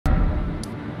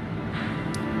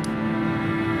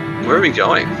Where are we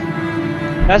going?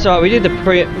 That's right. We did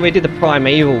the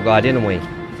primeval guy, didn't we?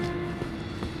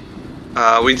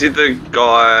 We did the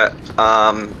guy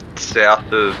south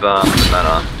of the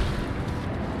manor.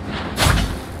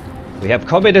 We have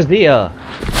commenters here.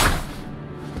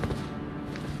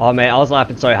 Oh man, I was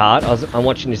laughing so hard. I'm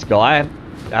watching this guy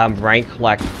rank,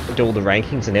 like, do all the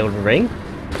rankings in Elden Ring,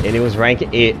 and he was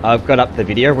ranking it. I've got up the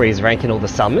video where he's ranking all the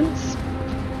summons,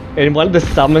 and one of the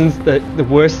summons, the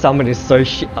worst summon is so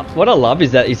shit. What I love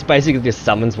is that he basically just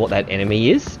summons what that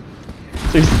enemy is.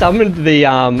 So he summoned the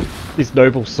this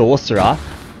noble sorcerer,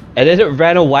 and then it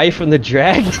ran away from the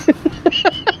dragon.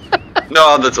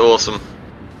 No, that's awesome.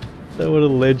 What a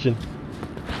legend.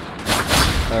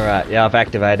 Alright, yeah, I've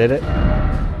activated it.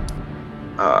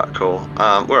 Cool.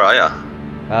 Where are ya?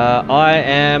 I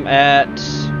am at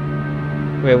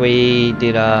where we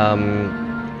did oh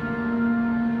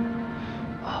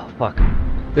fuck.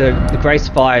 The Grace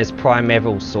Fire's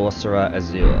Primeval Sorcerer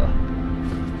Azure.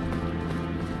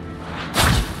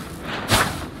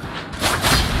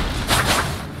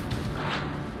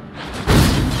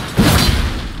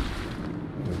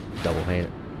 Double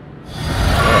hand.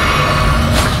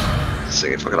 See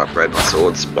if I can upgrade my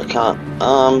swords, but I can't.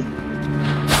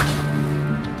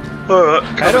 Alright.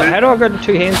 How do I go to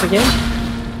two hands again?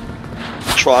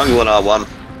 Triangle and R1.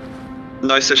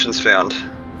 No sessions found.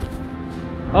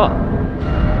 Oh.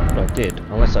 I did.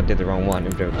 Unless I did the wrong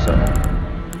one.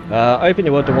 So. Open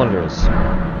your world to wanderers.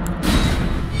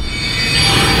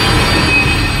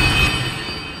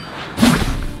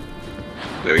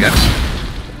 There we go.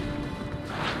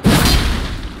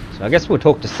 So I guess we'll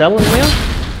talk to Selin now.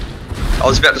 I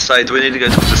was about to say, do we need to go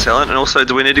talk to Selin? And also,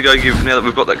 do we need to go give, now that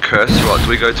we've got that curse, right, do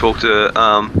we go talk to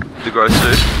the gross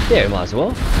dude? Yeah, we might as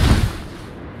well.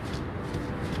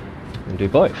 And do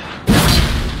both.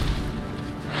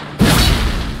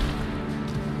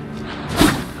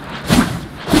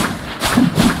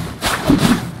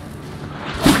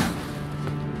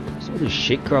 There's all this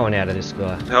shit growing out of this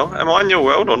guy. Hell, am I in your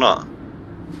world or not?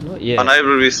 Not yet. Unable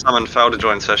to be summoned, failed to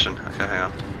join session. Okay, hang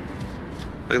on.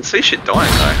 I can see shit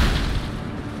dying though.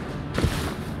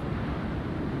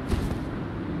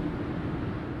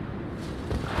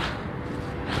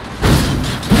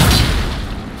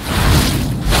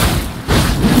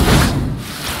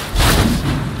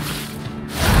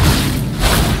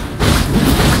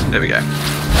 There we go.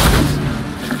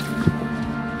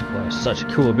 Wow, such a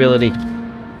cool ability.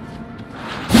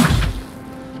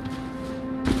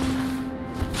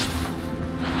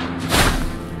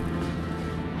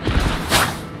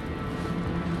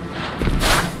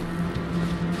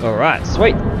 Alright,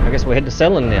 sweet. I guess we'll head to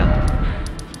Selin now.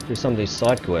 Do some of these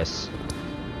side quests.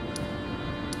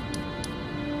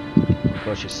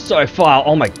 Gosh, it's so far.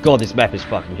 Oh my god, this map is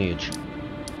fucking huge.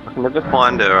 I can never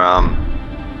find her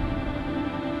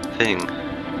thing.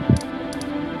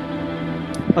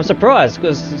 I'm surprised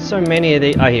because so many of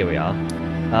the. Oh, here we are.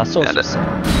 Sources.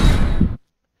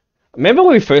 Remember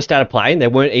when we first started playing? They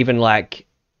weren't even like.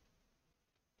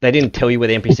 They didn't tell you where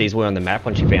the NPCs were on the map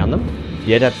once you found them.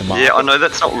 You had to mark. Yeah, I know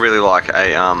that's not really like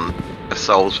a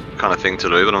Souls kind of thing to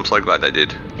do, but I'm so glad they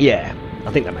did. Yeah,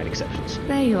 I think they made exceptions.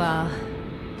 There you are,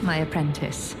 my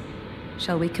apprentice.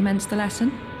 Shall we commence the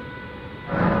lesson?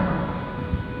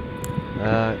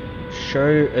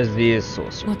 Show as the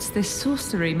sorcery. What's this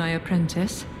sorcery, my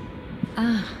apprentice?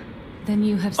 Ah, then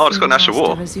you have Oh, it's seen got National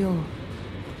War. Master Azure.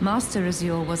 Master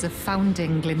Azure was a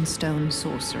founding Glintstone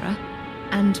sorcerer,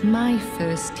 and my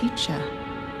first teacher.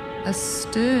 A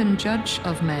stern judge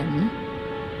of men.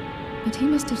 But he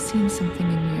must have seen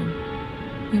something in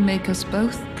you. You make us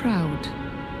both proud.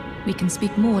 We can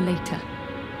speak more later,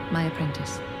 my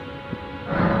apprentice.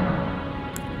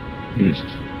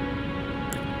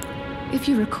 If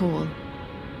you recall,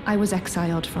 I was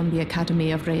exiled from the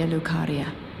Academy of Rea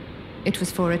Lucaria. It was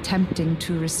for attempting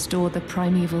to restore the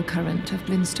primeval current of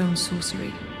Glintstone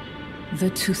sorcery. The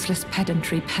toothless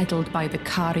pedantry peddled by the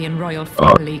Carian royal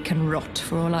family can rot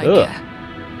for all I care.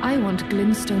 I want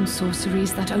Glintstone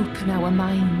sorceries that open our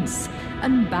minds,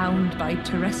 unbound by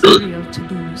terrestrial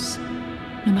taboos,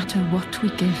 no matter what we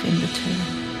give in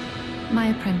return. My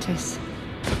apprentice,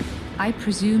 I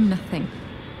presume nothing.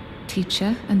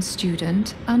 Teacher and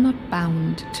student are not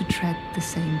bound to tread the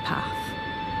same path.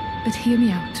 But hear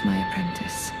me out, my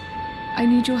apprentice. I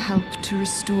need your help to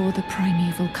restore the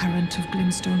primeval current of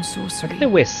Glintstone sorcery. I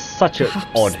think we're such an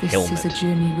odd this helmet. This is a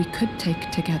journey we could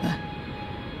take together.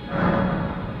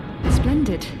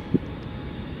 Splendid.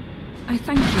 I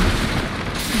thank you.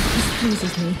 This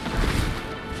pleases me.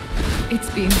 It's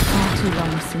been far too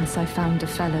long since I found a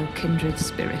fellow kindred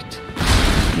spirit.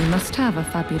 You must have a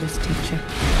fabulous teacher.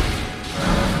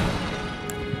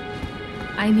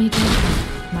 I need your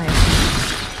help, my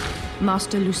apprentice.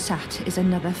 Master Lusat is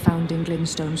another founding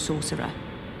Glintstone sorcerer.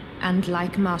 And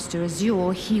like Master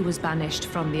Azure, he was banished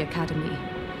from the Academy.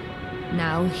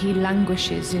 Now he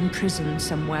languishes in prison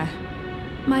somewhere.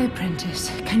 My apprentice,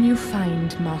 can you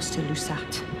find Master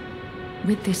Lusat?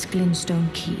 With this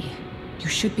Glintstone key, you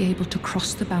should be able to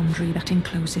cross the boundary that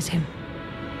encloses him.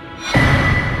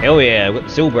 Hell yeah, with the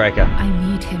Sealbreaker. I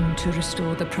need him to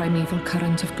restore the primeval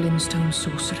current of Glintstone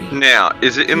sorcery. Now,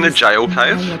 is it in the jail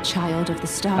cave? A child of the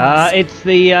stars. It's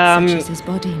the Such is his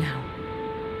body now.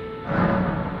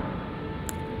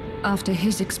 After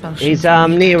his expulsion, he's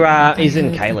near he's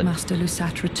in Caelid. Master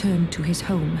Lusat returned to his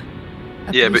home.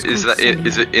 Yeah, but is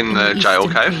it in the jail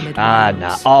cave?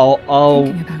 Nah. I'll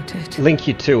about it. link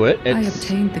you to it. I It's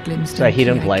obtained the Glintstone a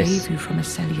hidden key place. I gave you from a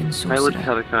Celian sorcerer. Caelid It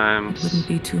Catacombs. wouldn't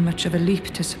be too much of a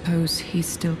leap to suppose he's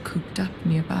still cooped up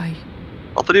nearby.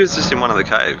 I thought he was just in one of the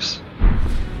caves.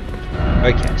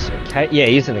 Okay, so yeah,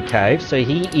 he's in a cave. So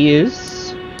he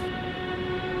is.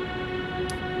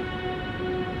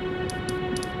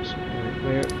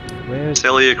 Where's?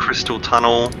 Celia Crystal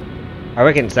Tunnel. I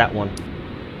reckon it's that one.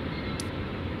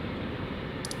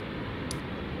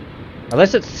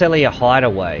 Unless it's Celia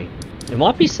Hideaway. It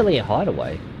might be Celia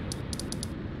Hideaway.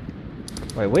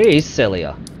 Wait, where is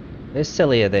Celia? There's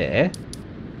Celia there.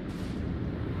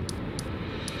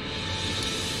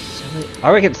 I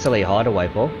reckon it's Celia Hideaway,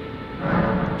 Paul.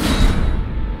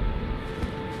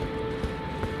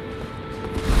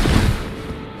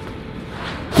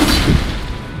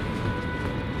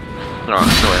 Alright,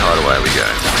 Celia Hideaway we go.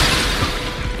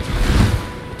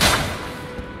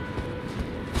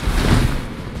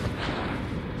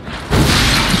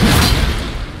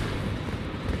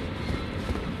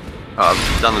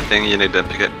 I've done the thing, you need to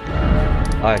pick it.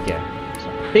 Okay. So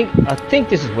I think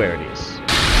this is where it is.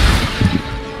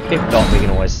 If not, we can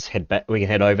always head back. We can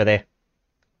head over there.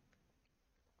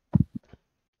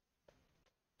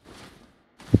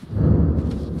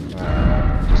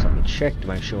 Alright, just let me check to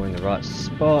make sure we're in the right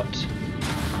spot.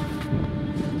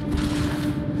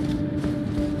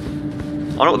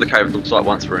 I know what the cave looks like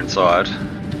once we're inside.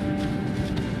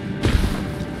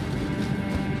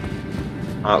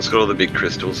 Oh, it's got all the big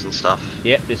crystals and stuff.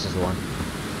 Yep, this is the one.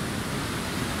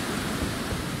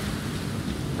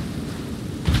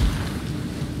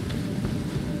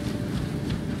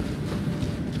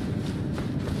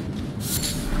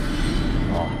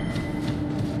 Oh.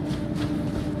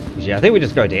 Yeah, I think we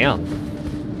just go down.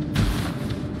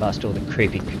 Past all the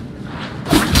creepy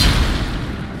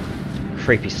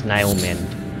snail men.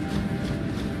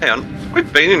 Hang on,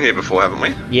 we've been in here before, haven't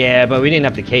we? Yeah, but we didn't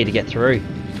have the key to get through.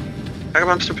 How come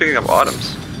I'm still picking up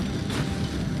items?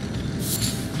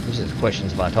 This is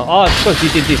questions of our time. Oh, it's because you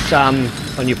did this on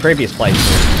your previous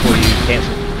playthrough before you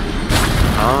cancelled.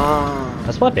 Ah.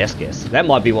 That's my best guess. That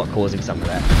might be what causing some of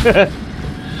that.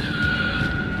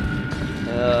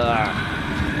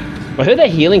 I heard that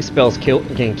healing spells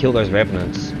can kill those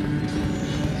revenants.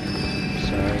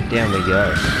 So down we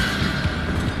go.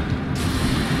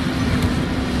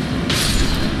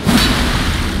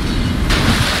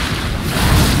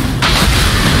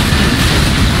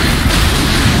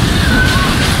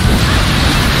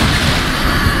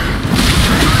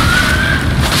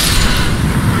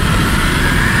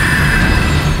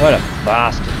 What a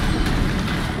bastard.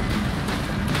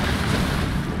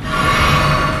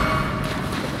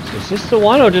 So is this the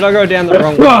one, or did I go down the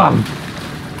wrong one?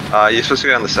 You're supposed to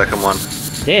go on the second one.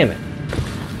 Damn it.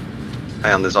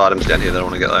 Hang on, there's items down here that I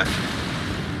want to get though. I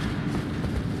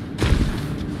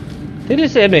think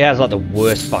this enemy has like the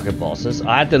worst fucking bosses.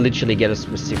 I had to literally get a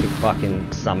specific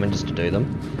fucking summon just to do them.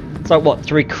 It's like, what,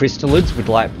 3 crystallids with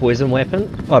like poison weapon?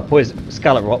 Oh, poison,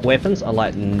 scarlet rot weapons? I'm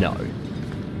like, no.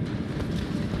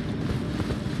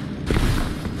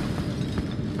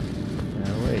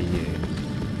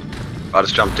 I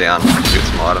just jumped down to get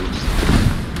some items.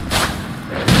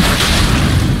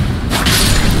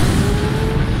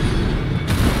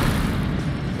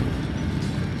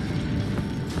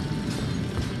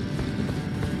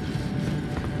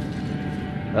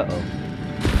 Uh-oh.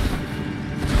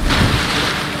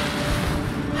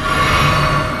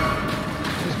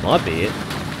 This might be it.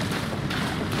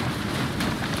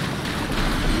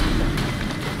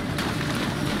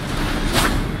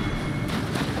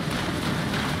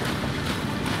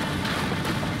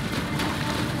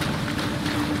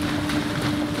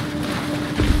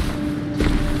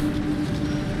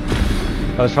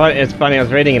 It's funny, I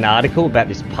was reading an article about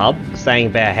this pub saying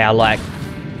about how like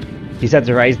he's had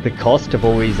to raise the cost of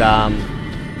all his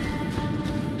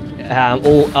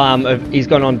he's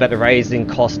gone on about the raising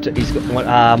cost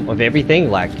of everything,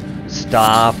 like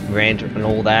staff, rent, and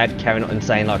all that, carrying on and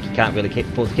saying like you can't really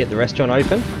afford to keep the restaurant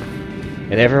open.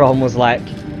 And everyone was like,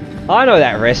 I know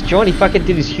that restaurant. He fucking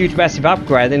did his huge, massive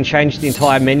upgrade, then changed the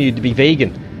entire menu to be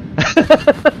vegan.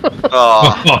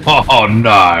 Oh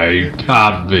no,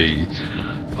 can't be.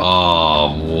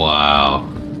 Oh wow.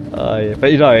 Oh yeah,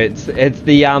 but you know, it's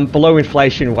the below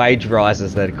inflation wage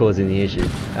rises that are causing the issue.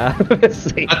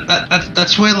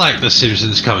 That's where like The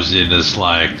Simpsons comes in as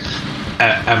like,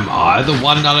 am I the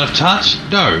one out of touch?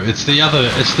 No, it's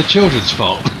the children's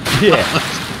fault. Yeah.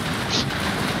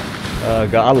 Oh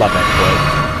god, I love that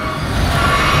quote.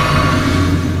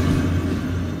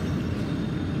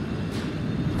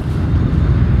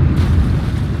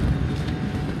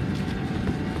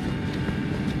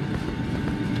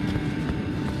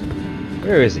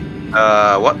 Where is he?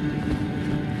 What?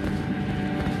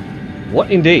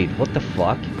 What indeed? What the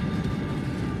fuck?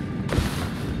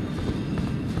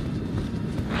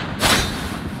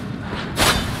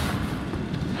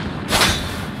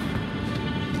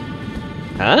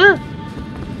 Huh?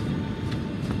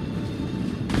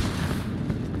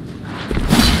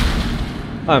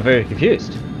 I'm very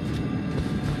confused.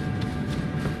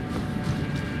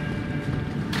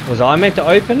 Was I meant to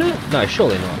open it? No,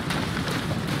 surely not.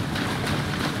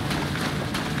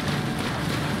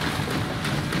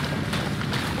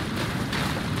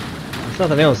 There's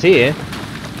nothing else here.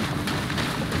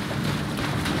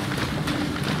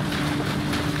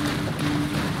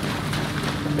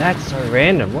 That's so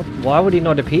random. Why would he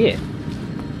not appear?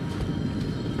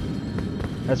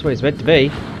 That's where he's meant to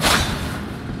be.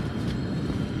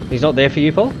 He's not there for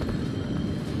you, Paul?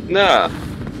 Nah.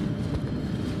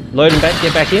 Load him back,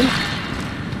 get back in.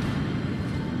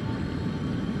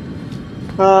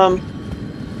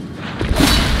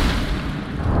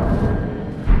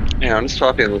 Yeah, I'm just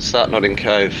typing in the start not in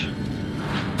cave.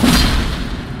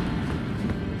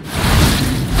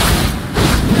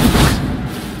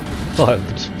 I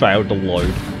just failed to load.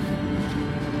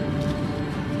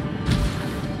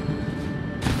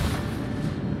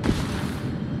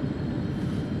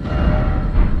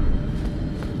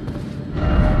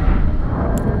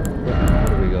 What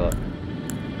do we got?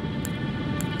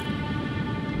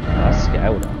 I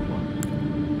scaled up.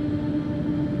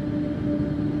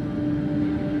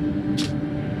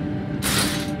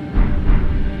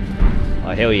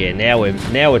 Oh hell yeah! Now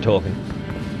we're talking.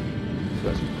 We've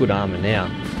got some good armor now.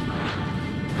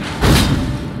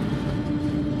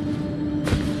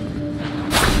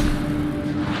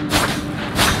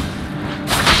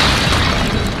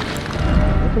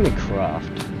 What can we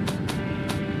craft?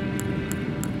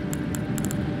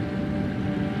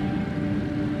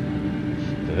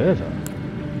 Fervor.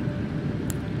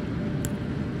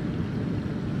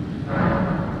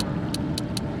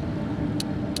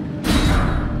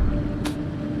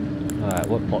 Alright,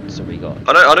 what pots have we got?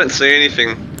 I don't see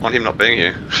anything on him not being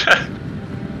here.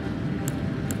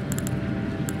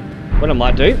 What I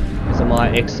might do is I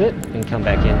might exit and come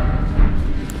back in.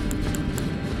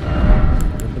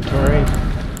 Inventory.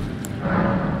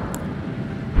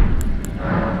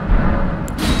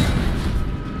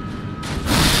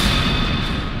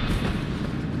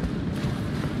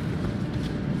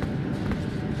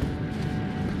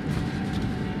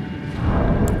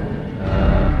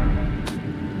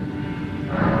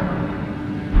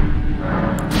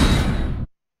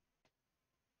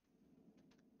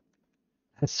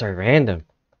 That's so random.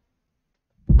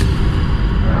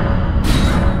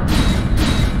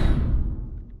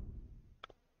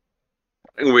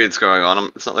 Something weird's going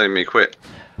on. It's not letting me quit.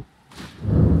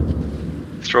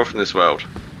 Throw from this world.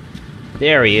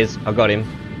 There he is. I got him.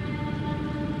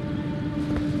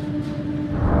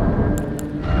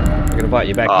 I'm gonna invite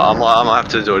you back. I might have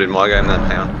to do it in my game then.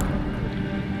 Hang on.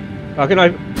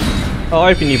 I'll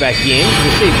open you back in.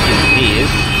 We'll see if it disappears.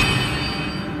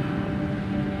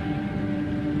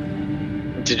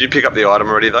 Did you pick up the item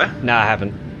already though? No, I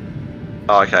haven't.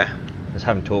 Oh, okay. Just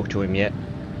haven't talked to him yet.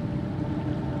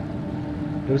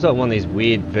 It was like one of these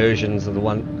weird versions of the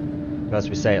one, as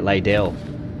we say, at Leyndell.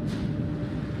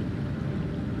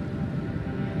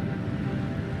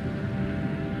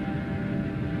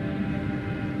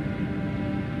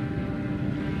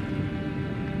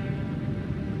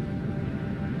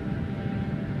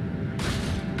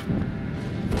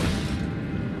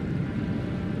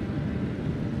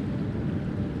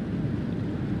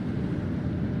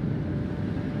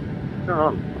 Come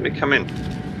on, let me come in.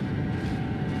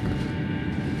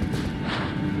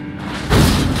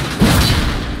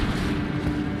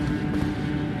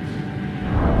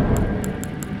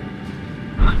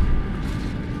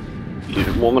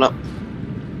 You're warming up.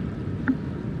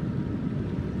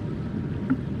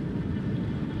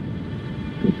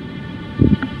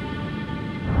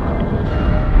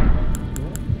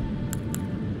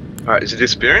 Alright, is he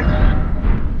disappearing?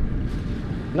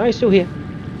 No, he's still here.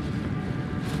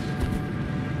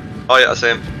 Oh yeah, I see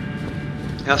him.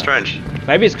 How strange.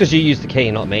 Maybe it's because you used the key,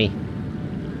 not me.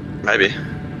 Maybe.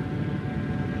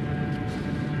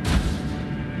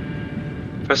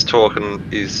 Press talk and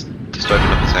he's just opened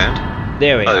up his hand.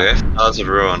 There we Oh go. yeah, Stars of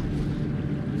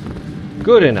Ruin.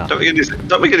 Good enough. Don't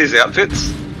we get his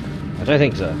outfits? I don't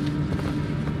think so.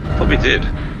 Probably did.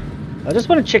 I just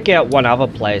want to check out one other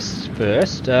place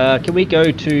first. Can we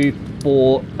go to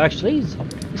Actually, he's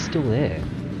still there.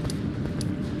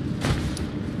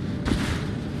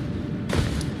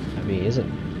 Maybe he isn't.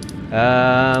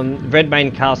 Redmayne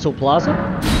Castle Plaza.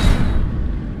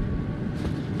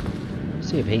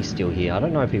 See if he's still here. I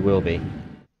don't know if he will be.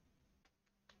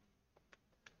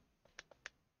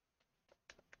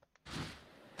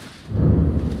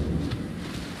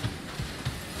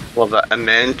 Well, a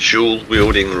man dual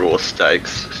wielding raw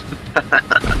steaks.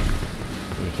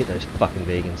 Yeah, hit those fucking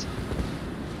vegans.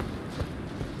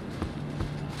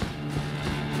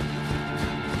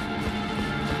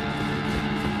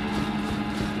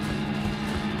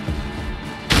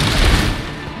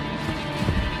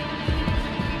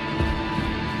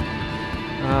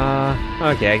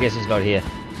 Okay, I guess he's not here.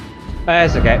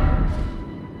 That's okay.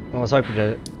 I was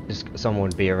hoping someone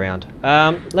would be around.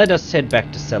 Let us head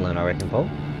back to Selin, I reckon, Paul.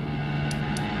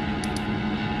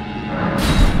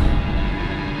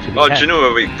 Oh, do you know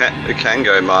where we can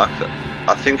go, Mark?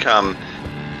 I think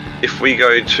if we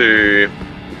go to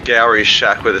Gowry's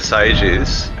shack where the sage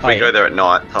is, if we go there at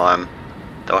night time,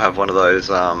 they'll have one of those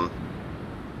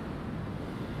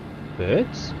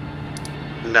birds?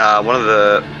 Nah, one of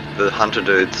the hunter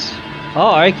dudes.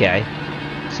 Oh, okay.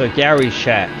 So Gowry's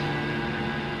shack.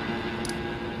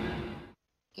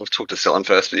 We'll talk to Selin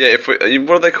first, but yeah, if we,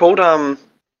 what are they called?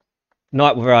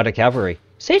 Night Rider Cavalry.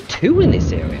 Is there two in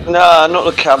this area? Nah, not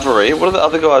the cavalry. What are the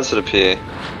other guys that appear?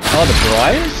 Oh, the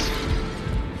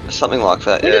Briars? Something like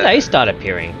that, When yeah. did they start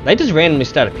appearing? They just randomly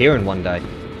start appearing one day.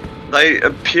 They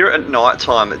appear at night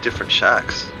time at different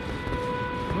shacks.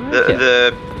 Okay.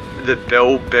 The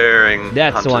bell-bearing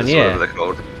That's hunters, the one, yeah. whatever they're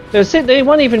called. The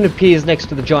one even appears next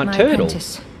to the giant My turtle.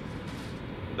 apprentice.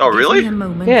 Oh, really? Give me a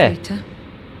moment, Yeah. Rita.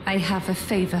 I have a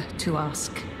favor to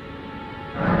ask.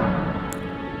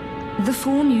 The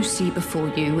form you see before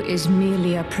you is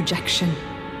merely a projection.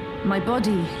 My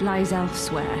body lies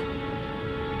elsewhere,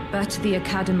 but the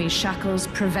Academy's shackles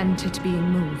prevent it being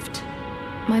moved.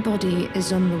 My body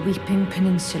is on the Weeping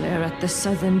Peninsula at the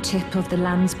southern tip of the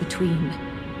lands between,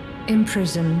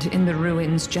 imprisoned in the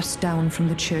ruins just down from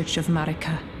the Church of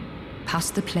Marika,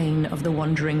 past the plain of the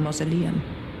Wandering Mausoleum.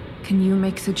 Can you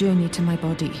make the journey to my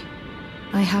body?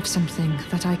 I have something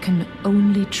that I can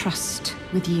only trust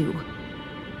with you.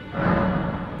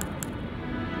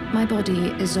 My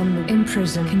body is on the... In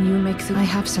prison. Can you make the... I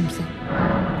have something.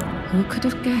 Who could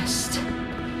have guessed?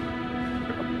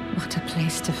 What a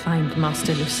place to find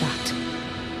Master Lusat.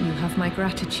 You have my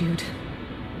gratitude.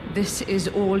 This is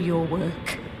all your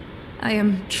work. I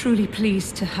am truly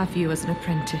pleased to have you as an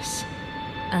apprentice.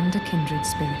 And a kindred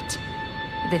spirit.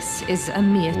 This is a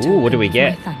mere token Ooh, what do we of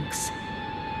get? my thanks.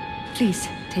 Please,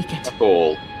 take it.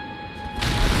 Cool.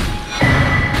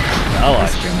 Oh,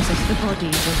 This brings us the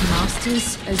bodies of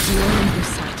Masters Azure and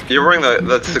Lusat. You're wearing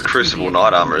that's the Crucible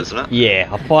Knight armor, isn't it? yeah,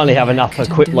 I finally have enough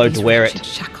equip load to wear it.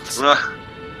 Shackles. So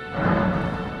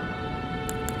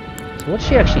what does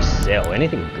she actually sell?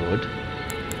 Anything good?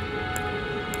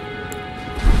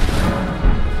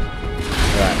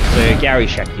 Right, so Gowry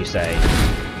Shack, you say?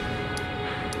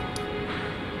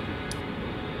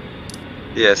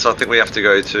 Yeah, so I think we have to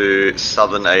go to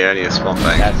Southern Aeonia Swamp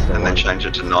Bank That's the and then one. change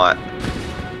it to night.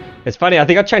 It's funny, I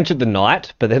think I changed it to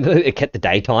night, but then it kept the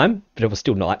daytime, but it was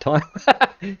still nighttime.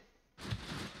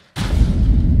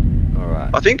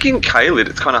 Alright, I think in Kaled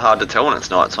it's kind of hard to tell when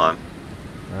it's nighttime.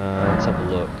 let's have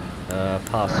a look.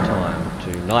 Past time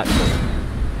to nightfall.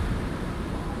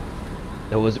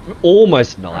 It was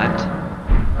almost night.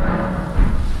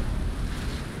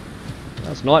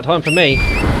 That's nighttime for me.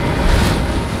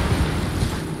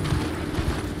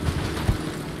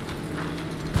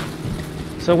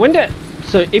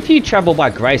 So if you travel by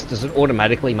grace, does it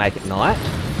automatically make it night?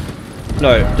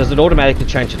 No, does it automatically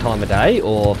change the time of day,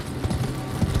 or?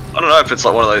 I don't know if it's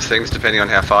like one of those things depending on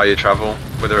how far you travel,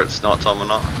 whether it's nighttime or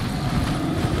not.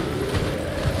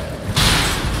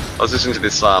 I was listening to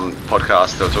this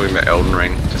podcast, they were talking about Elden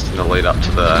Ring, just in the lead up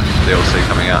to the DLC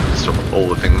coming out, just all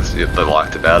the things they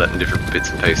liked about it and different bits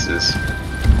and pieces.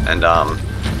 And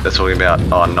they're talking about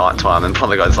nighttime, and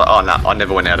one of the guys like, oh no, I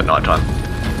never went out at nighttime.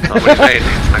 Like, what do you mean?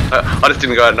 It's like, I just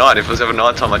didn't go at night. If it was ever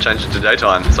nighttime, I changed it to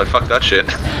daytime. So fuck that shit.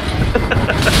 Well,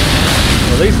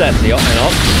 at least that's the an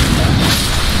option.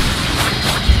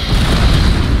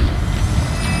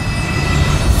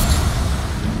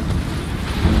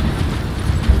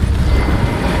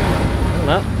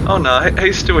 Oh no,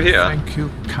 he's still here. Thank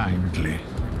you kindly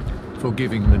for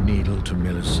giving the needle to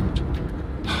Millicent.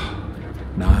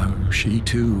 Now she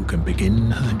too can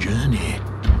begin her journey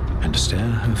and stare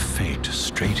her fate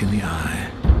straight in the eye.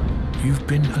 You've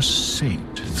been a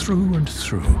saint through and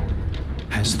through.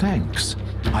 As thanks,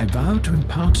 I vow to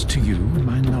impart to you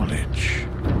my knowledge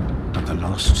of the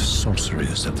lost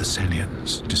sorceries of the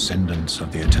Selians, descendants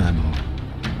of the Eternal.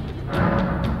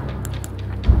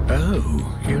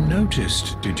 Oh, you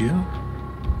noticed, did you?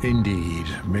 Indeed,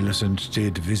 Millicent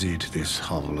did visit this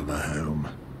hovel of a home.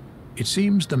 It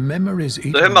seems the memories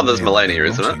eaten her mother's away Melania,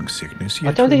 with isn't it? rotting sickness I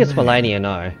yet don't think it's remain, Melania,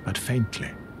 no. but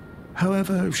faintly.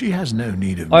 However, she has no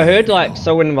need of I heard me like, anymore.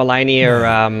 so when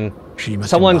Melania, She must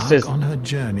someone embark says, on her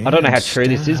journey I don't know how and true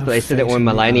this stare is, but her they said that fate when in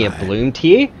the Melania eye. bloomed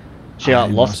here, she I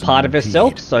lost mustn't part of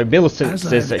herself. impede. So Millicent As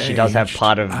says I've that she does have aged,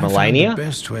 part of I found Melania, the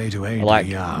best way to aid like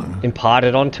the young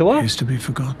imparted onto her. is to be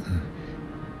forgotten.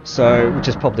 So, which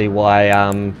is probably why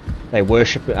they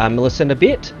worship Millicent a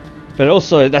bit. But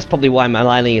also, that's probably why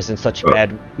Melania is such a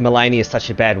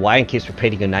bad way and keeps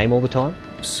repeating her name all the time.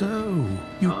 So,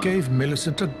 you gave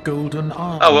Millicent a golden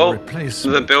arm Oh well,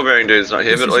 replacement. the bell bearing dude's not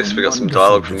here, This but at is least a we got some wonderful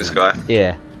dialogue from this guy. development.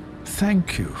 Yeah.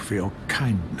 Thank you for your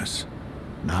kindness.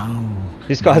 Now,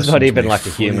 This guy's not Millicent even may like a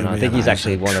human. fully I think he's realize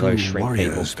actually her one of those true shrink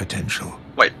people. warrior's potential.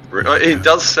 Wait, he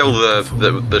does sell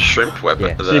the shrimp weapon.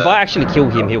 Yeah. So if I actually kill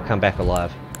him, he'll come back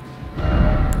alive.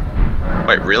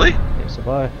 Wait, really? Yes, if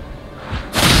I...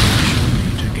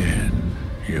 Meet again,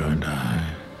 you and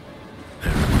I.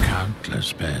 There are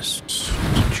countless bests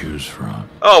to choose from.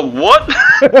 Oh, what?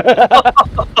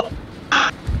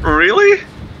 Really?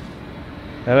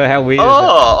 I don't know how weird.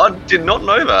 Oh, I did not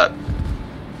know that.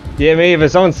 Yeah, me either.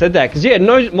 Someone said that because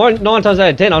 9 times out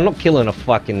of 10, I'm not killing a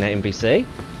fucking NPC.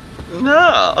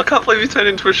 Nah, I can't believe he turned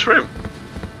into a shrimp.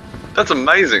 That's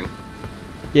amazing.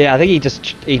 Yeah, I think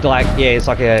it's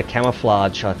like a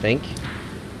camouflage. I think.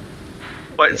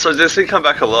 Wait, so does he come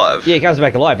back alive? Yeah, he comes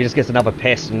back alive. He just gets another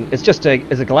pest, and it's just a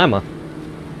glamour.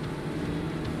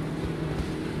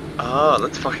 Oh,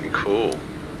 that's fucking cool.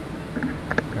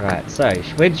 Alright, so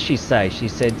where did she say? She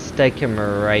said Steak and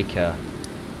Mareka.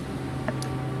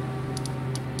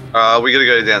 We gotta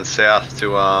go down south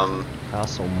to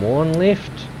Castle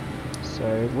Mornlift.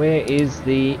 So where is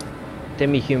the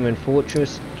Demi-Human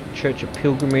Fortress, Church of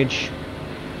Pilgrimage,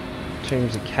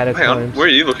 Tombs of Catacombs? Hang on, where are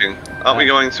you looking? Aren't we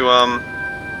going to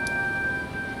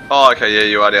Oh, okay, yeah,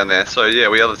 you are down there. So yeah,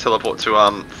 we either teleport to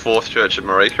 4th Church of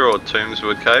Mareka or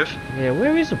Tombswood Cave. Yeah,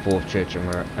 where is the 4th Church of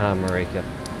Mareka?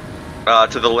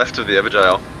 To the left of the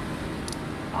Everjail.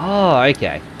 Oh,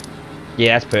 okay.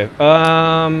 Yeah, that's perfect.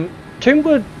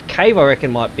 Tombswood Cave, I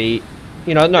reckon, might be...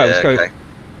 no, Yeah, let's go... okay.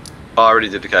 Oh, I already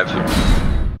did the cave.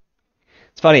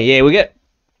 It's funny, yeah,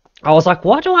 I was like,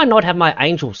 why do I not have my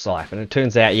angel scythe? And it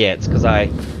turns out, yeah, it's because I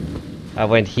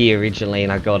went here originally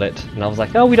and I got it. And I was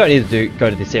like, oh, we don't need to go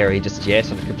to this area just yet.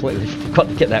 And I completely forgot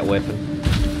to get that weapon.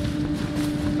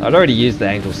 I'd already used the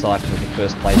angel scythe in the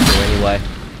first playthrough anyway.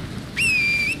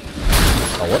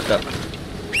 Oh, what the?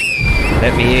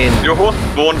 Let me in. Your horse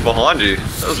spawned behind you.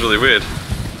 That was really weird.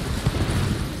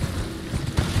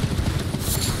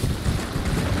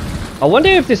 I wonder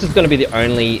if this is going to be the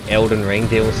only Elden Ring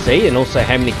DLC, and also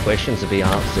how many questions will be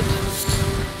answered.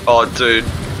 Oh, dude.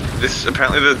 This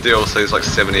apparently the DLC is like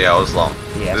 70 hours long.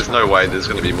 Yeah. There's no way there's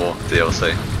going to be more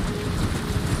DLC.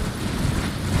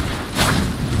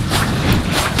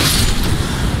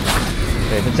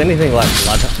 If it's anything like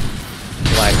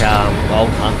Old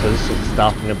Hunters and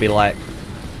stuff, and it'll be like...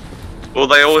 Well,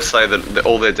 they always say that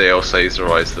all their DLCs are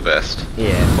always the best.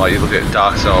 Yeah. Like, you look at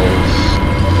Dark Souls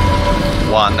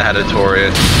 1 had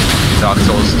Artorias, Dark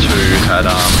Souls 2 had,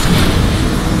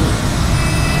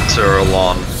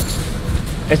 Surulon.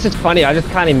 It's just funny, I just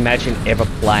can't imagine ever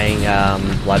playing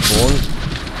Bloodborne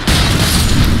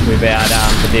without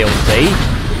the DLC.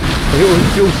 It would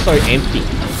feel so empty.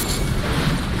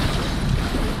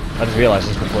 I just realised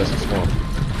this before it's spawned.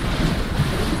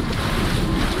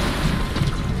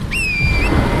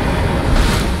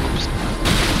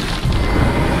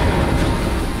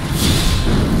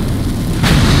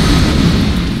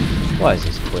 Why is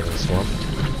this poison swamp?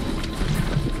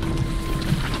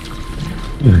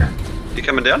 You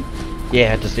coming down?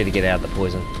 Yeah, I just need to get out of the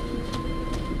poison.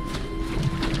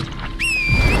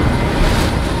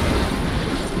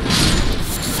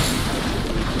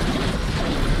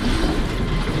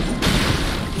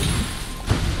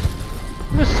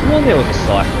 I was sworn there was a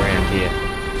scythe around here.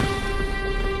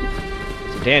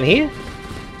 Is it down here?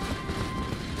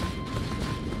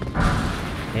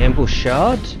 Ambush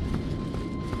shard?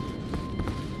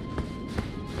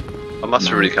 I must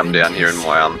have already come down here in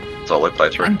my solo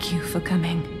playthrough. Thank you for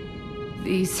coming.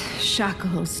 These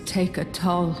shackles take a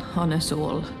toll on us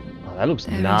all. Oh, that looks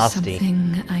There is nasty.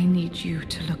 something I need you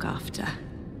to look after.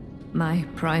 My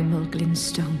primal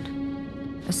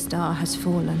glintstone. A star has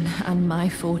fallen, and my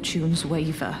fortunes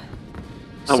waver.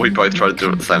 Oh, we both tried to do it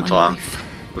Someone at the same come to my time.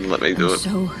 life. Wouldn't let me do And it.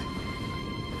 So,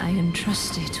 I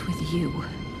entrust it with you.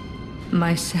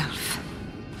 Myself.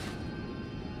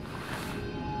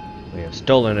 We have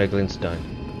stolen her glintstone.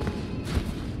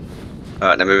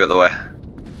 Alright, now move out of the way.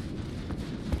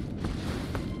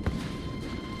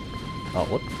 Oh,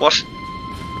 what? What?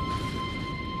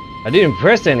 I didn't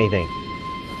press anything.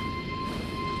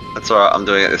 That's alright, I'm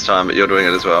doing it this time, but you're doing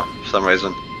it as well, for some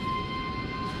reason.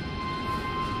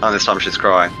 And this time she's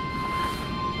crying.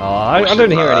 Oh, I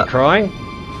don't hear any crying.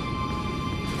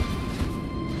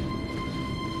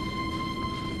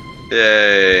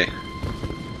 Yay.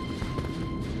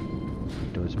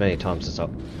 Do as many times as I...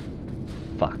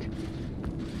 Fuck.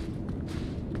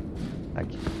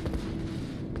 Okay.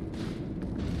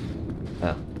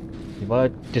 Oh. If I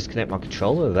disconnect my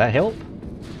controller, will that help?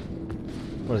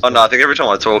 What is Oh that? no, I think every time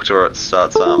I talk to her it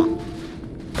starts, What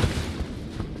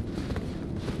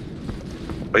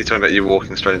are you talking about, you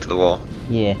walking straight into the wall?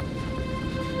 Yeah.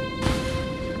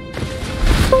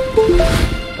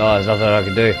 Oh, there's nothing I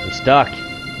can do. I'm stuck.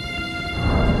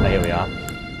 Oh, here we are.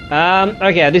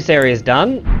 Okay, this area's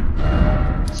done.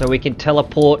 So we can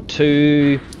teleport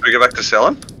to... Can we go back to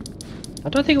Selin? I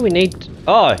don't think we need...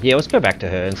 Oh, yeah, let's go back to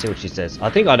her and see what she says. I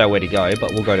think I know where to go,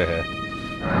 but we'll go to her.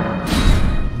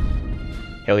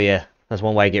 Hell yeah. That's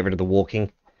one way to get rid of the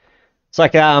walking. It's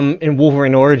like in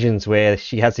Wolverine Origins where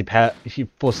she has the power... She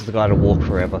forces the guy to walk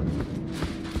forever.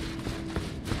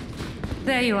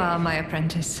 There you are, my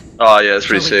apprentice. Oh yeah, it's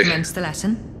pretty Shall we sick. commence the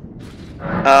lesson?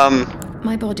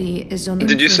 My body is on.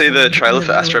 Did you see the trailer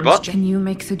for Astrobot? Can you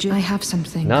make the journey? I have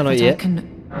something. No, not that yet. I can...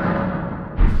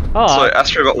 Oh, So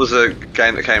Astrobot was a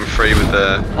game that came free with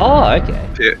the oh,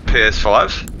 okay.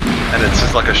 PS5, and it's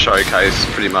just like a showcase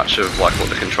pretty much of like what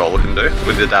the controller can do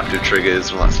with adaptive triggers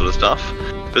and all that sort of stuff.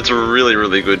 But it's a really,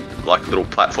 really good like little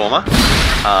platformer.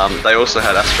 They also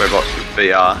had Astrobot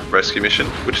VR Rescue Mission,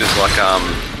 which is like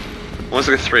almost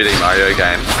like a 3D Mario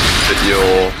game that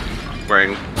you're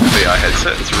wearing a VR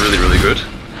headset. It's really, really good.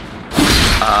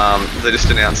 They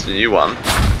just announced a new one.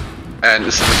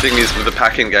 And so the thing is, with the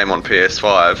pack-in game on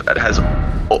PS5, it has,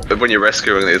 when you're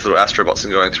rescuing these little Astrobots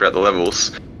and going throughout the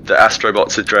levels, the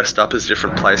Astrobots are dressed up as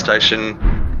different PlayStation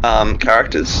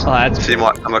characters. Oh, that's so you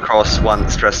might come across one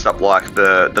that's dressed up like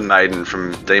the maiden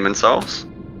from Demon Souls,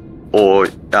 or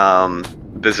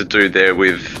there's a dude there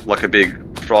with like a big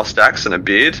frost axe and a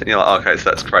beard, and you're like, okay, so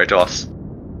that's Kratos.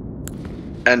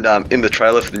 And in the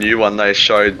trailer for the new one, they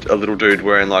showed a little dude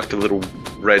wearing like the little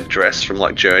red dress from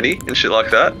like Journey and shit like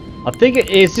that. I think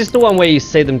it's just the one where you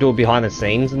see them do it behind the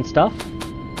scenes and stuff.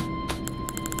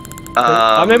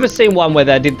 I remember seeing one where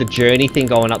they did the journey thing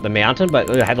going up the mountain, but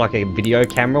they had like a video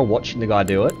camera watching the guy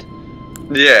do it.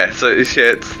 Yeah, so it's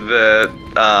the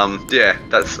yeah,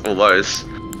 that's all those.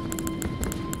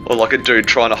 Or like a dude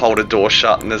trying to hold a door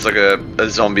shut, and there's like a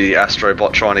zombie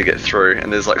Astrobot trying to get through,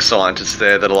 and there's like scientists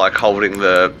there that are like holding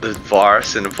the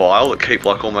virus in a vial that keep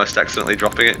like almost accidentally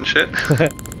dropping it and shit.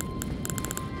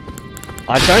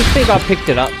 I don't think I picked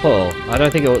it up, Paul. I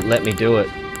don't think it would let me do it.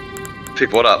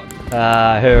 Pick what up?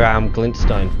 Her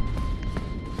glintstone.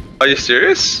 Are you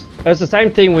serious? It was the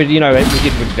same thing with, you know, we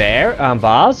did with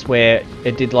bars, where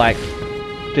it did like,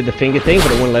 did the finger thing,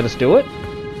 but it wouldn't let us do it.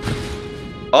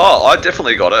 Oh, I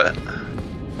definitely got it.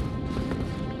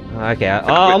 Okay,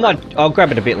 I'll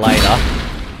grab it a bit later.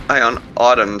 Hang on,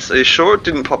 items. Are you sure it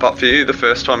didn't pop up for you the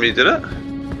first time you did it?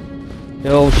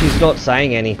 Well, she's not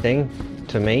saying anything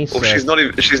to me, so... Well, she's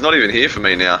not even here for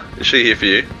me now. Is she here for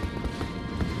you?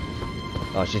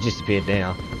 Oh, she's disappeared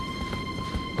now.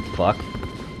 What the fuck?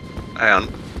 Hang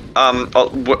on.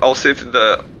 I'll see if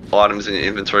the items in your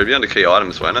inventory be under key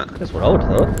items, won't it? That's what I would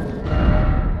have thought.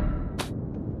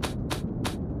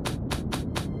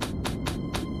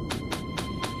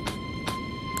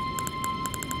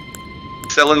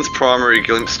 Selin's primary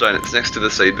glintstone, it's next to the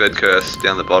seedbed curse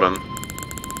down the bottom.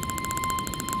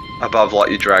 Above like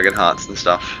your dragon hearts and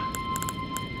stuff.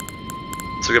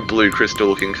 It's like a blue crystal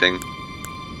looking thing.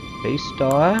 Beast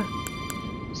Eye?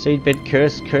 Seedbed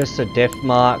curse, curse of death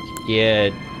mark. Yeah,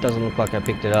 it doesn't look like I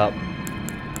picked it up.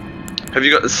 Have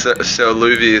you got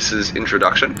Celuvius's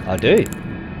introduction? I do.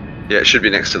 Yeah, it should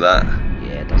be next to that.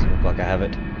 Yeah, it doesn't look like I have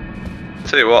it.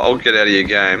 Tell you what, I'll get out of your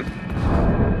game.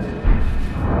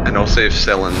 And I'll see if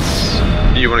Selin's...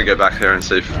 You want to go back there and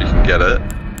see if you can get it.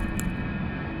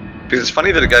 Because it's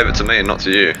funny that it gave it to me and not to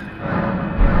you.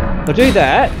 I'll do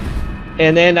that.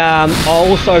 And then I'll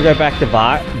also go back to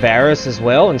Varus as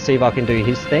well and see if I can do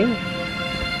his thing.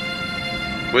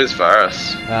 Where's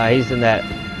Varus? He's in that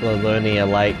Liurnia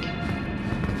lake.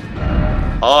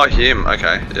 Oh, him.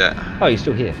 Okay, yeah. Oh, he's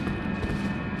still here.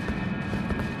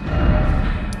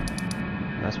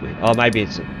 That's weird. Oh, maybe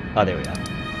it's... Oh, there we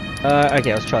are.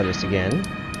 Okay, let's try this again.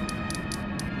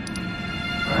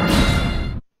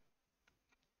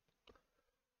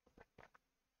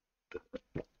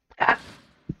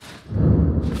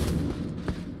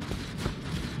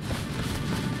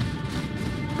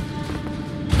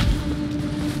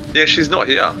 Yeah, she's not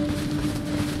here.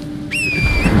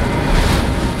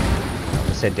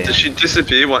 Said down. Does she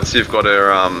disappear once you've got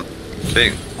her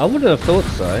thing? I wouldn't have thought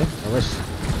so, unless...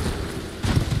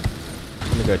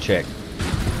 Let me go check.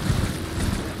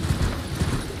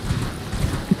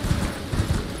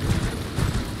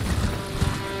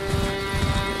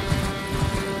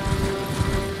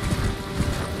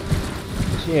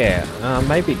 Yeah,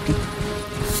 maybe...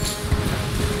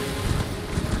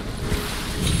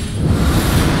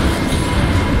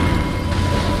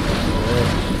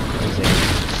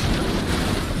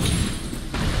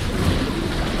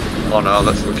 Oh no,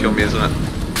 that's gonna kill me, isn't it?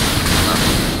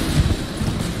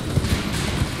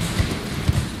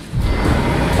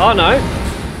 Oh no!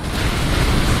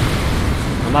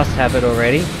 I must have it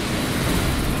already.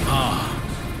 Ah,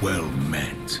 well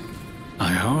met.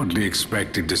 I hardly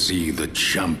expected to see the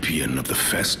champion of the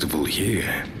festival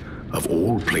here, of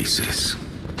all places.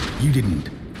 You didn't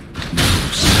know,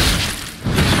 sir.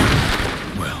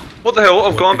 Well... What the hell?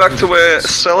 I've gone back to where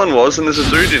Selen was and there's a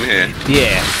dude in here.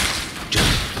 Yeah.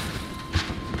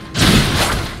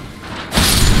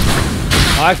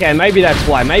 Okay, maybe that's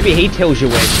why. Maybe he tells you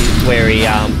where she would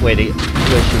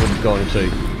have gone to.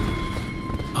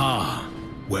 Ah,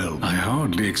 well, I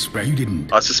hardly expect you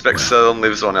didn't. I suspect Selen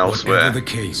lives on elsewhere. Whatever the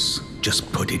case,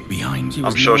 just put it behind you.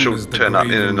 I'm sure she'll turn up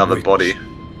in another body.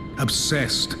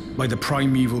 Obsessed by the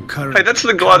primeval current. Hey, that's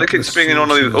the guy that keeps being in on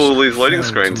all these loading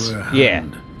screens. Yeah.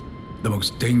 The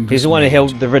most dangerous. He's the one who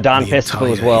held the Radahn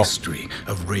festival as well.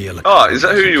 Oh, is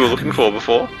that who you were looking for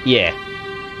before? Yeah.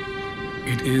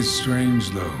 It is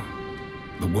strange, though.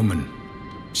 The woman,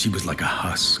 she was like a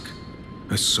husk.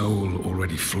 Her soul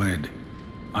already fled.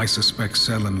 I suspect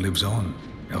Selen lives on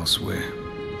elsewhere.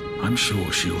 I'm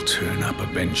sure she'll turn up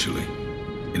eventually,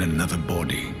 in another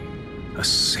body. A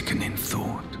sickening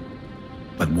thought.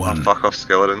 But one Fuck off,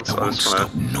 skeletons. that I won't just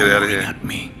stop want to get out of gnawing here. at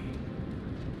me.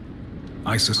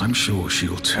 I'm sure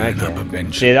she'll turn up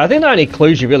eventually. Yeah, I think the only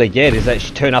clues you really get is that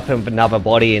she turned up in another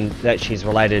body and that she's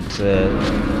related to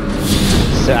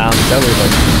Celebrity.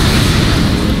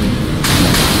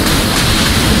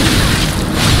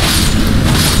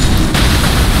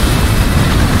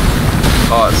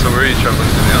 Alright, so where are you travelling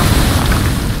to now?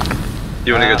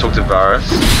 You want to go talk to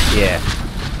Varus? Yeah.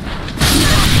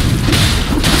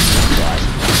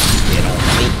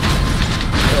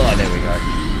 Oh, there we go.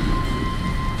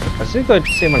 I still got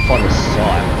to see if I can find the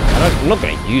site. I'm not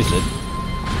going to use it.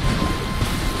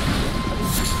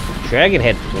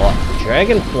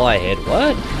 Dragonfly head,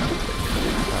 what?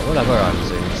 What other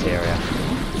items are in this area?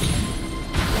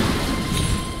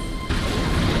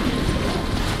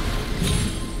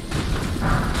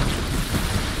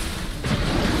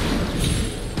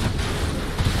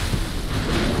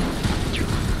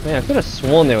 Man, I could have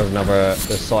sworn there was another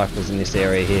ciphers in this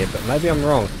area here, but maybe I'm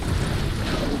wrong.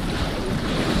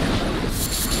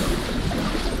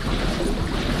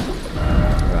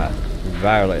 Right,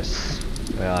 Varus,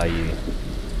 where are you?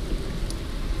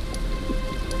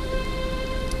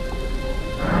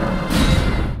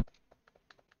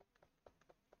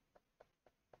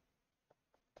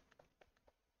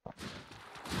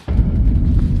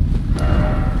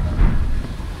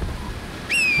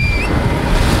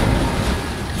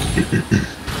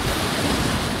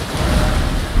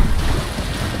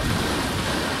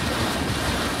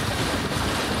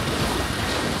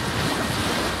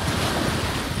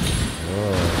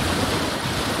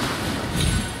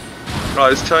 Right,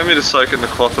 he's telling me to soak in the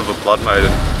cloth of a blood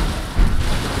maiden.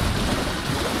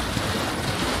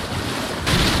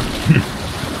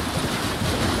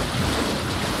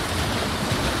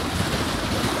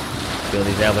 Kill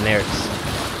these Albinarics.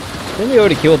 Didn't we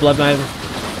already kill a blood maiden?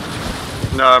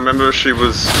 No, I remember she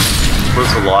was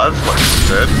alive, like she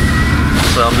said.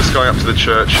 So I'm just going up to the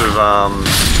church of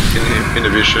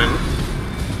Inhibition,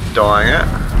 dying it.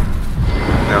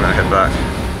 Now I'm gonna head back.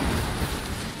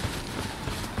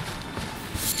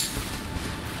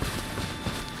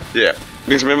 Yeah,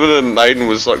 because remember the maiden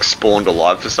was like spawned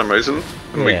alive for some reason,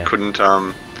 and we couldn't.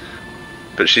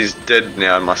 But she's dead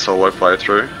now in my solo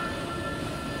playthrough.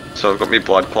 So I've got me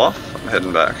blood cloth. I'm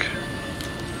heading back.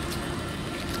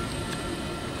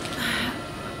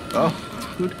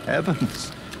 Oh, good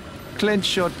heavens.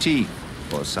 Clench your teeth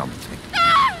or something.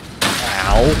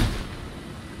 Ow.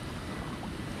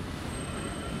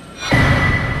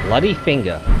 Bloody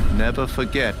finger. Never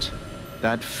forget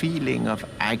that feeling of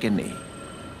agony,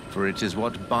 for it is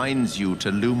what binds you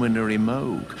to Luminary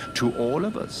Moog, to all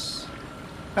of us.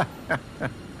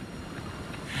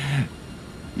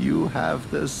 You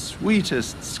have the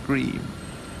sweetest scream,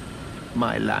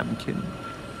 my lambkin.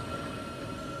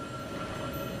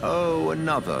 Oh,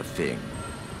 another thing.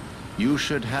 You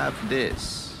should have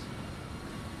this.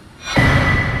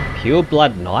 Pure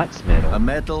Blood Knight's medal. A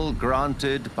medal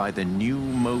granted by the new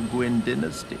Mogwin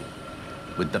dynasty,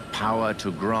 with the power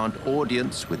to grant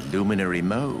audience with Luminary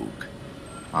Moog.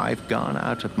 I've gone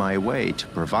out of my way to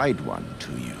provide one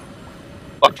to you.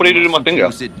 Like, what do you do to my finger?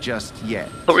 Use it just yet.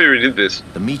 I thought we already did this.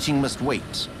 The meeting must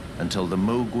wait until the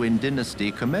Mogwin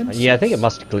dynasty commences. Yeah, I think it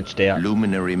must have glitched out.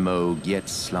 Luminary Moog yet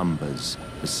slumbers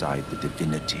beside the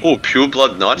divinity. Oh, Pure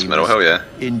Blood Knight's medal, hell yeah.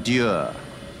 Endure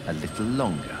a little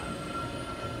longer.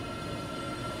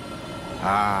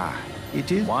 Ah,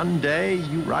 it is one day,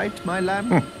 you right, my lamb?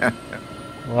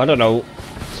 Well, I don't know.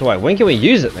 So wait, when can we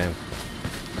use it then?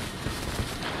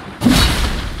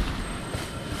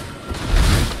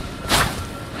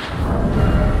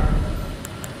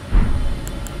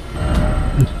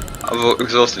 I've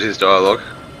exhausted his dialogue.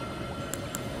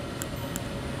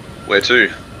 Where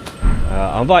to?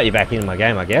 I'll invite you back into my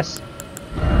game, I guess.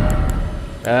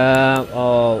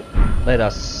 Let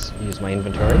us use my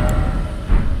inventory.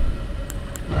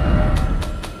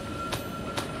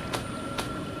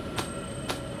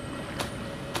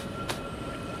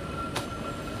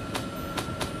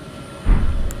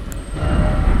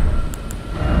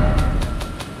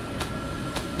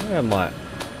 Where am I?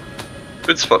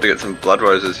 Good spot to get some blood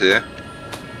roses here.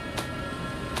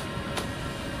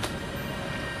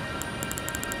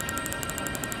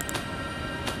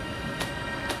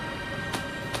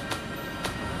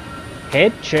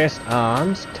 Head, chest,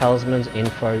 arms, talismans,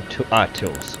 info,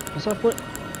 tools. What's up? What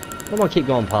do I keep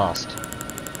going past?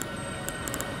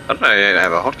 I don't know, you don't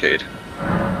have a hotkey.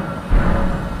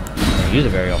 I don't use it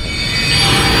very often.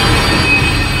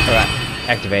 Alright,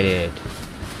 activated.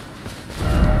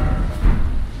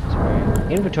 So,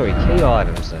 inventory key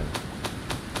items then.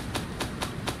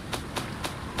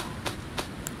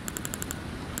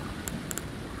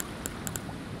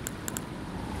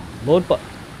 Lord But.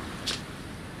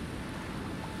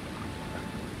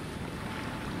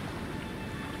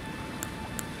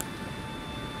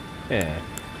 Yeah.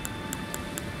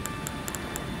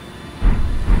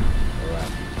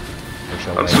 Alright.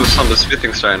 I'm still some of the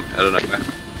smithing stone. I don't know.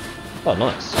 Oh,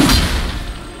 nice.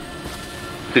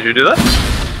 Did you do that?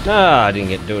 No, I didn't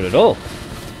get to do it at all.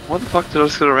 Why the fuck did I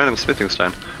just get a random smithing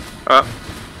stone? Alright.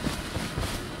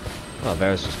 Oh,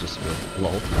 Varus just disappeared.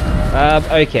 Lol.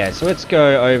 Okay, so let's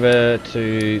go over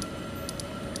to...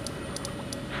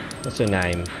 What's her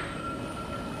name?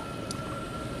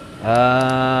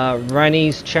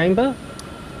 Rani's chamber?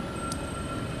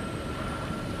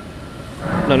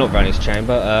 No, not Rani's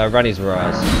chamber, Rani's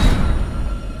rise.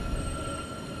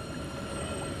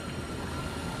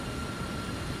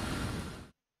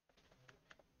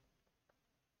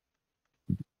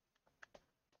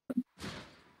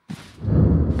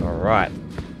 Alright.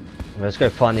 Let's go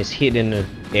find this hidden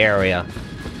area.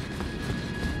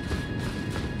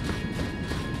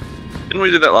 Didn't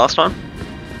we do that last time?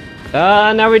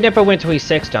 No, we never went to his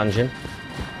sex dungeon.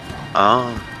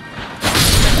 Ah.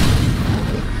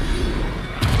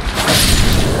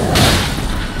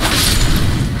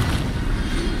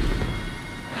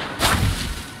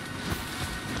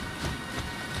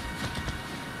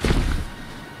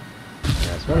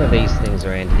 There's one of these things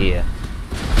around here.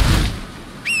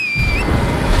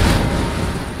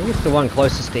 I think it's the one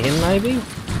closest to him, maybe?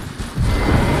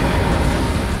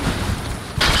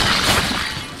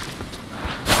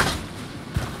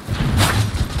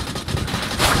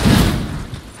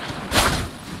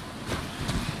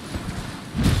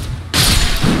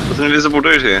 There's an invisible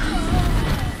dude here.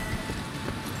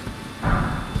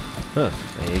 Huh,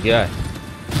 there you go.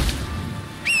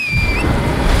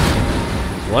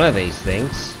 One of these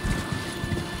things.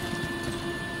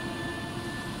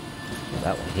 Not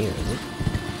that one here, is it?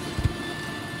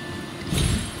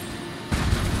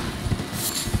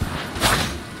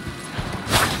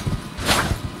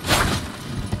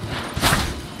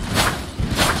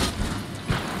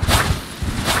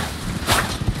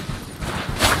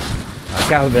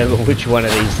 I can't remember which one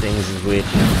of these things is which.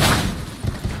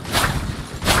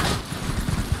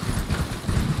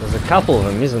 There's a couple of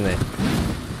them, isn't there?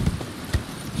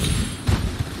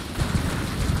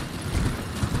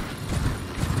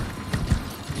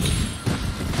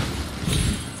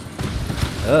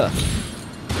 Ugh.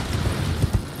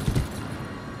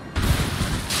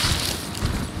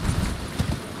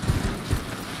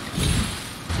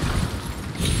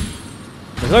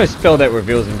 There's no spell that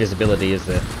reveals invisibility, is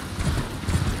there?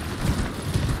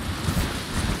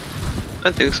 I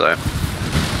don't think so.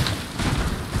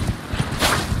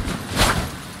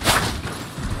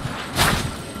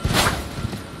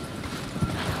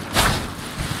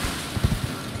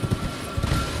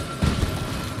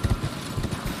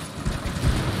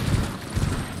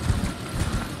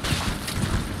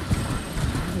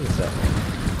 What is that?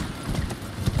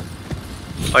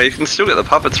 Oh, you can still get the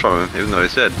puppets from him, even though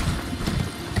he's dead.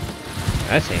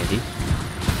 That's handy.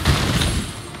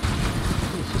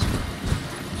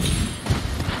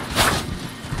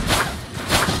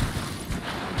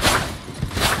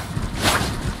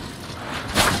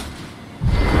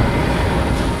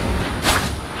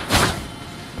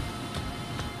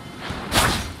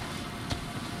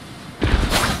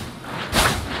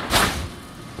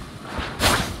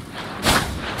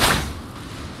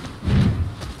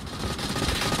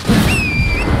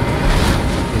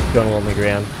 He's gone along the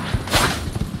ground.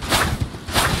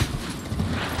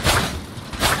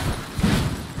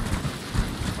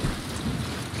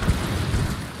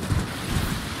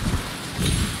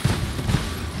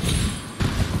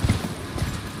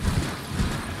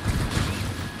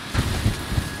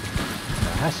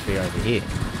 It has to be over here.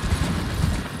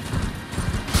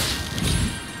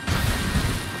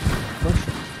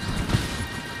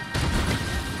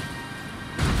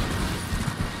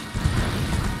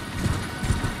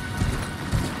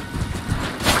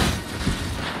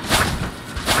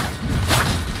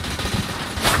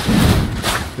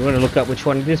 You want to look up which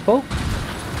one it is, Paul?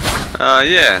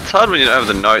 Yeah, it's hard when you don't have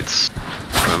the notes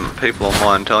from people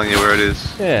online telling you where it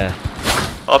is. Yeah.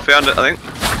 Oh, I found it, I think.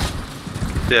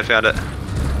 Yeah, I found it.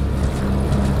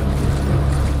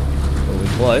 Well,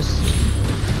 we're close.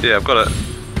 Yeah, I've got it.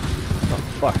 Oh,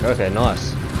 fuck. Okay,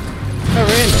 nice. How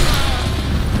random.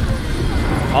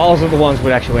 Oh, those are the ones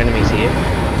with actual enemies here.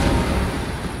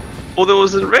 Well, there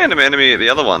was a random enemy at the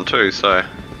other one too, so...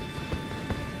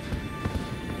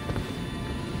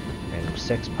 Random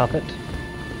sex puppet.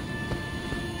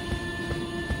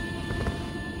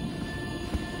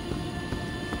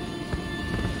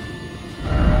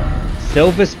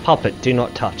 Silver's puppet, do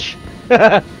not touch.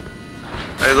 That's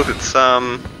Hey, look, it's,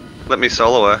 let me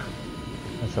solo her.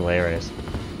 hilarious.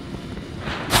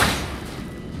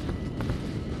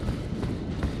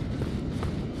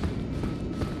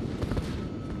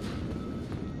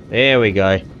 There we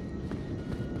go.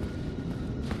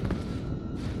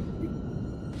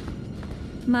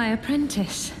 My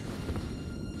apprentice.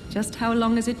 Just how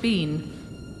long has it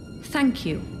been? Thank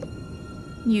you.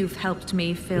 You've helped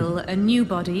me fill a new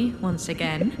body once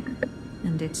again,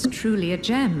 and it's truly a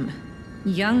gem.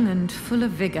 Young and full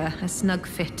of vigor, a snug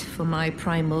fit for my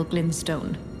primal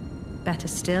glintstone. Better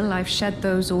still, I've shed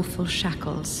those awful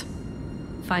shackles.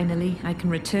 Finally, I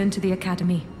can return to the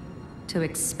Academy to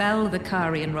expel the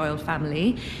Karian royal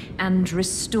family and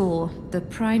restore the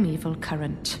primeval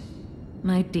current.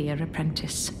 My dear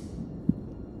apprentice.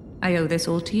 I owe this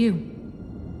all to you.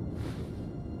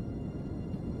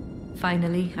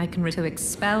 Finally, I can to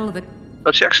expel the...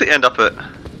 Does she actually end up at...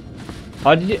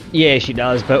 Oh, did you? Yeah, she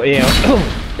does, but yeah,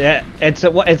 yeah, it's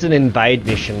an invade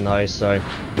mission though, so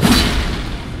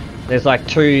there's like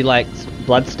two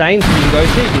bloodstains you can go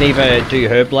to. You can either do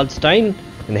her bloodstain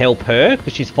and help her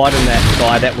because she's fighting that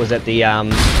guy that was at the at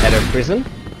her prison.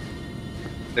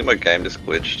 I think my game just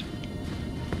glitched.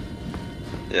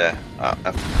 Yeah, I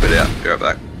have to put it out. Be right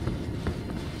back.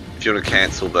 If you want to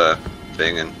cancel the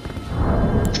thing and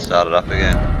start it up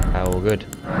again. Oh, all good.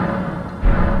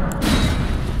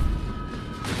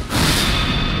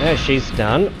 Yeah, she's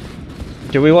done.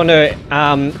 Do we want to?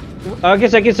 I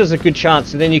guess there's a good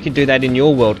chance, and then you can do that in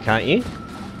your world, can't you?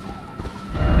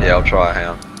 Yeah, I'll try. Hang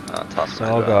on. Tough. So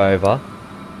I'll go over.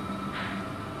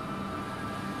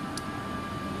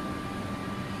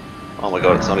 Oh my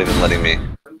god, it's not even letting me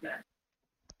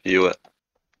view it.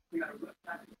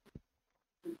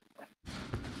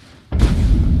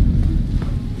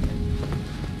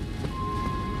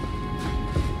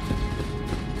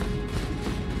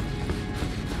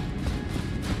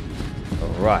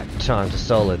 Alright, time to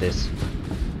solo this.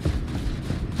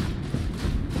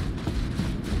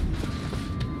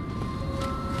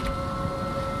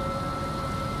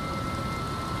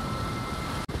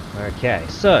 Okay,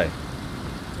 so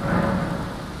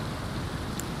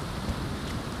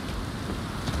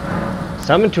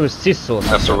summon to assist source. I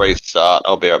have to restart.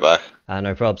 I'll be right back.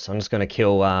 No probs. I'm just gonna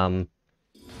kill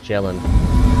Jerren.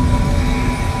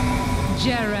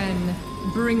 Jerren,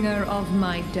 bringer of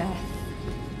my death.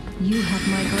 You have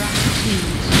my gratitude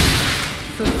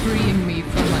for freeing me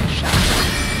from my shadow.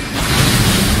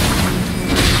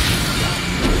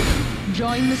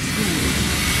 Join the school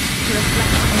to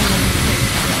reflect on your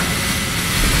mistakes.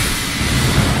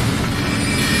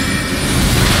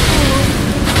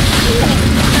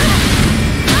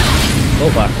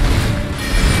 Over.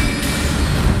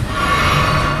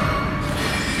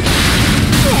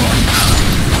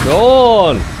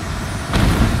 Gone!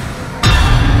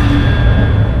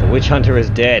 The witch hunter is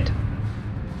dead.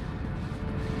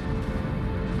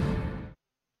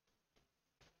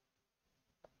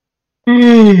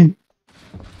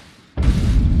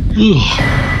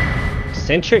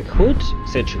 Eccentric hood,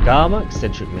 eccentric armor,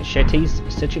 eccentric machetes,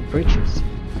 eccentric breeches.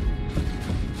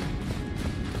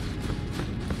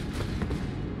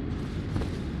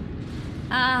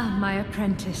 Ah, my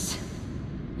apprentice.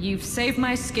 You've saved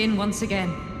my skin once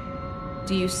again.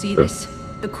 Do you see this?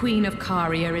 The Queen of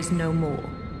Caria is no more.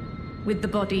 With the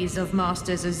bodies of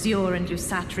Masters Azure and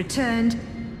Lusat returned,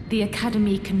 the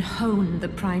Academy can hone the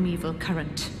primeval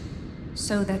current,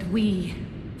 so that we,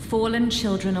 fallen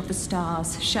children of the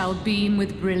stars, shall beam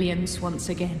with brilliance once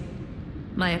again.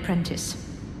 My apprentice,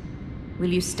 will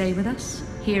you stay with us,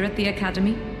 here at the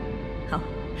Academy? Oh,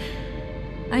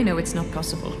 I know it's not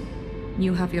possible.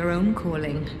 You have your own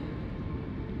calling,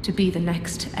 to be the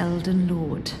next Elden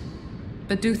Lord.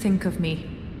 But do think of me,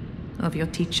 of your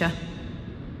teacher.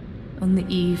 On the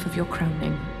eve of your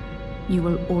crowning, you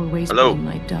will always be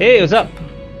my darling. Hey, what's up?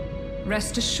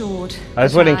 Rest assured. I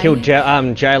was waiting to kill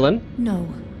Jerren. No.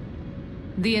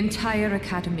 The entire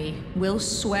Academy will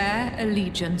swear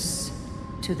allegiance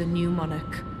to the new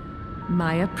monarch,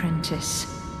 my apprentice.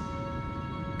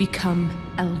 Become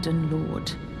Elden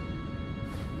Lord.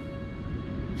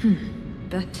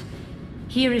 But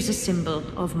here is a symbol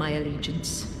of my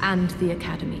allegiance and the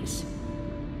Academy's.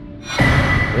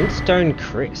 Glintstone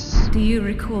Chris. Do you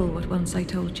recall what once I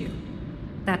told you?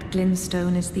 That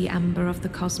glintstone is the amber of the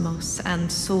cosmos,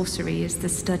 and sorcery is the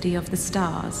study of the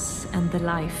stars and the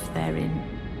life therein.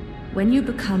 When you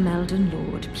become Elden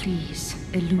Lord, please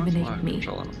illuminate me.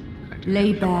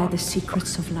 Lay bare the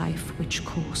secrets of life which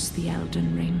course the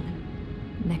Elden Ring.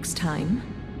 Next time,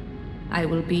 I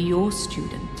will be your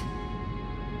student.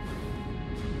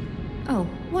 Oh,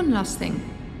 one last thing.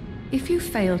 If you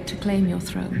fail to claim your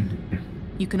throne,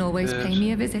 you can always pay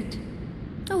me a visit.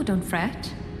 Oh, don't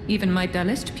fret. Even my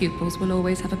dullest pupils will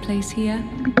always have a place here.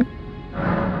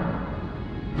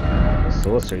 What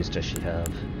sorceries does she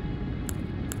have?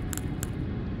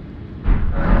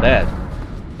 Bad.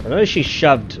 I know she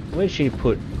shoved... Where did she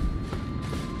put...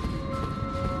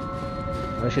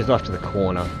 I know she's off to the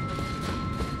corner.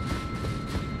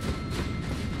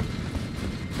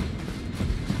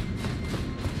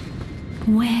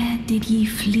 Where did ye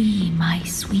flee, my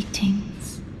sweetings?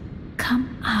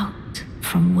 Come out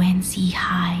from whence ye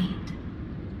hide.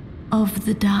 Of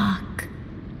the dark,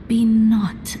 be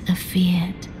not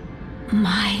afeared.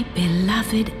 My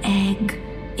beloved egg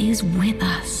is with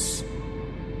us.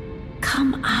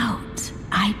 Come out,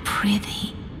 I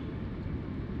prithee.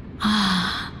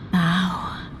 Ah,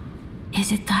 thou,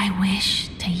 is it thy wish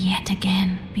to yet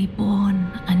again be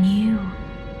born anew?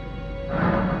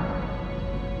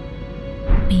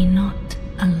 Be not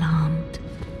alarmed.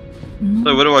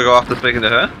 So where do I go after speaking to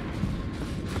her?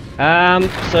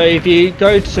 So if you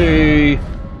go to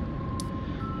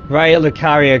Raya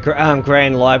Lucaria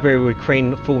Grand Library with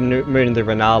Queen Full Moon in the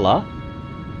Renala,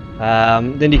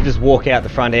 then you can just walk out the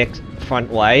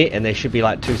front way, and there should be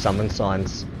like 2 summon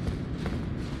signs.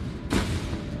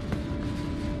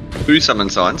 2 summon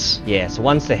signs? Yeah, so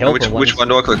one's to help. Which one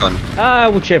do I click on?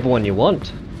 Whichever one you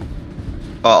want.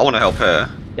 Oh, I want to help her.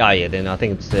 Oh yeah, then I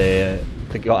think it's the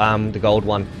gold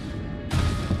one.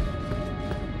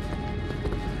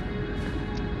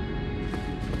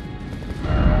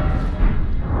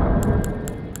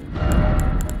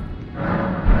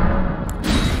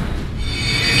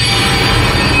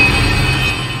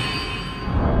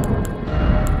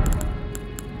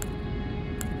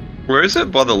 Where is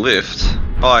it? By the lift?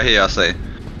 Oh, here, I see.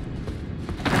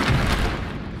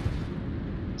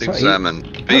 Examine.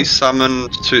 Be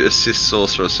summoned to assist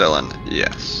Sorcerer Selen.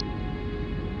 Yes.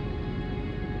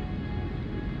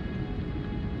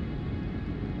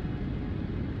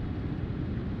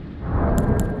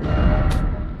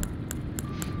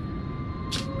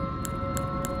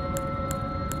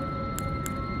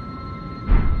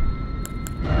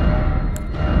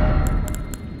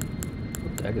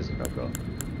 What daggers have I got?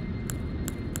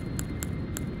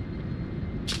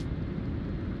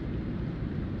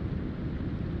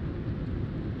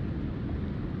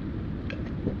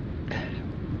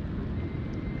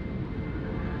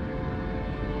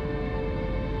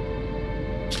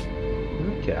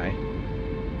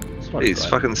 not He's great.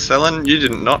 fucking selling. You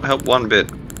did not help one bit.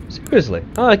 Seriously?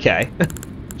 Oh, okay.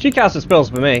 She casted spells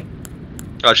for me.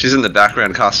 Oh, she's in the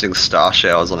background casting star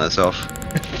showers on herself.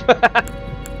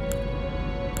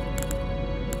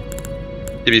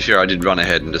 To be fair, I did run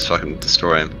ahead and just fucking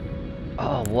destroy him.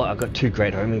 Oh, what? I've got 2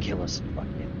 Great Omen Killers. Fuck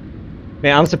yeah.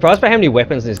 Man, I'm surprised by how many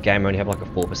weapons in this game only have like a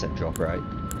 4% drop rate.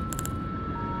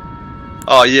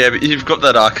 Oh yeah, but you've got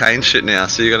that arcane shit now,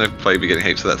 so you're gonna probably be getting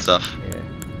heaps of that stuff. Yeah.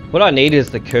 What I need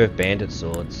is the curved bandit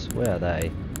swords. Where are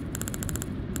they?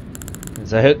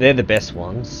 So they're the best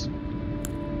ones.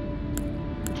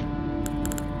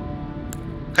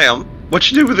 Hey,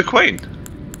 what you do with the queen?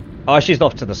 Oh, she's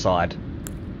off to the side.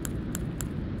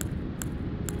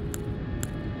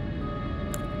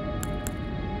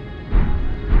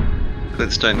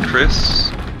 Flintstone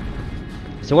Chris.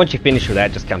 So once you finish with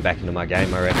that, just come back into my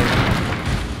game, I reckon.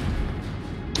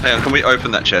 Hang on, can we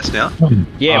open that chest now?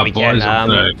 Yeah, we can.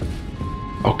 Boys,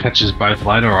 I'll catch us both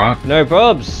later, alright? No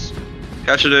probs.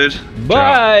 Catch a dude.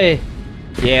 Bye.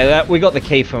 Yeah, we got the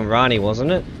key from Rani,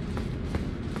 wasn't it?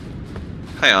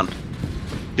 Hang on.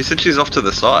 You said she's off to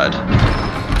the side.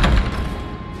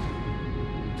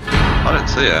 I don't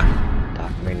see her.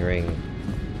 Dark Moon Ring.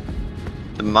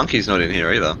 The monkey's not in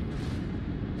here either.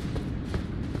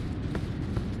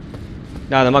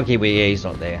 No, the monkey, he's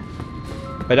not there.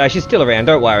 But no, she's still around,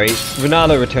 don't worry.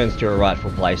 Renala returns to her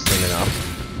rightful place soon enough.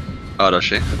 Oh, does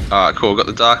she? Alright, cool. Got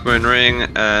the Dark Moon Ring,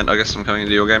 and I guess I'm coming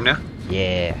into your game now?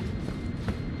 Yeah.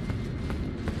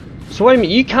 So wait a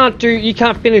minute, you can't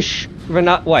finish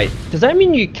Renala. Wait, does that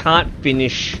mean you can't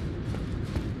finish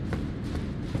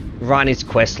Rani's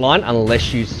quest line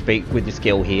unless you speak with this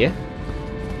girl here?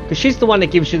 Because she's the one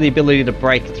that gives you the ability to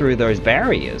break through those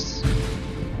barriers.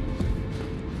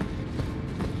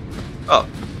 Oh,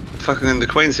 fucking the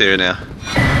queen's here now.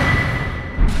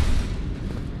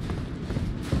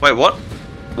 Wait, what?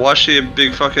 Why is she a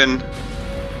big fucking...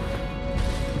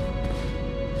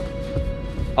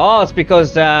 Oh, it's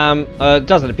because, it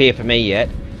doesn't appear for me yet,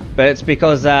 but it's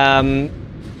because,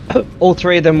 all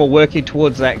 3 of them were working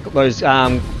towards that,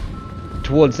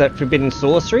 towards that forbidden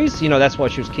sorceries. You know, that's why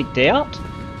she was kicked out.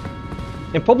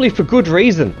 And probably for good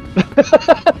reason.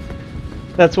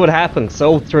 That's what happened,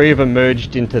 so all 3 of them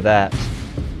merged into that.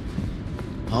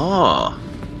 Oh.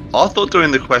 I thought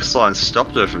doing the quest line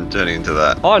stopped her from turning into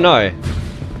that. Oh no.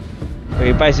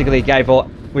 We basically got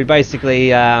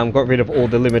rid of all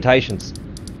the limitations.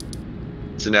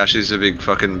 So now she's a big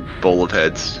fucking ball of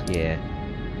heads. Yeah.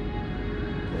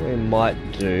 What we might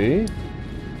do...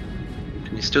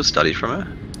 Can you still study from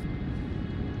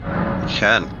her? You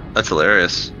can. That's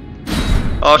hilarious.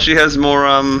 Oh, she has more,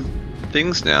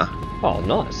 things now. Oh,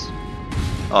 nice.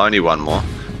 Oh, only one more.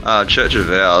 Church of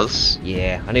Vows.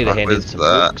 Yeah, I need to hand in some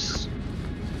books.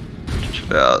 Church of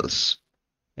Vows.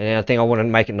 And I think I want to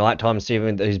make it nighttime and see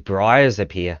if these briars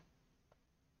appear.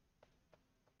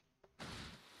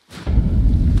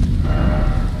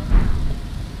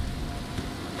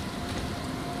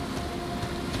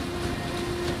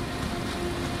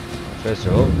 First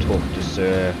of all, talk to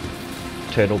Sir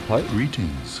Turtle Pope.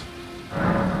 Greetings.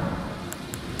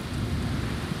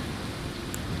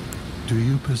 Do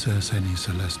you possess any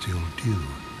celestial dew?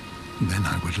 Then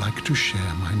I would like to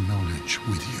share my knowledge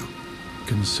with you.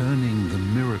 Concerning the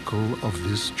miracle of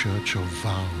this Church of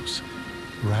Vows,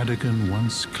 Radagon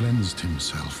once cleansed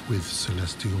himself with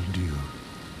celestial dew,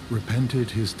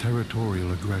 repented his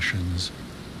territorial aggressions,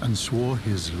 and swore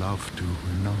his love to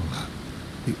Renala.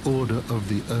 The Order of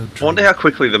the Earth. I wonder how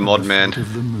quickly the mod man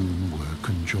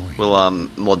will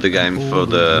mod the game for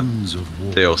the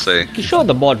DLC. I'm sure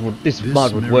the this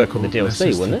mod would work on the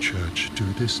DLC, wouldn't it? Church to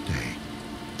this day.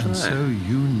 And so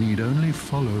you need only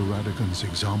follow Radagon's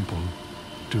example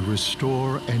to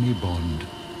restore any bond,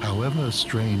 however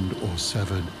strained or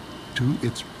severed, to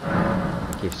its...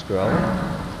 Keep scrolling.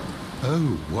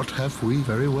 Oh, what have we?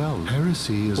 Very well.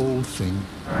 Heresy is all thing.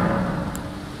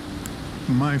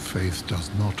 My faith does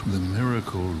not the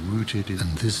miracle rooted in,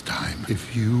 and this time,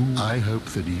 if you, I hope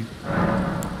that you...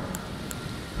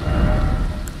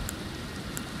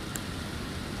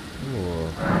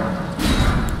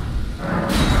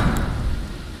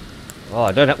 Oh,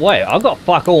 I don't have... Wait, I've got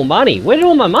fuck all money. Where did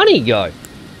all my money go?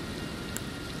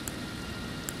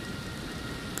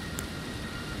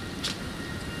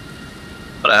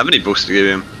 I don't have any books to give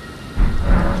him.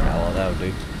 Oh, well, that'll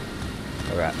do.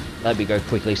 Alright, let me go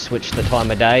quickly switch the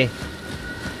time of day.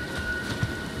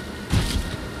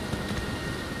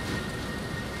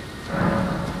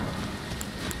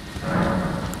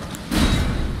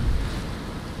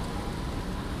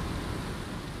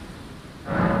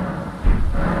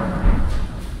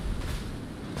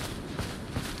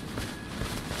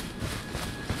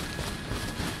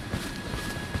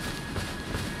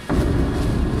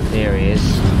 There he is.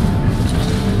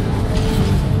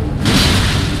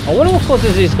 I wonder what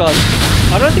causes these guys.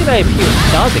 I don't think they appear at the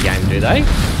start of the game, do they?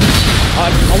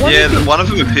 I wonder Yeah, if one of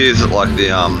them appears at like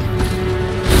the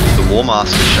War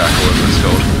Master Shackle, as it's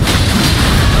called.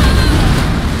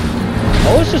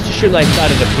 I was just assumed they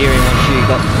started appearing once you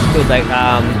got killed that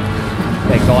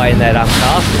guy in that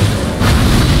castle.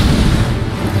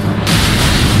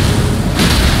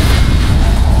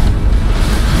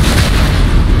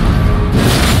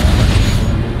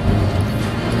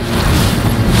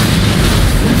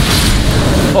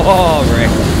 Oh,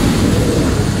 Rick.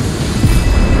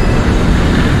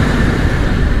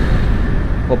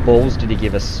 What balls did he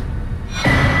give us?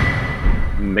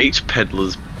 Meat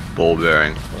Peddler's Ball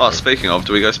Bearing. Oh, speaking of,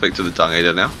 do we go speak to the Dung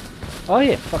Eater now? Oh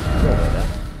yeah, fuck, I forgot about that.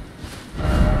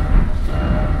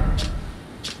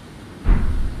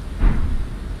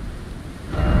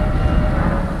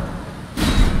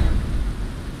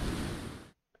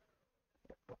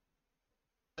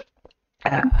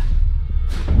 Ah.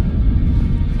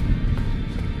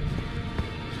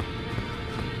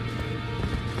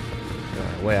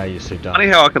 Where are you, Sudan? Funny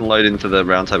how I can load into the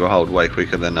round table hold way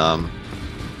quicker than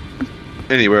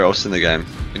anywhere else in the game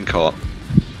in co-op.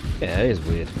 Yeah, it is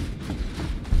weird.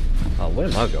 Oh, where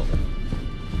am I going?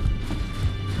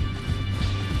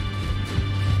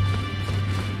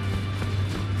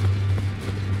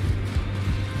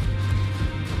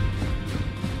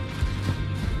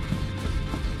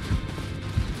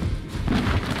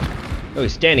 Oh,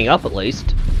 he's standing up at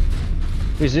least.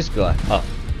 Who's this guy? Oh.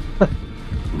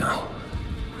 No.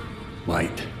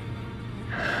 Wait.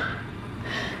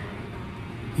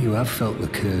 You have felt the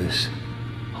curse.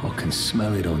 I can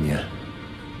smell it on you.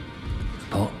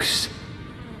 Pox,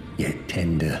 yet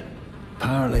tender.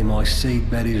 Apparently my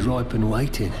seedbed is ripe and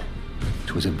waiting.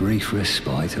 'Twas a brief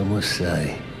respite, I must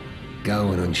say.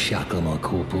 Go and unshackle my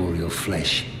corporeal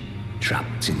flesh,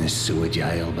 trapped in the sewer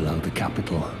jail below the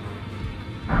capital.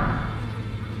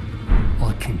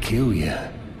 I can kill you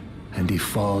and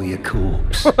defile your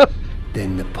corpse.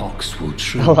 Then the pox will I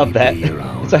truly love that. be your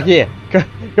own. It's like, yeah,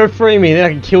 go free me, then I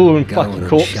can kill him and fuck your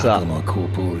corpse up. My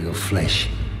corporeal flesh.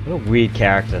 What a weird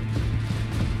character.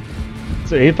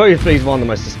 So he probably is one of the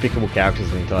most despicable characters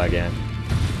in the entire game.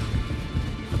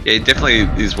 Yeah, he definitely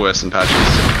is worse than Patches.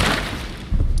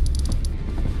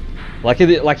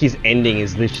 Like his ending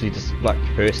is literally just like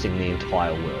cursing the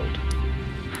entire world.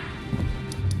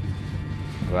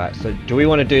 Right, so do we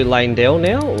want to do Leyndell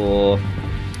now, or?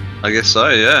 I guess so,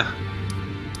 yeah.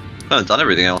 Kind of done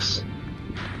everything else.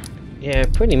 Yeah,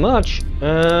 pretty much.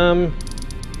 Can't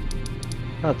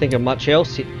think of much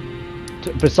else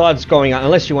besides going up,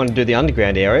 unless you want to do the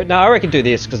underground area. No, I reckon do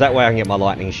this, because that way I can get my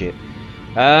lightning shit.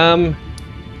 Divine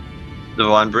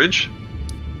Bridge?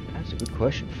 That's a good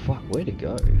question. Fuck, where to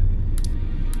go?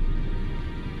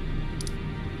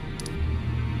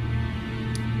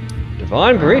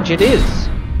 Divine Bridge it is.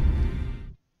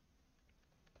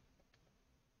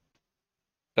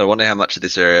 I wonder how much of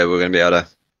this area we're going to be able to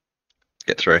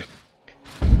get through.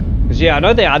 Because yeah, I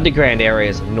know the underground area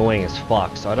is annoying as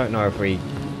fuck, so I don't know if we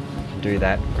can do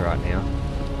that right now.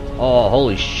 Oh,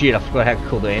 holy shit, I forgot how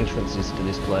cool the entrance is to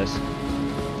this place.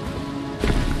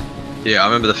 Yeah, I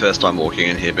remember the first time walking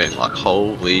in here being like,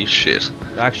 holy shit.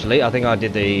 Actually, I think I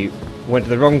went to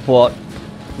the wrong spot.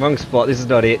 Wrong spot, this is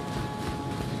not it.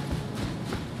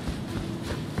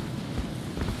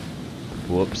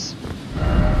 Whoops.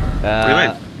 What do you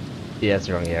mean? Yeah, it's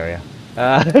the wrong area.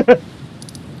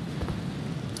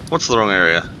 What's the wrong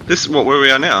area? This is where we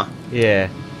are now? Yeah.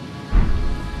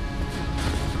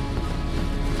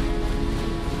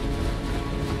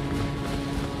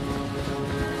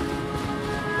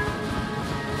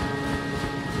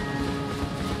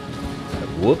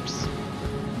 Whoops.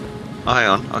 Oh, hang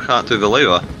on, I can't do the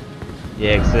lever.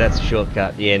 Yeah, so that's a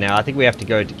shortcut. Yeah, now I think we have to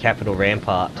go to Capital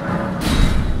Rampart.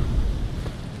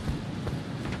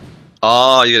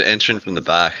 Oh, you got to enter in from the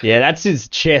back. Yeah, that's his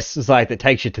chest. It's like that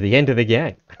takes you to the end of the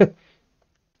game.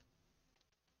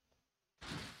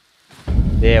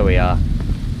 There we are.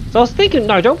 So I was thinking,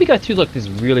 no, don't we go through like this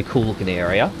really cool looking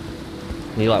area?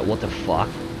 And you're like, what the fuck?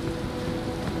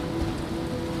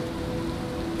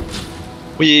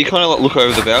 Well, yeah, you kind of like look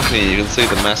over the balcony, you can see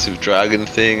the massive dragon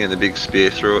thing and the big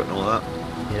spear through it and all that.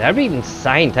 Yeah, that'd be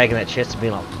insane taking that chest and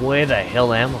being like, where the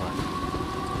hell am I?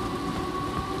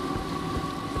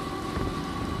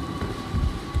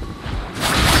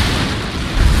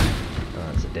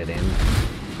 Oh, that's a dead end.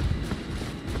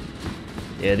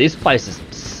 Yeah, this place is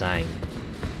insane.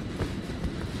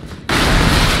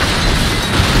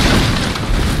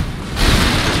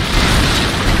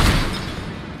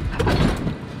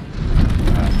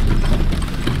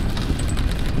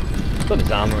 thought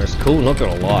his armor was cool, not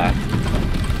gonna lie.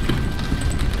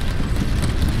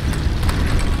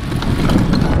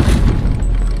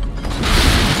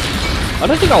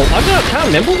 I can't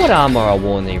remember what armor I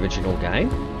wore in the original game.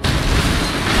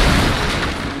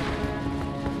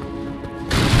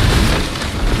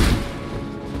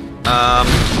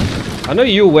 I know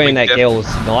you were wearing that girl's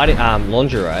night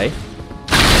lingerie.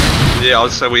 Yeah, I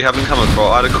would say we haven't come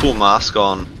across. I had a cool mask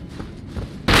on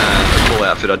and a cool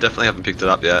outfit. I definitely haven't picked it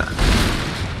up yet.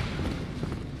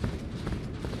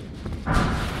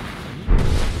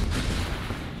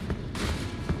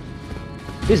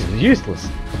 This is useless.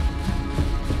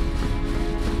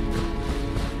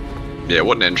 Yeah,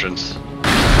 what an entrance.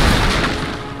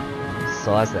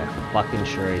 Size of that fucking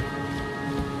tree.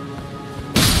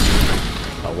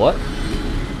 Oh, what?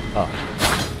 Oh.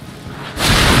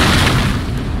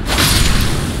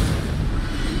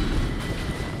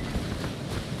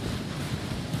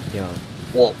 Yeah.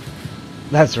 Well,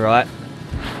 that's right.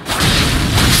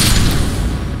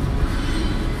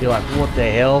 You're like, what the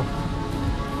hell?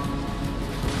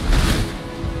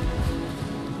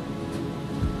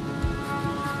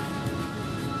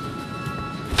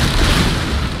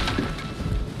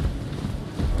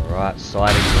 Alright, side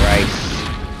of grace.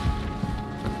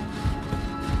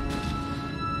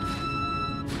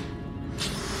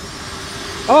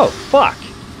 Oh, fuck!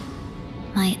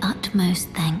 My utmost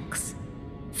thanks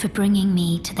for bringing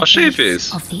me to the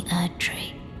base of the Erd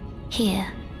Tree. Here,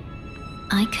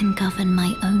 I can govern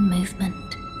my own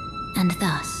movement, and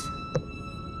thus,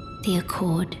 the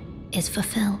accord is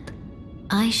fulfilled.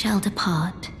 I shall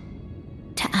depart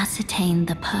to ascertain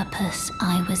the purpose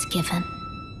I was given.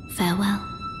 Farewell.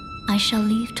 I shall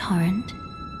leave Torrent,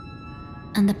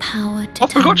 and the power to... I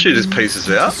forgot she just pieces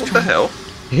out. What the hell?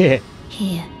 Yeah.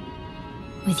 Here,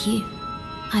 with you,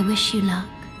 I wish you luck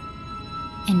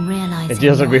in realizing. It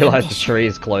doesn't your realize ambition. the tree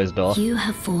is closed off. You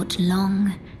have fought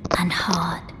long and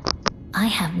hard. I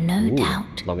have no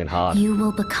doubt long and hard. you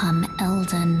will become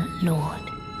Elden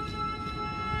Lord.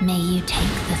 May you take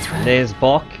the throne. There's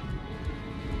Bok.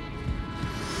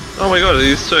 Oh my god, it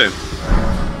is too.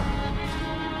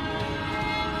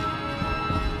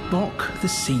 Bok the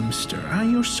seamster, at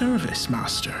your service,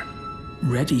 master.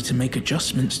 Ready to make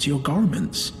adjustments to your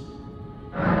garments.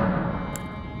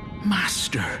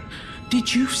 Master,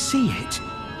 did you see it?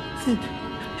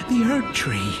 The Erd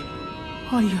Tree.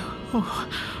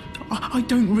 I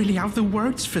don't really have the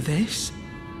words for this,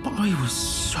 but I was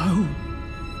so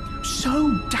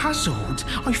dazzled.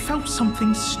 I felt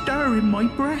something stir in my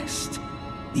breast.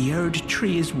 The Erd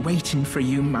Tree is waiting for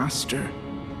you, master.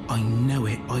 I know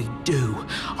it, I do.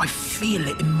 I feel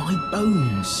it in my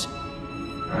bones.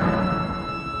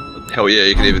 Hell yeah,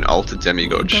 you can even alter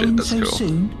demigod shit, that's so cool.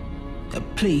 Soon?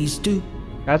 Please do.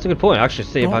 That's a good point. I should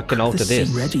see if I Bok can alter the this.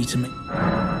 Ready to make...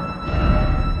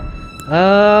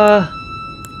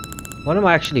 What am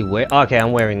I actually wearing? Okay,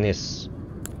 I'm wearing this.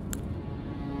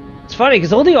 It's funny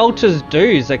because all the altars do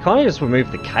is they kind of just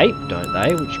remove the cape, don't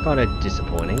they? Which is kind of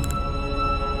disappointing.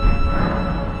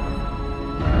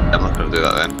 I'm not gonna do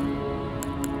that then.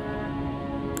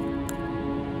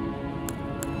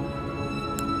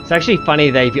 It's actually funny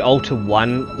that if you alter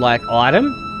one like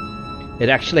item, it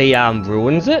actually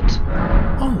ruins it.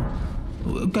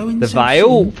 Oh, going The so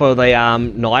veil soon? for the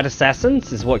night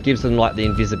assassins is what gives them like the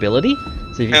invisibility.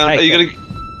 So if you Are take you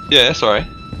gonna... Yeah, sorry.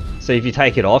 so if you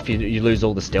take it off, you lose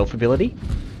all the stealth ability.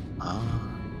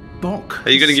 Bok Are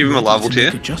you gonna give him a level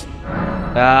tier?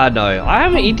 No, I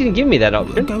haven't. He didn't give me that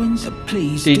option.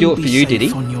 Please Did he do it for you? Did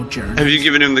he? on your journey. Have you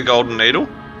given him the golden needle?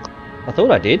 I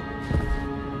thought I did.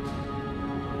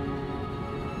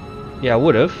 Yeah, I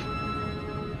would have.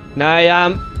 No,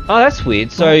 oh, that's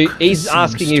weird. So Bok he's the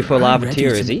asking you for a seamster, lava ready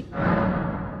tier, to- is he?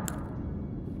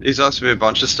 He's asking me a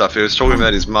bunch of stuff. He was talking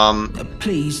about his mum.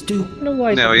 Please do. No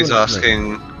way. Now he's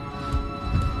asking...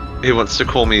 He wants to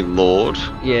call me Lord.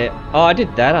 Yeah. Oh, I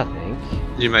did that, I think.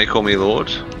 You may call me Lord.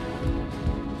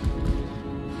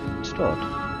 Just odd.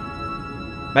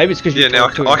 Maybe it's because you Yeah, now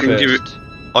talked to him I can give first.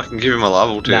 I can give him a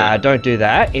level tier. Nah, don't do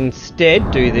that.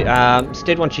 Instead, do the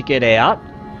instead once you get out,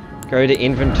 go to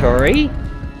inventory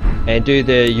and do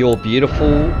the "You're beautiful"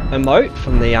 emote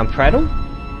from the prattle.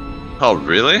 Oh,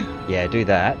 really? Yeah, do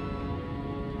that.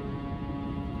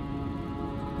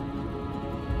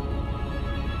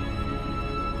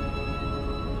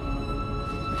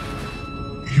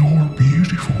 You're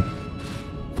beautiful.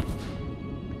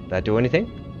 Did that do anything?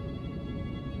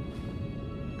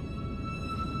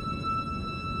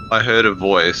 I heard a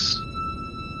voice.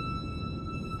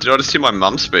 Did I just hear my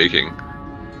mum speaking?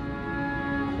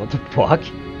 What the fuck?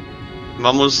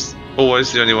 Mum was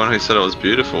always the only one who said I was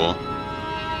beautiful.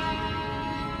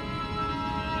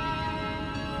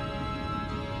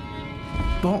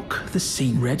 Bok the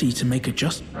scene ready to make a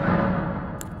just...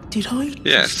 Did I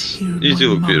Yes, just hear you my do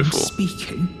look mum beautiful.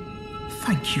 speaking?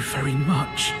 Thank you very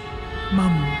much.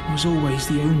 Mum was always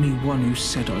the only one who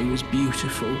said I was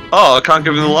beautiful. Oh, I can't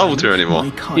give him the level 2 anymore.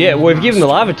 Yeah, well, we've given the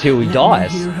lava till he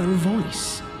dies. Hear her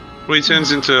voice. Well, he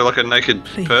turns into like a naked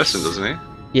person, doesn't he?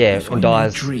 Yeah, If and I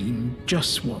dies. may dream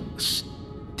just once,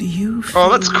 do you Oh,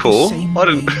 that's feel the cool. same I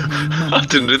didn't. way my mum I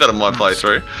didn't do that on my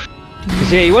playthrough.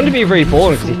 Cause yeah, he wanted to be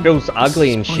reborn because he feels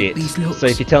ugly and Despite shit. these looks. So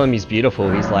if you tell him he's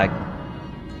beautiful, he's like,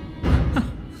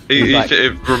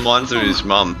 It reminds him of his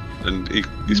mum, and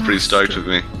he's pretty stoked with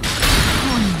me.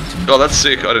 Oh, that's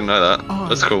sick. I didn't know that.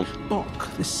 That's cool. Bok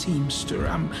the seamster,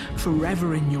 am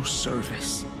forever in your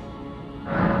service.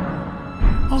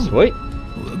 Oh, sweet,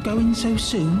 going so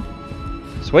soon?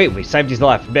 sweet, we saved his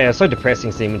life. Man, it's so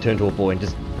depressing seeing him turn to a boy and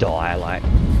just die like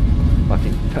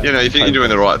fucking. You know, you think you're doing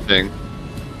the right thing.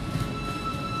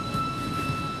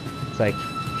 It's like,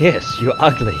 yes, you're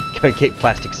ugly. Go get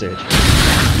plastic surgery.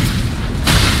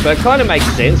 But it kind of makes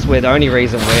sense where the only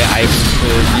reason we're able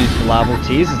to use the larval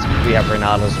tears is because we have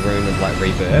Renata's rune of like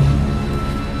rebirth.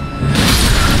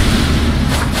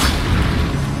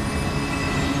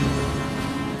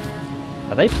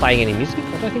 Are they playing any music?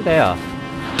 I don't think they are.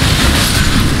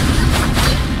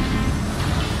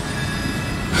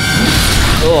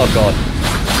 Oh god.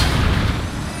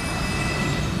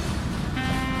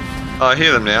 I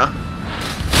hear them now.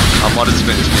 I might have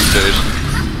spent this big dude.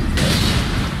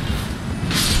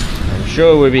 I'm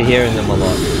sure we'll be hearing them a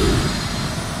lot.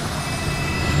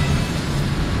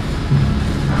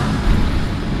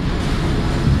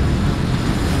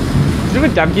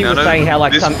 Remember Dumpy was saying how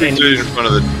like some big dude in front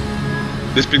of the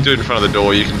this big dude in front of the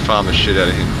door, you can farm the shit out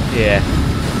of him. Yeah.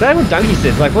 That's what Donkey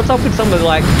says. Like, what's up with some of the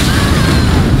like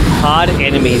hard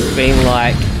enemies being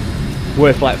like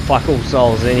worth like fuck all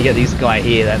souls, and then you get this guy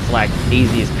here that's like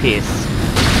easy as piss.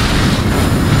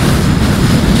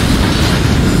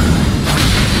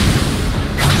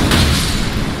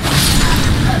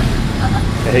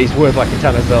 And he's worth like a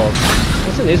ton of souls.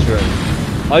 What's in this room?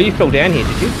 Oh, you fell down here,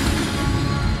 did you?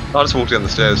 I just walked down the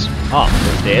stairs. Oh,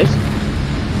 the stairs?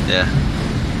 Yeah.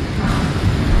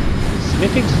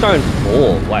 Smithing Stone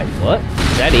 4. Wait, what?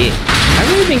 Is that it?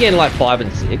 Haven't we been getting like 5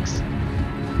 and 6?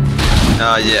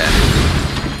 Yeah.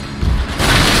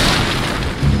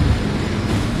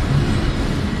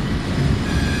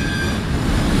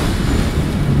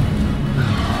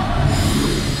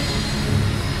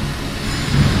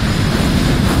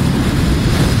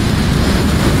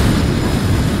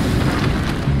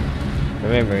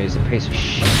 Remember, he's a piece of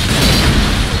shit.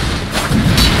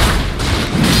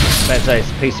 I'd say it's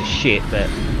a piece of shit, but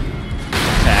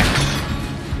attacks.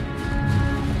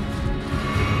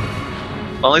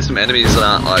 Only some enemies that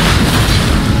aren't like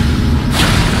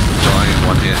dying in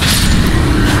one hit.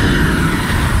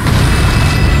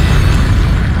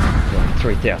 Like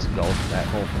 3,000 gold for that.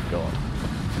 Oh my god.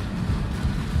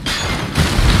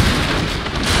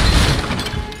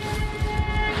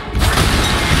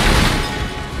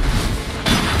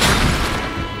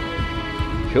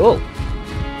 Cool.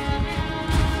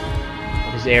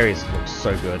 These areas look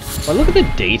so good. But look at the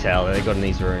detail that they got in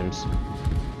these rooms.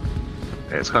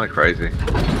 Yeah, it's kind of crazy.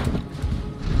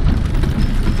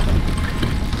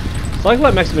 It's like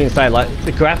what Maximilian saying, like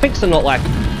the graphics are not like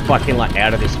fucking like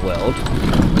out of this world.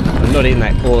 I'm not in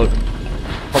that, or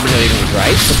probably not even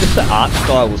great, but just the art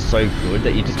style was so good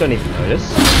that you just don't even notice.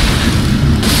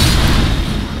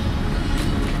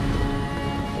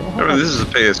 Remember, this is a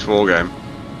PS4 game.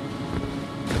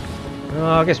 Oh,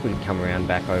 I guess we can come around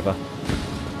back over.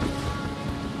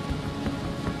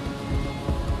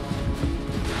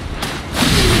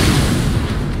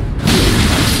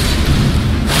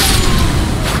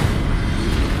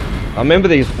 I remember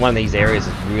one of these areas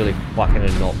is really fucking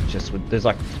obnoxious. There's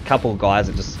like a couple of guys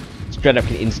that just straight up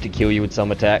can insta kill you with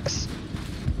some attacks.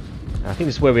 I think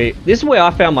this is where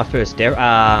I found my first what's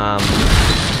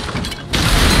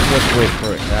the word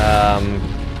for it?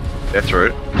 Death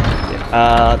Root.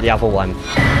 The other one.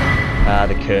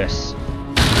 The curse.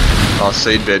 Oh,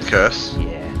 Seedbed Curse.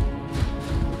 Yeah.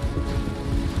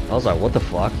 I was like, what the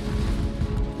fuck?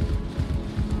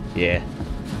 Yeah.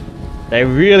 They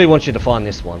really want you to find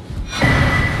this one.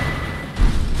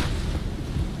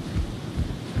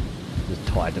 Just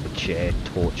tied to the chair,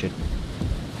 tortured.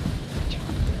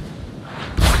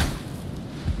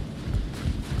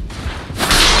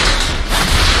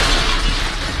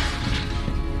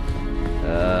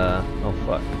 Oh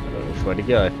fuck, I don't know which way to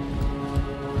go.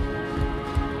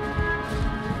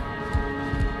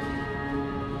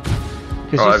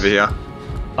 Right over here.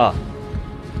 Oh.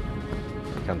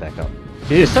 Come back up. Dude,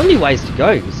 there's so many ways to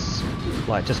go.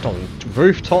 like just on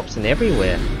rooftops and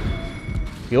everywhere.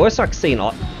 You always like seeing.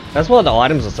 That's why the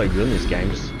items are so good in this game,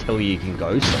 just to tell you can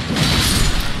go somewhere.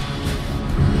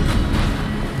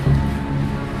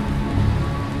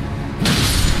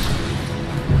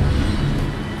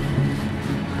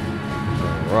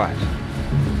 Right.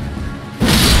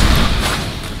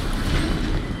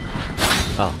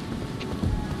 Oh.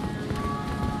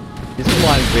 This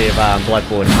reminds me of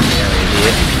Bloodborne area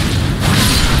here.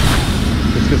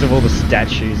 Just because of all the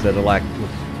statues that are like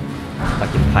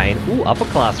in pain. Ooh, upper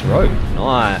class robe.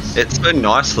 Nice. It's so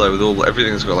nice though, with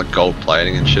everything's got like gold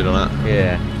plating and shit on it.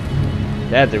 Yeah.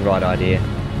 They had the right idea.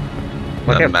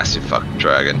 Like a massive fucking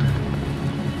dragon.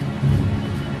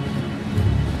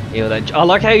 Yeah, I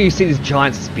like how you see this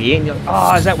giant spear and you're like,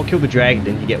 oh, is that what killed the dragon?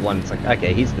 Then you get one, it's like,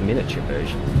 okay, here's the miniature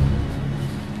version.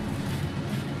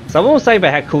 Someone was saying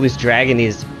about how cool this dragon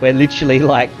is, where literally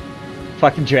like,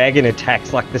 fucking dragon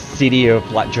attacks like the city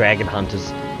of like dragon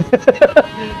hunters.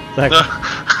 It's like,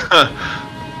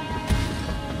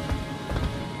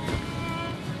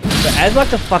 but as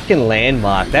like a fucking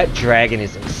landmark, that dragon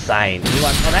is insane. You're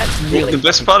like, oh, that's really. Well, the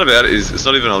best part about it is it's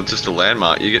not even just a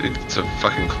landmark. You get to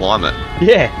fucking climb it.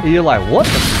 Yeah, you're like, what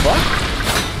the fuck?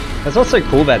 That's what's so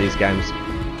cool about these games.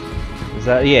 Is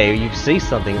that yeah, you see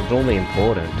something that's normally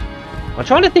important. I'm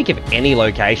trying to think of any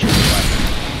location. Like,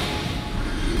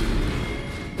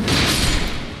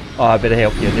 oh, I better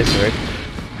help you in this room.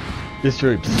 This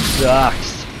room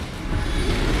sucks.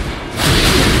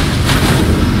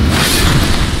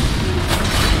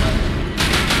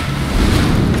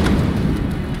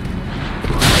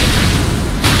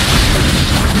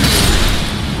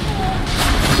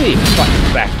 You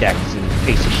fucking backdackers, you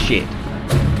piece of shit.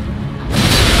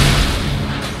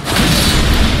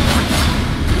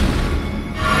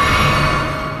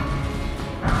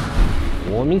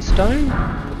 Warming stone?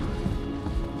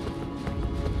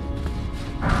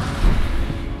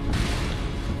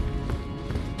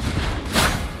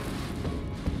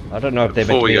 I don't know if they're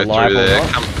meant to be alive or not.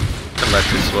 Come back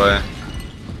this way.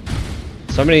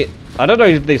 I don't know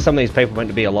if some of these people are meant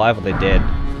to be alive or they're dead.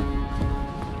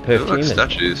 They look like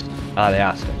statues. Ah, they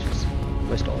are statues.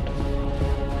 Where's odd.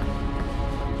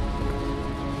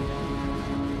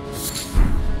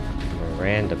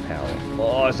 Miranda power.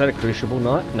 Oh, is that a Crucible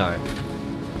Knight? No.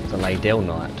 It's a Leyndell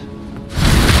Knight.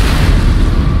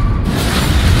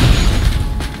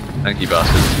 Thank you,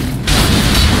 bastards.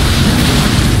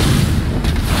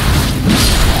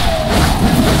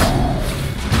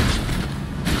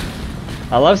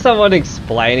 I love someone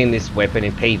explaining this weapon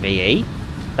in PvE,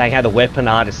 saying how the weapon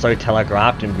art is so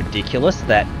telegraphed and ridiculous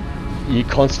that you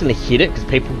constantly hit it because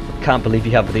people can't believe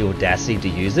you have the audacity to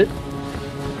use it.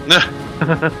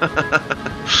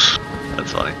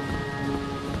 That's funny.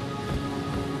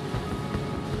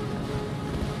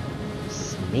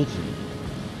 Sneaky.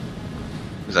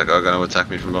 Is that guy going to attack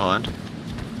me from behind?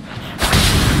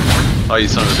 Oh, you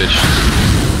son of a bitch.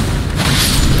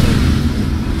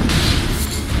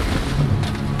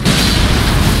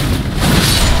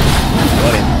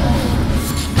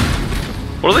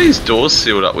 What are these doors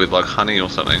sealed up with, like honey or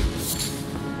something?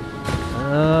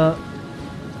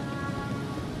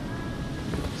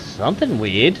 Something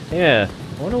weird. Yeah.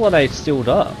 I wonder why they sealed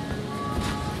up.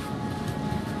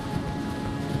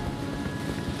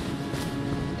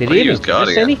 Did he even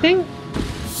notice anything?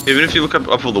 Even if you look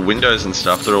up all the windows and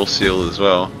stuff, they're all sealed as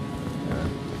well.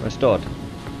 Where's Dodd?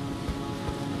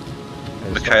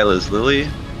 Michaela's Lily.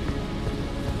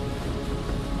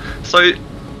 So,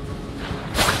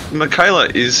 Michaela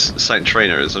is Saint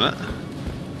Trina, isn't it?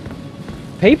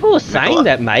 People are saying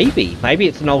that maybe. Maybe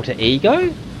it's an alter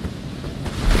ego?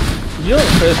 You're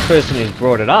the first person who's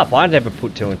brought it up. I never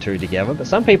put two and two together, but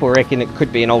some people reckon it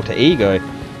could be an alter ego.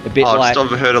 A bit like...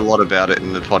 I've heard a lot about it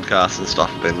in the podcasts and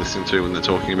stuff I've been listening to when they're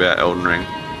talking about Elden Ring.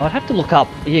 I'd have to look up,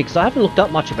 yeah, because I haven't looked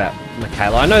up much about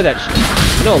Michaela. I know that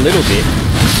I know a little bit.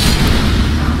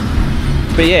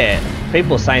 But yeah,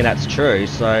 people are saying that's true,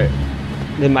 so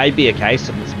there may be a case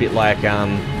of it's a bit like, you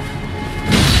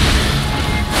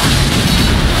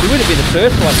wouldn't be the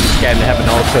first one in this game to have an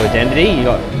alter identity. You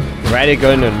got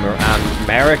Radagon and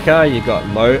Marika, you got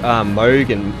Moog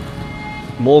and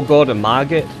Morgod and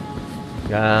Margit.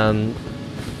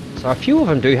 So a few of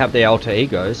them do have their alter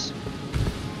egos.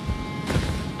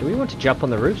 Do we want to jump on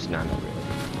the roofs? No, not really.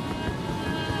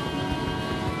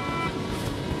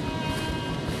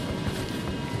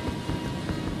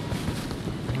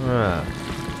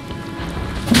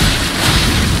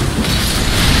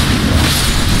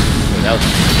 That was...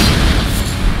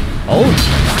 Oh!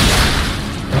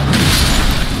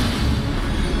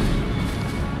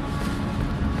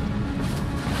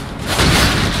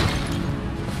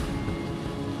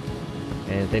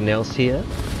 Anything else here?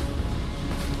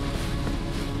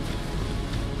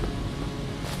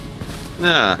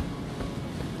 Yeah.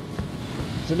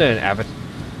 Isn't there an avatar?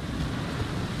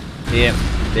 Yep,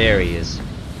 there he is.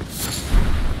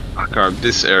 Oh god,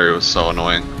 this area was so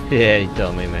annoying. Yeah, you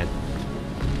tell me, man.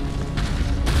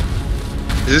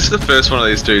 Is this the first one of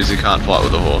these dudes who can't fight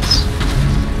with a horse?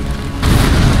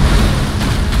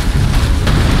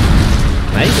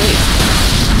 Maybe.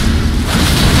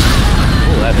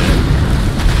 Oh, that hurt.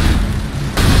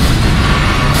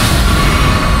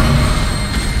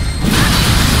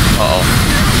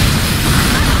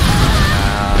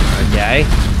 Okay.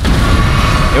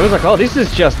 It was like, oh, this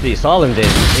is just the Asylum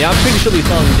Demon. Yeah, I'm pretty sure the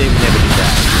Asylum Demon never did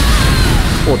that.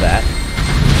 Or that.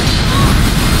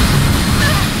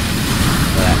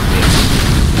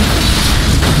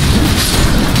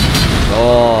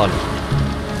 God.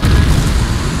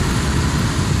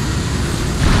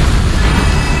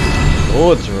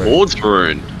 Lord's Rune. Lord's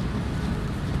Rune.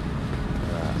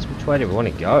 So which way do we want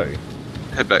to go?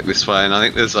 Head back this way, and I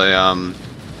think there's a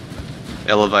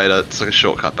elevator. It's like a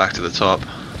shortcut back to the top.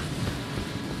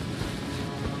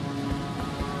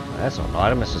 That's not an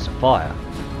item, that's just a fire.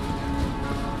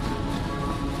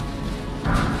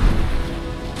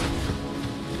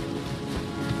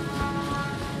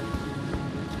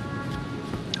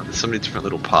 There's so many different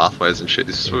little pathways and shit.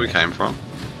 This is where we came from.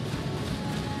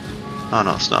 Oh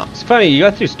no, it's not. It's funny, you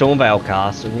go through Stormvale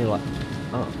Castle and you're like,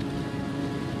 oh.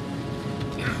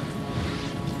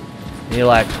 And you're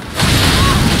like,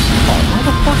 oh,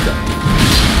 motherfucker.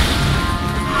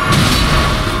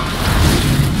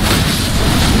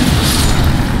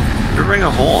 You ring a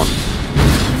horn.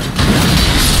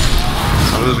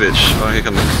 Son of a bitch. Oh, here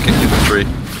come the infantry.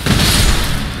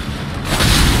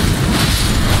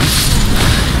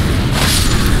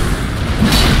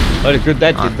 What a good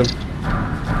that did them.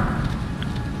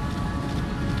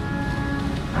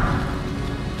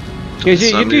 Because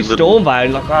you do Stormvale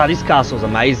and like, oh, this castle's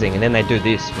amazing, and then they do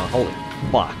this. Like, holy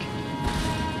fuck.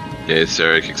 Yeah, this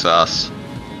area kicks ass.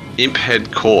 Imp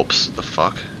head corpse. What the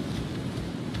fuck?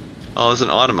 Oh, there's an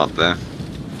item up there.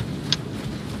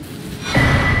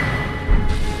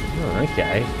 Oh,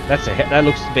 okay. That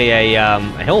looks to be a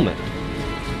helmet.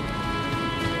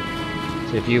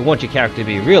 So if you want your character to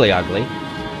be really ugly.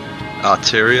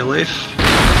 Arteria leaf.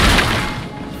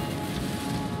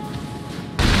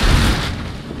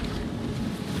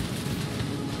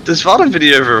 Does Vada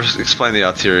Video ever explain the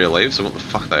Arteria leaves and what the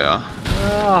fuck they are?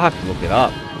 I'll have to look it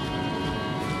up.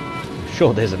 I'm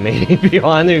sure there's a meaning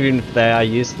behind them, even if they are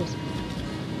useless.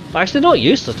 Actually, not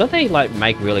useless. Don't they like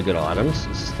make really good items?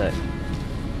 It's just that.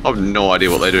 I have no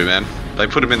idea what they do, man. They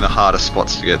put them in the hardest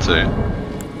spots to get to.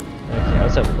 Okay,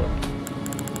 let's have a look.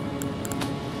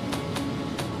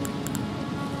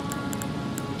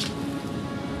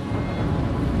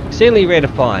 Exceedingly rare to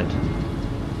find.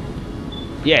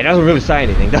 Yeah, it doesn't really say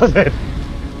anything, does it?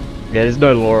 Yeah, there's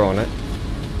no lore on it.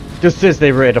 Just says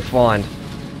they're rare to find.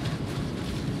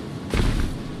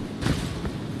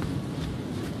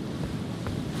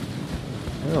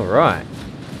 Alright.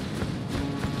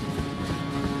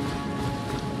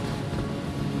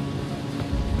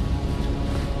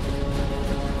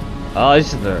 Oh,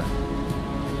 this is the...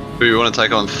 Do you want to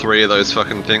take on 3 of those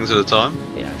fucking things at a time?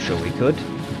 Yeah, I'm sure we could.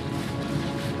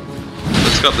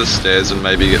 Let's go up the stairs and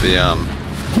maybe get the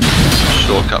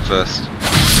shortcut first.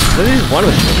 So this is one of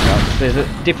the shortcuts. There's a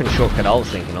different shortcut I was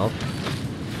thinking of.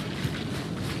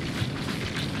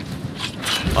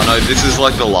 I know, this is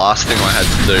like the last thing I had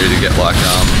to do to get like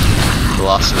the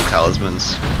last of the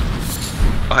talismans.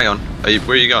 Oh, hang on.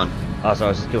 Where are you going? Oh, sorry, I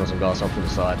was just killing some guys off to the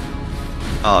side.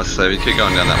 Oh, so if you keep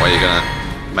going down that way, you're gonna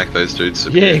make those dudes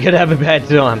disappear. Yeah, you're gonna have a bad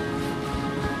time.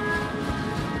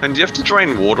 And do you have to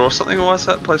drain water or something? Why is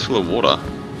that place full of water?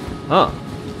 Oh,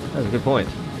 that's a good point.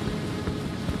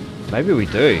 Maybe we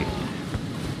do.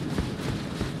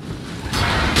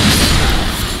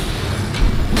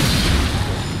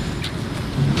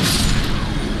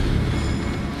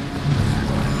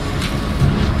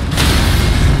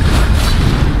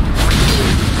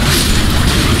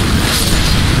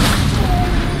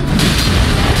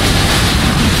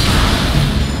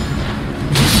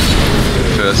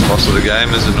 First boss of the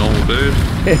game is a normal dude.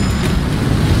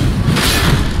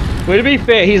 Well, to be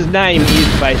fair, his name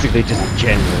is basically just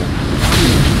General.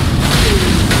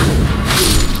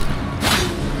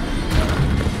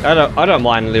 I don't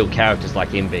mind little characters like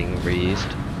him being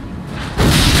reused.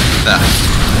 Nah.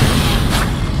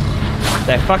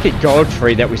 That fucking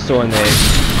Godfrey that we saw in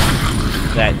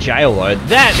that jail though,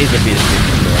 that is a bit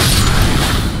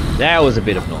obnoxious. That was a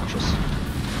bit obnoxious.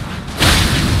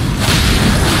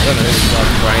 I don't know who this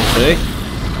guy's praying to.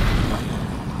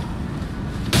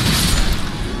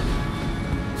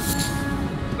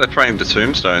 they're praying to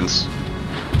tombstones.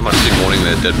 Must be mourning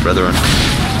their dead brethren.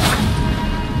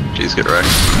 Jeez, get wrecked.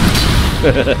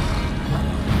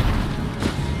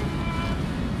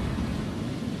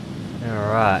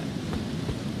 Alright.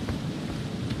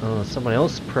 Oh, someone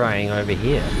else praying over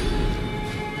here.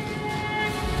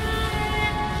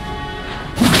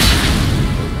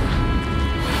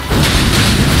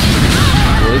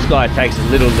 Well, this guy takes a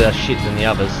little less shit than the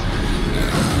others.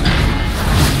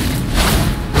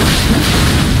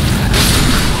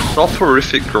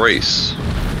 Soporific grease.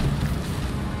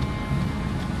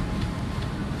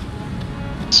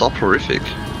 Soporific.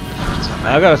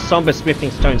 I've got a somber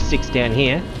smithing stone 6 down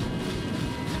here.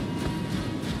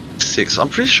 6. I'm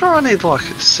pretty sure I need like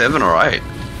 7 or 8.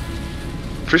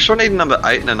 Pretty sure I need a number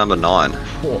 8 and a number 9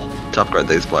 to upgrade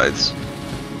these blades.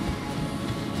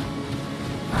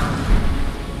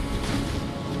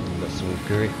 Got some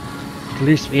great.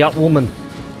 Loose me up, woman.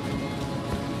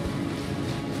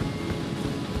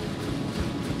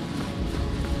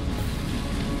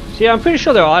 Yeah, I'm pretty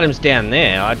sure there are items down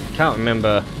there. I can't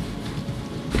remember.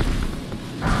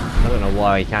 I don't know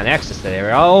why you can't access that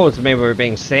area. I always remember it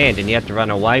being sand and you have to run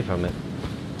away from it.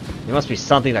 There must be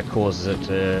something that causes it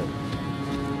to...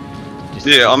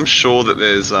 Yeah, I'm sure that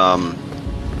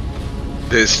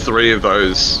there's 3 of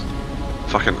those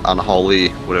fucking unholy,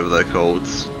 whatever they're called.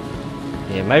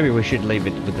 Yeah, maybe we should leave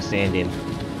it with the sand in.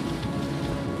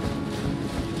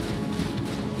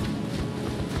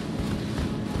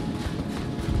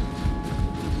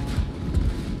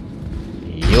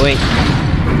 Yoink.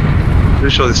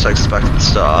 Pretty sure this takes us back to the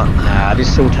start. Nah,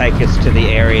 this will take us to the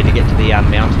area to get to the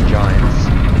mountain giants.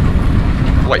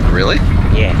 Wait, really?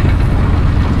 Yeah.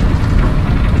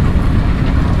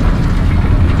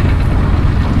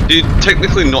 You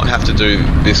technically not have to do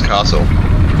this castle.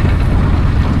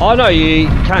 Oh no, you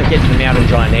can't get to the mountain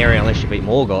giant area unless you beat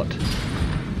Morgott.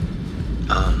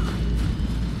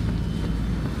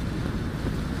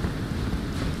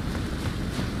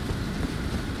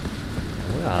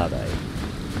 Where are they?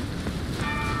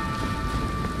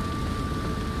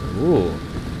 Ooh.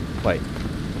 Wait.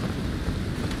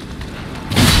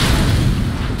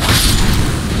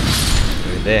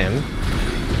 Through them.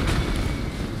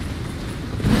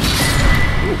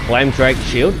 Ooh, flame drake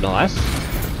shield, nice.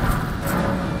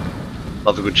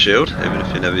 Love a good shield, even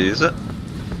if you never use it.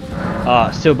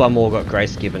 Still by Morgott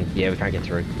grace given. Yeah, we can't get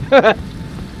through.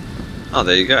 Oh,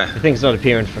 there you go. The thing's not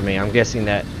appearing for me. I'm guessing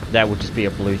that would just be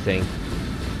a blue thing.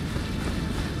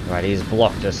 Right, he's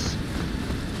blocked us.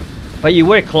 But you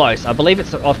were close. I believe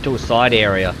it's off to a side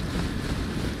area.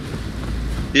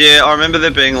 Yeah, I remember there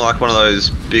being like one of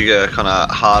those bigger, kind of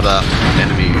harder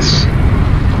enemies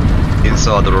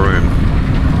inside the room.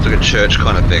 It's like a church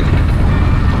kind of thing.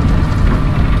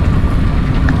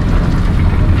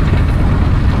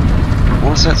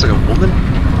 What was that? It's like a woman?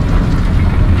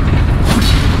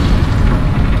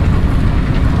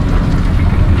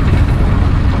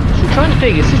 So I'm trying to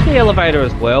think, is this the elevator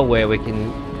as well where we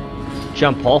can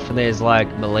jump off and there's like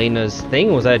Melina's thing,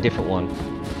 or was that a different one?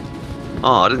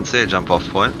 Oh, I didn't see a jump off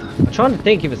point. I'm trying to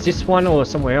think if it's this one or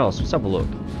somewhere else. Let's have a look.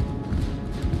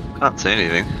 Can't see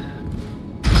anything.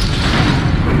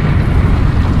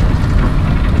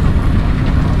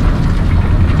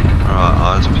 Alright,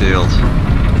 eyes peeled.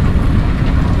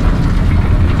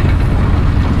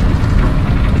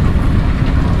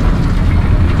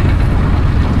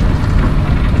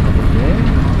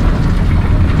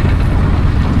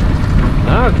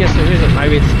 No, I guess there isn't.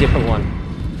 Maybe it's a different one.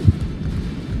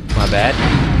 My bad.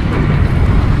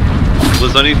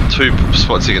 There's only 2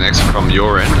 spots you can exit from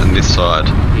your end and this side.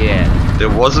 Yeah. There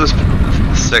was a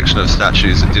section of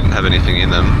statues that didn't have anything in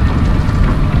them.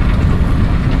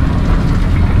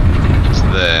 Just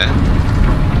there.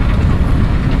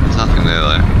 There's nothing there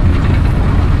though.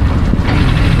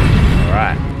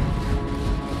 Alright.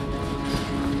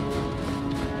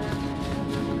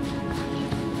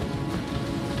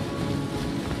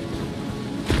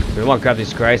 We might grab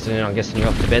this grace and then I'm guessing you're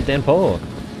off to bed then, Paul?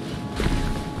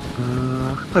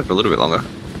 I can play for a little bit longer.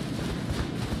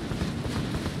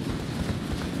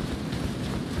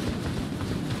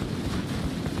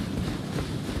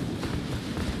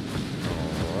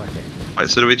 Wait,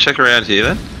 so do we check around here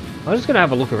then? I'm just going to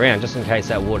have a look around just in case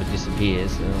that water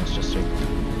disappears. Let's just see.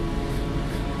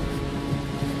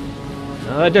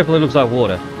 Oh, it definitely looks like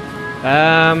water.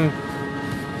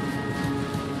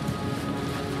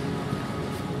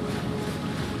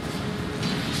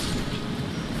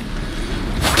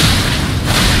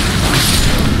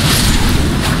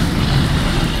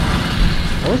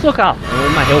 Always look up. All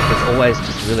my health is always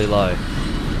just really low.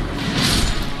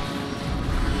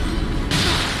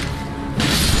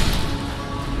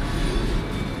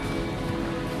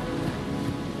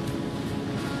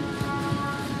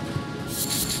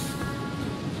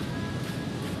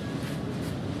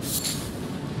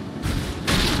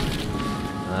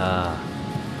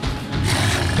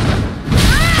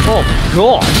 Oh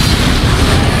god!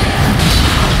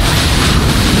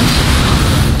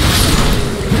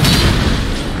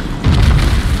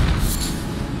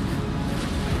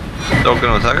 Dog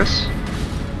gonna attack us?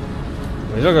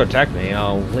 He's not gonna attack me,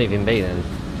 I'll leave him be then.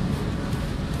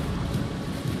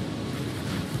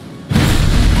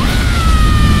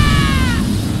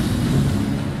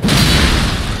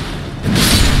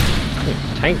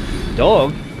 Tank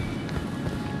dog?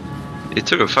 He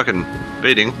took a fucking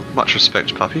beating. Much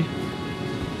respect, puppy.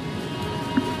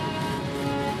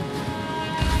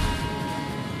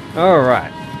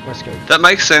 Alright, let's go. That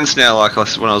makes sense now, like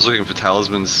when I was looking for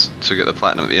talismans to get the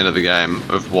platinum at the end of the game,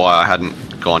 of why I hadn't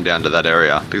gone down to that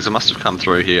area. Because I must have come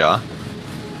through here.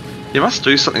 You must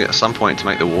do something at some point to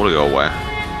make the water go away.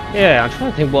 Yeah, I'm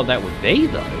trying to think what that would be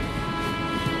though.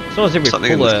 It's not as if we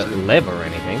Something pull a in the- lever or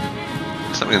anything.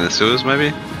 Something in the sewers,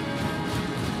 maybe?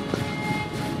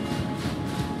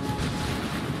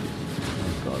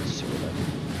 Oh god, sewer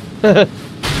lever.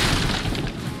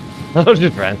 I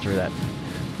just ran through that.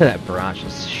 That branch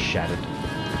is shattered.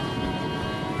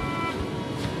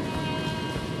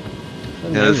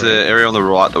 Yeah, there's an area on the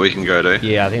right that we can go to.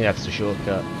 Yeah, I think that's the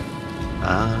shortcut.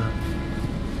 Ah.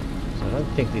 So I don't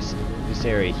think this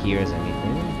area here is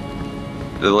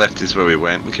anything. The left is where we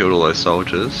went and killed all those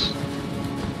soldiers.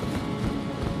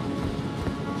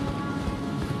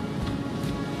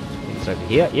 I think it's over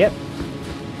here. Yep.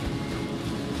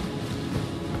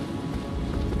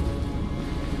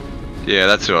 Yeah,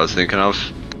 that's who I was thinking of.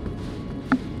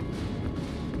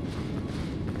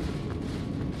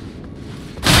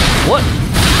 What?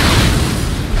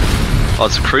 Oh,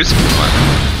 it's a crucible,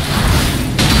 mate.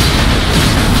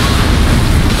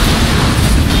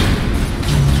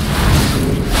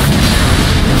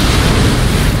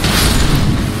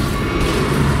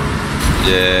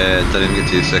 Yeah, that didn't get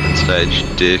to your second stage,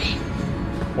 dick.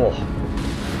 Oh.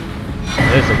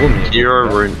 There's a woman here. Hero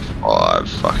Rune 5,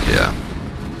 fuck yeah.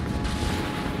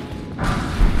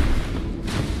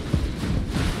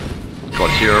 God,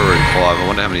 Hero Rune 5, I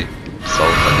wonder how many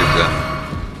souls that gives out.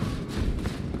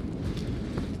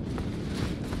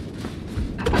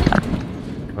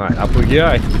 Alright, up we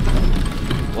go.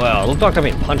 Wow, it looked like I've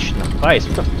been punched in the face.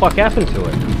 What the fuck happened to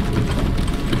it?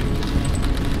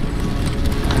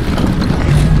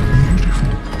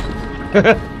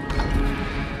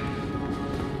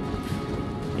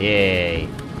 Yay.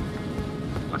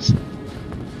 Nice.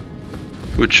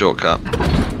 Good shortcut.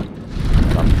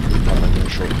 I'm doing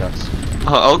shortcuts.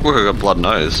 Oh, I look like I got blood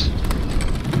nose.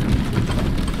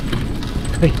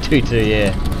 2-2,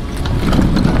 yeah.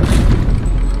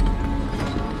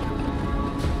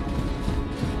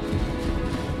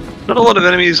 Not a lot of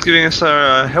enemies giving us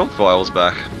our health vials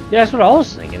back. Yeah, that's what I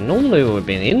was thinking. Normally we would have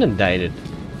been inundated.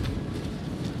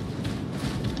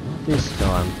 This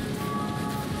time.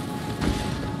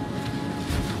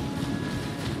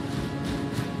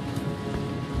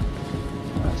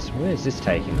 Right, so where's this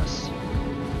taking us?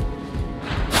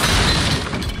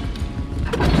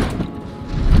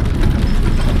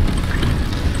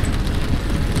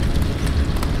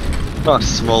 Oh,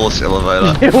 smallest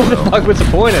elevator. What the fuck was the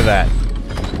point of that?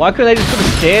 Why couldn't they just put a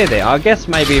stair there? I guess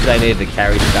maybe if they needed to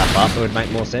carry stuff up, it would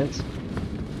make more sense.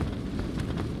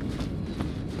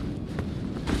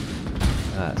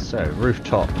 So,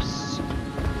 rooftops.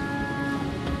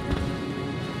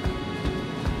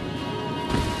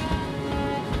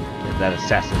 Get that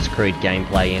Assassin's Creed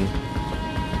gameplay in. I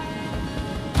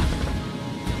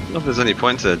don't know if there's any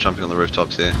point to jumping on the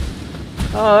rooftops here.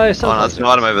 Oh, Oh, no, there's an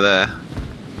item over there.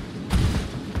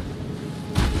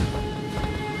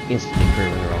 Instantly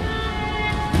proven wrong.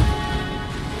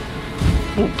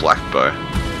 Ooh, black bow.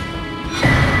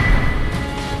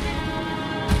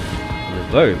 The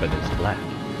bow, but it's black.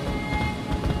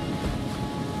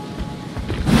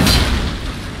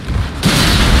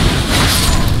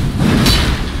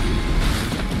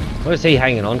 What is he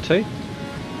hanging on to?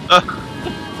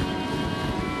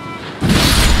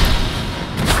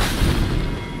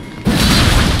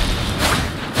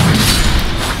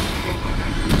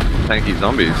 Tanky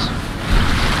zombies.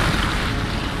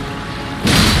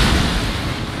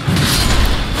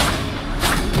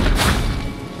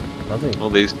 Nothing. All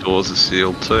these doors are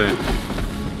sealed too.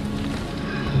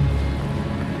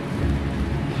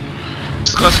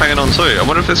 This guy's hanging on too. I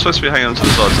wonder if they're supposed to be hanging on to the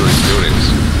sides of these buildings.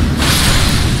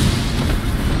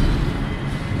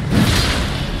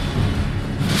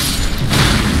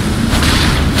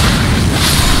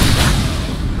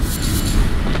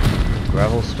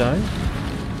 Gravel stone.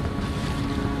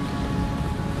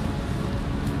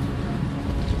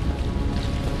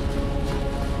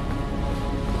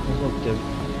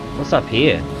 What's up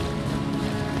here?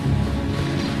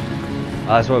 Oh,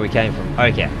 that's where we came from.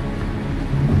 Okay.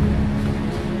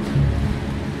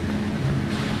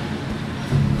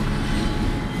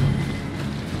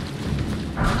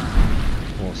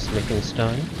 More smithing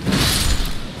stone.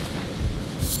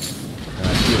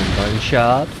 Human bone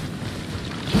shard.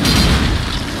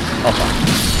 Oh fuck.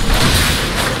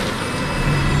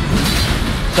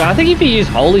 So I think if you use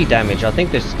holy damage, I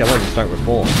think the skeletons don't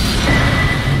reform.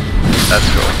 That's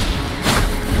cool.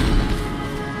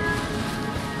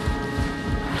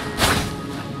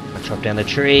 I chop down the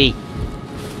tree.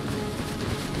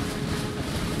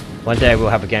 One day we'll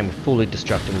have a game with fully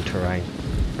destructible terrain.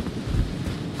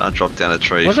 I dropped down a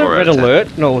tree. Was it Red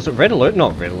Alert? No, was it Red Alert?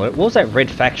 Not Red Alert. What was that Red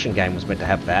Faction game was meant to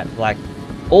have that? Like,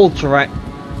 all terrain,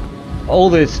 all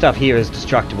the stuff here is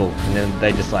destructible, and then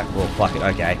they just like, well, fuck it,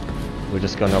 okay. We're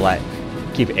just gonna like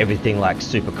keep everything like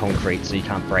super concrete, so you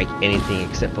can't break anything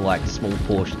except for like small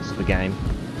portions of the game.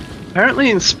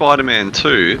 Apparently in Spider-Man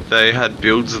 2, they had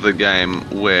builds of the game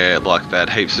where like they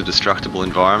had heaps of destructible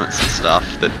environments and stuff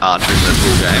that aren't in the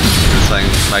full game. They're saying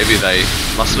maybe they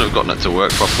mustn't have gotten it to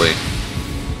work properly.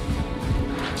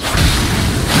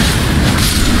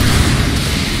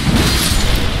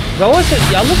 I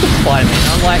look at Spider-Man,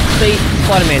 I'm like, see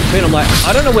Spider-Man 2, and I'm like,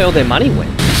 I don't know where all their money went.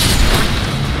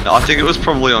 No, I think it was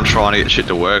probably on trying to get shit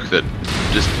to work that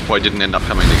just probably didn't end up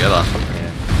coming together.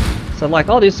 Yeah. So like,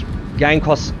 oh, this game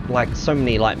costs like so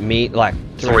many like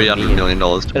 $300 million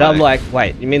to and I'm like,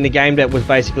 wait, you mean the game that was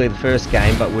basically the first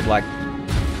game, but would like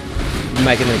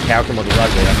make it in the character model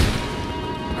uglier?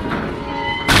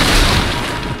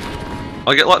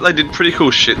 I get like they did pretty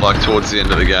cool shit like towards the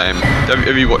end of the game.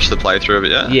 Have you watched the playthrough of it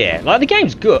yet? Yeah, like the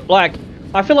game's good. Like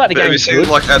I feel like the game's good. Have you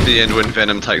seen like at the end when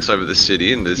Venom takes over the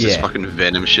city and there's just fucking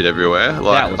Venom shit everywhere?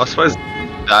 Like I suppose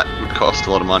that would cost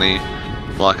a lot of money.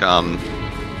 Like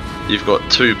you've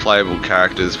got 2 playable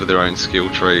characters with their own skill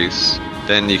trees.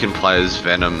 Then you can play as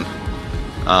Venom.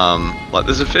 Like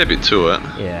there's a fair bit to it.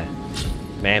 Yeah.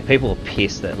 Man, people are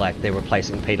pissed that like they're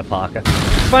replacing Peter Parker.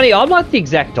 It's funny, I'm like the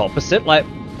exact opposite. Like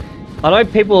I know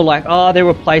people are like, oh, they're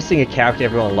replacing a character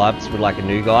everyone loves with like a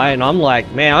new guy, and I'm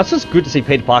like, man, it's just good to see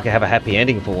Peter Parker have a happy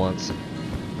ending for once.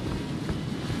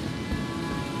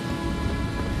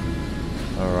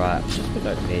 Alright, we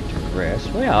don't need to rest.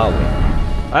 Where are we?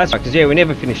 Oh, that's right, because yeah, we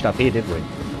never finished up here, did we?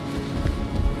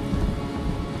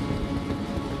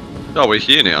 Oh, we're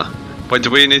here now. Wait, do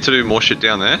we need to do more shit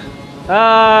down there?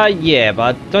 Yeah,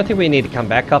 but I don't think we need to come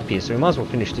back up here, so we might as well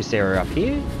finish this area up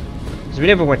here. Because we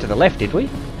never went to the left, did we?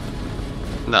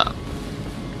 No.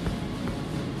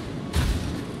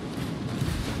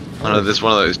 I know there's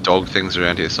one of those dog things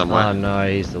around here somewhere. Oh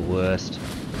no, he's the worst.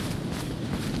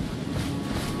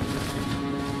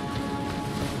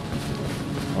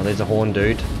 Oh, there's a horn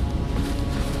dude.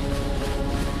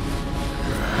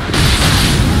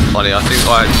 Funny, I think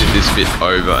I did this bit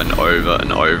over and over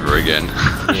and over again.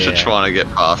 Yeah. Trying to get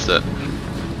past it.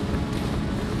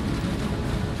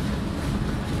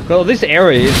 Well, this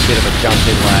area is a bit of a jump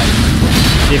in like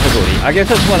difficulty. I guess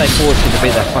that's why they forced you to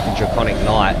beat that fucking draconic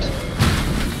knight.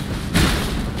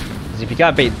 Because if you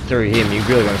can't beat through him, you're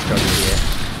really going to struggle here.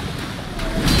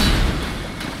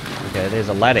 Okay, there's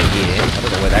a ladder here. I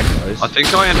don't know where that goes. I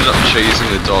think I ended up cheesing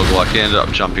the dog, like he ended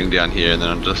up jumping down here and then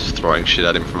I'm just throwing shit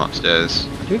at him from upstairs.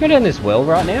 Do we go down this well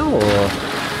right now, or...? I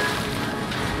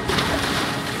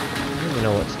don't even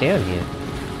know what's down here.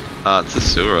 It's the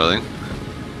sewer, I think.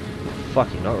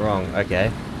 Fuck, you're not wrong. Okay,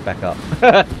 back up.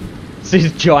 It's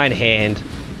his giant hand.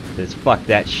 Says, fuck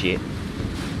that shit.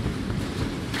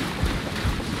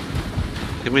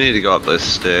 I think we need to go up those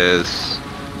stairs.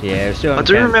 Yeah, still I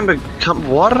do remember,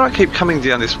 why did I keep coming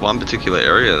down this one particular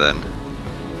area then?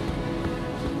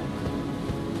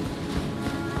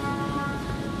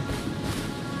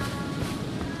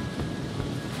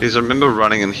 Because I remember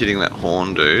running and hitting that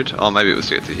horn dude. Oh, maybe it was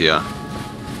to get to here.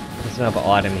 There's another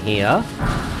item here.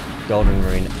 Golden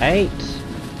Rune 8.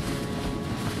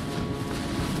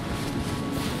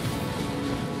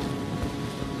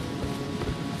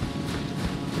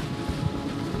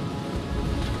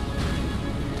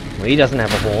 Well, he doesn't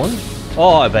have a horn.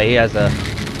 Oh, but he has a...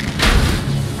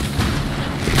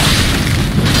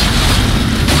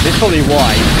 That's probably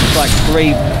why. It's like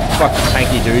 3 fucking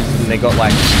tanky dudes and they got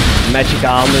like magic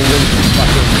armor and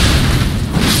fucking...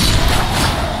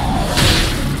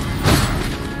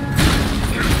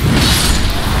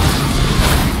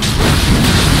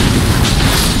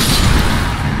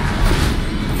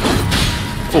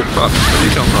 Oh fuck, where did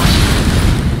you come from?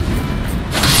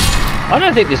 I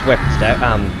don't think this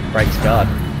weapon breaks guard.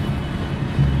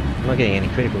 I'm not getting any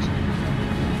criticals.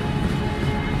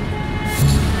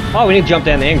 Oh, we need to jump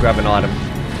down there and grab an item.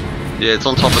 Yeah, it's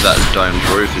on top of that domed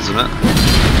roof, isn't it?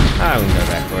 Ah, we can go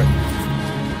back for it.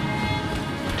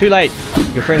 Too late.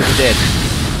 Your friends are dead.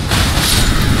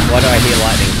 Why do I hear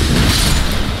lightning?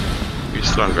 You're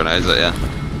just throwing grenades at you.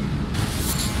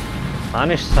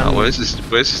 Punish some. Oh, where's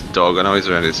this dog? I know he's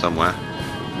around here somewhere.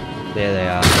 There they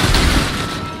are.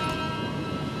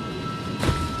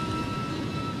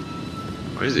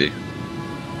 Where is he?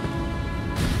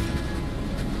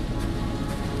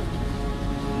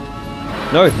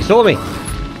 No, he saw me.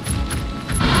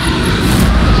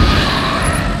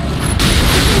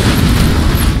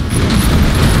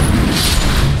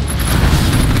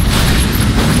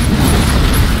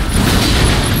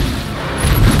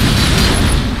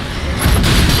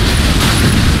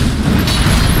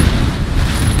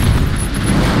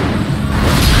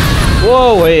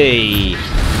 Whoa, hey.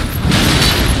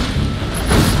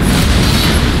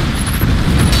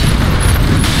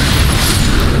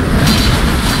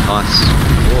 Nice.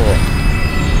 Whoa.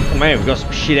 Oh man, we got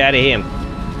some shit out of him.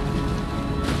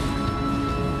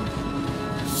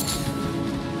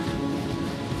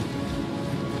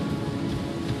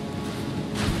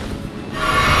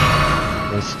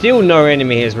 And still no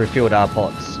enemy has refilled our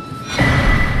pots.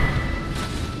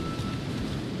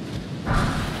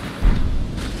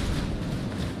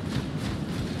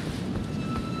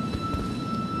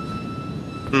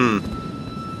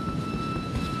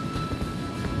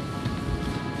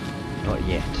 Not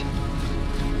yet.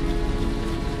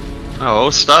 Oh, I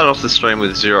started off the stream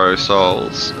with 0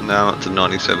 souls, and now I'm up to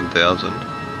 97,000.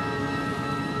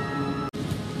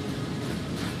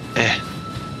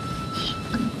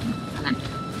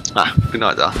 Ah, good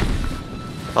night, Dar.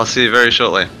 I'll see you very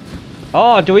shortly.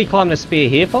 Oh, do we climb the spear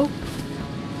here, Paul?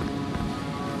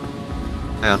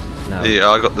 Yeah. No. Yeah,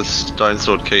 I got the stone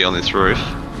sword key on this roof.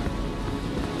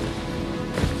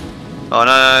 Oh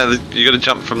no, you gotta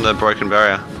jump from the broken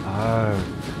barrier. Oh.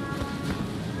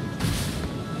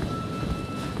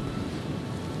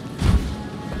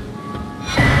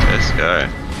 Let's go.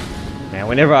 Now,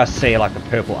 whenever I see like a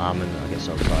purple almond, I get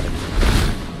so excited.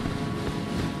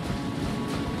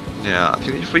 Yeah, I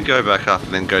think if we go back up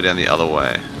and then go down the other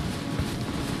way.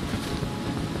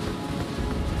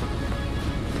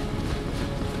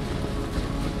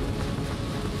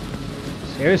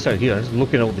 This area's so huge, I'm just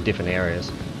looking at all the different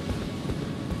areas.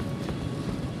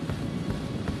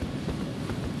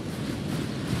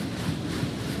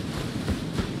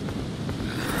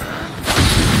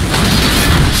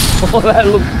 Oh, that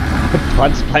look, the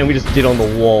punch plane we just did on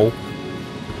the wall.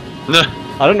 No.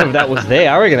 I don't know if that was there,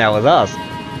 I reckon that was us.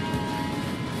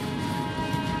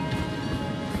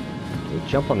 Can we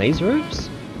jump on these roofs?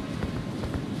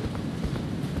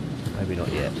 Maybe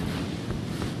not yet.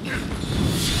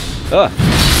 Ugh!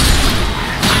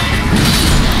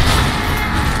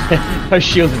 Those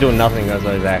shields are doing nothing as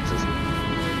those axes.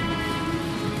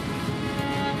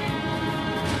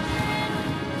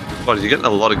 What, you're getting a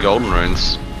lot of golden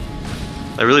runes.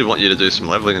 They really want you to do some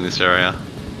leveling in this area.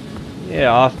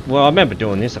 Yeah, well I remember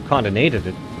doing this, I kinda needed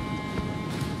it.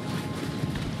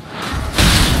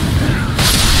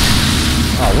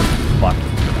 Oh, what the fuck?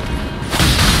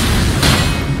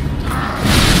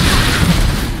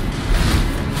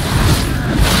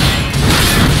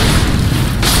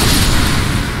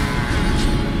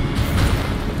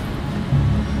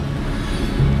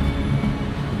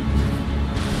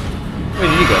 Where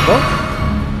did you go, Bob?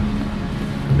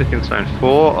 Picking zone 4.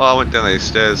 Oh, I went down these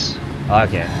stairs.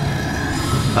 Okay.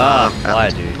 I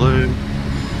do. Blue.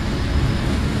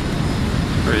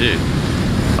 Where are you?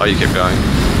 Oh, you kept going.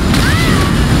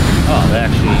 Oh, they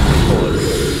actually record.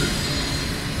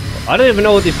 I don't even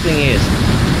know what this thing is.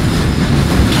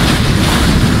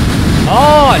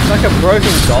 Oh, it's like a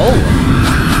broken golem.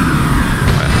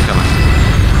 Right, come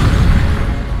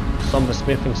Somber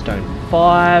Smithing Stone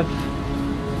 5.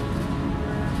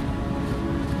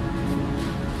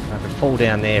 I could fall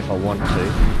down there if I want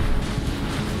to.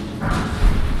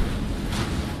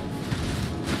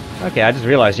 Okay, I just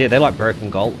realised, yeah, they're like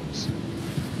broken golems.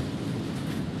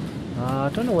 I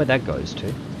don't know where that goes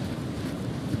to.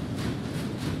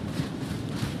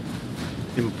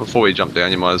 Before we jump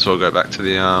down, you might as well go back to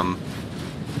the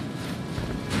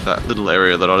that little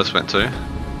area that I just went to.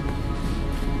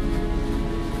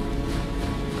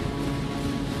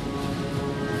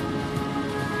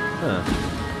 Huh.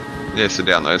 Yeah, so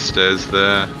down those stairs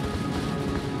there.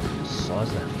 What size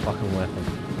of that fucking weapon?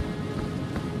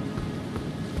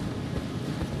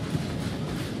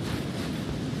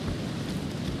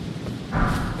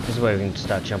 This is where we can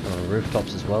start jumping on the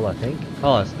rooftops as well, I think.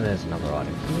 Oh, there's another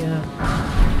item here.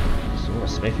 Some more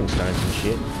smithing stones and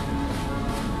shit.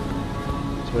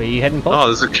 So where are you heading, Paul? Oh,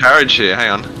 there's a carriage here. Hang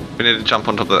on. We need to jump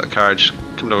on top of that carriage.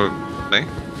 Come to me.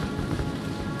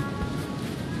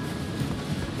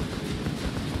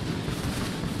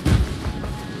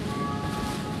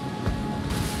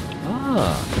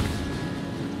 Ah.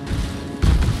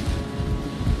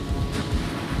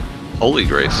 Holy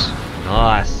grease.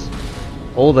 Nice.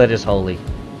 All that is holy.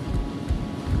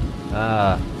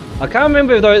 I can't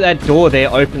remember though that door there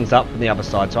opens up from the other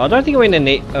side, so I don't think we're in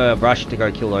a rush to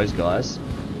go kill those guys.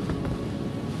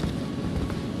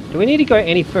 Do we need to go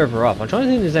any further up? I'm trying to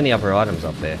think if there's any other items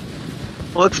up there.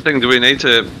 Well, that's the thing. Do we need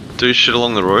to do shit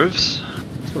along the roofs?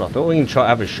 That's what I thought. We can try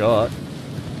have a shot.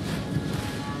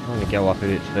 I'm gonna go up a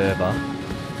bit further.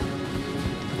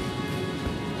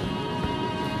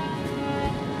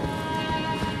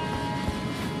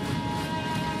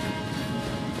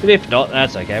 But if not,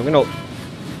 that's okay. We're not.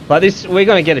 But this, we're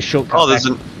gonna get a shortcut. Oh,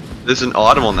 there's an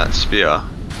item on that spear.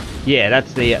 Yeah,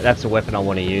 that's the weapon I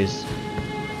want to use.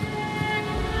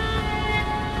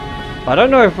 I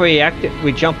don't know if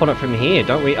we jump on it from here,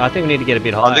 don't we? I think we need to get a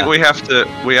bit higher. I think we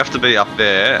have to be up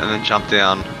there and then jump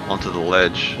down onto the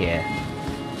ledge. Yeah.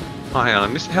 Oh, hang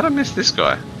on, how did I miss this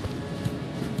guy?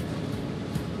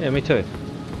 Yeah, me too.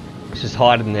 It's just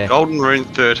hiding there. Golden Rune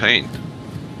 13.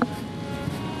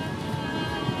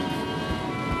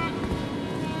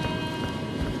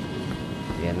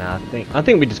 Yeah, nah, I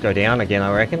think we just go down again,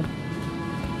 I reckon.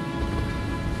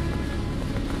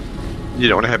 You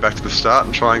don't want to head back to the start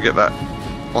and try and get that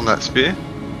on that spear?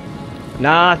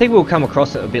 Nah, I think we'll come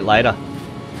across it a bit later.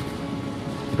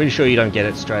 Pretty sure you don't get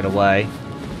it straight away.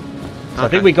 So okay. I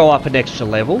think we go up an extra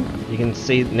level. You can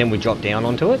see, and then we drop down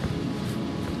onto it.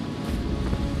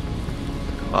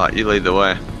 Alright, you lead the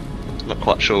way. Not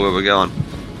quite sure where we're going.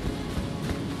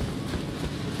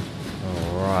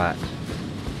 Alright.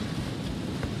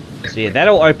 So yeah,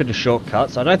 that'll open a shortcut,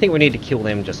 so I don't think we need to kill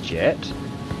them just yet.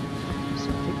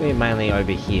 We're mainly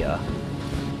over here.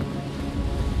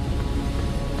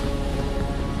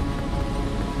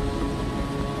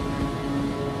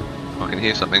 I can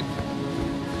hear something.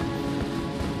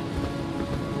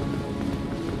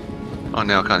 Oh,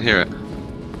 now I can't hear it.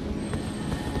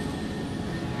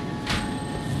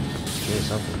 Hear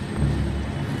something.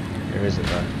 Where is it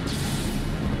though?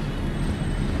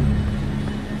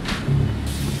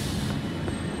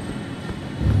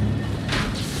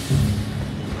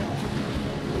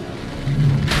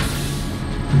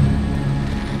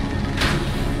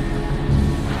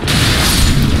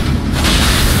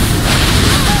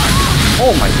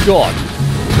 Oh my god!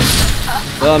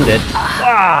 Oh, I'm dead.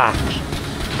 Fuck!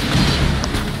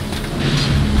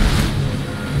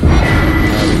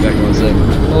 I'll be back one sec.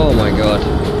 Oh my god.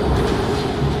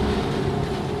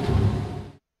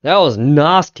 That was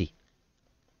nasty.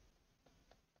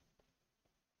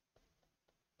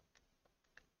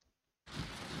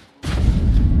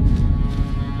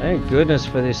 Thank goodness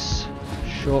for this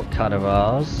shortcut of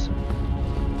ours.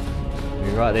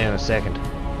 We'll be right there in a second.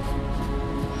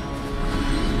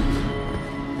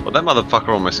 Well, that motherfucker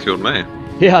almost killed me.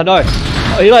 Yeah, I know.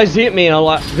 He almost hit me and I'm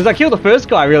like, because I killed the first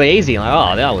guy really easy. I'm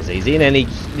like, oh, that was easy. And then he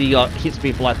hits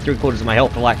me for like 3/4 of my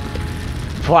health. I'm like,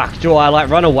 fuck, do I like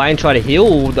run away and try to heal,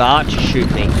 or the archer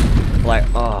shoot me? Like,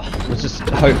 oh, let's just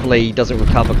hopefully he doesn't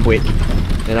recover quick.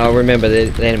 And I remember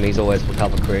the enemies always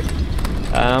recover quick.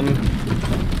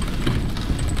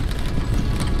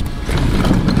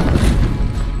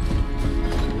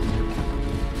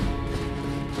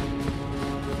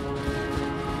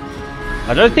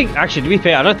 I don't think, actually to be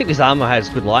fair, I don't think this armor has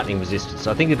good lightning resistance,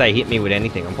 so I think if they hit me with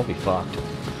anything, I'm probably fucked.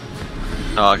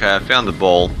 Oh, okay, I found the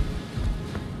ball.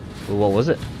 Well, what was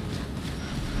it?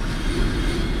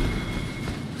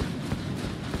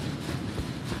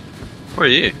 Where are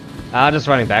you? Just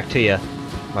running back to you.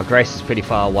 My grace is pretty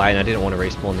far away and I didn't want to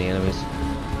respawn the enemies.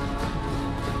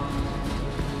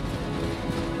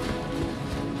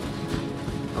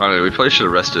 Alright, we probably should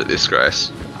have rested at this,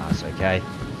 Grace. It's okay.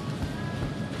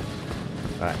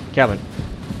 Alright, coming.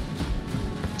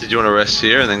 Did you want to rest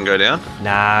here and then go down?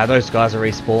 Nah, those guys are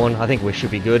respawn. I think we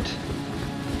should be good.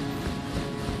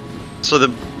 So the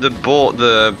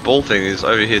ball thing is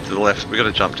over here to the left. We got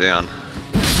to jump down.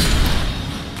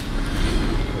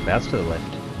 Whereabouts to the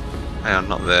left? Hang on,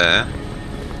 not there.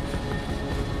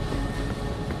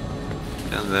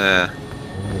 Down there.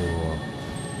 Ooh.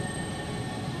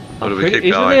 Or do we keep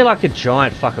Isn't going? there like a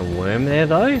giant fucking worm there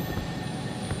though?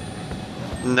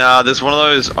 Nah, there's one of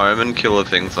those omen killer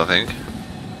things, I think.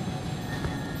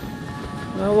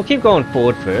 Well, we'll keep going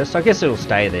forward first. I guess it'll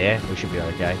stay there. We should be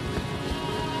okay.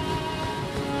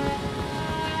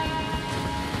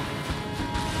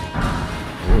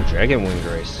 Ooh, dragon wing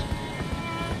grease.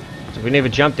 So we never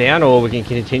jump down, or we can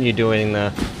continue doing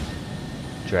the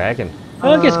dragon.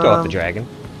 Well, I guess go up the dragon.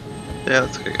 Yeah,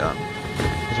 let's get going.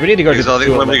 Because we need to go because to the I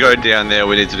think when sewer we go down there,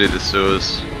 we need to do the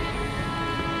sewers.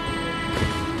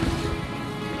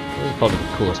 This is probably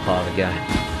the coolest part of the game.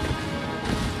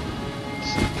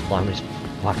 climb this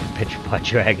fucking petrified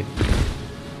dragon.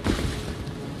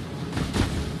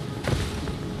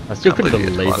 I still couldn't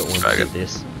believe it when I did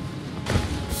this.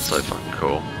 So fucking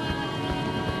cool.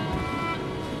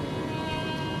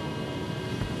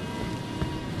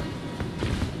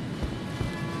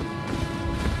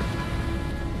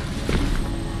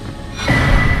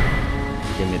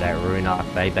 Give me that rune arc,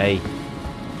 baby.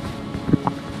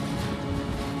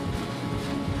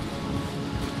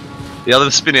 The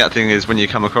other spin out thing is when you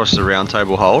come across the round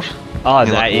table hold. Oh,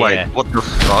 that, like, wait, yeah. what the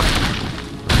fuck?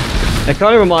 It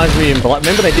kind of reminds me in Blood.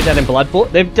 Remember they did that in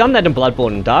Bloodborne? They've done that in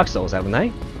Bloodborne and Dark Souls, haven't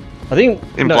they? I think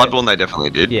in Bloodborne they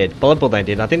definitely did. Yeah, Bloodborne they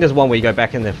did. I think there's one where you go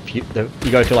back in you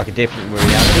go to like a different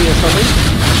reality or something.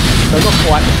 So not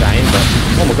quite the same, but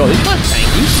oh my god, this guy's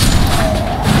tanky.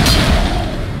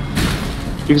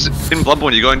 Because in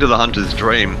Bloodborne you go into the hunter's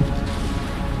dream.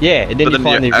 Yeah, and then but you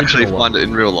find the actually original one. find it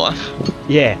in real life.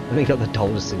 Yeah, and then you got the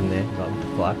Dolus sitting there. Like, what the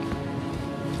fuck?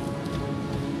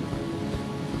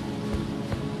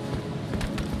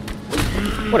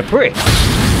 What a prick!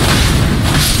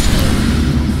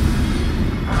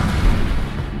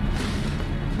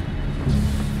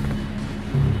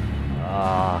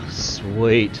 Ah,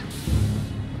 sweet.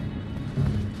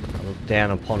 I look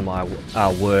down upon my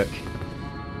work.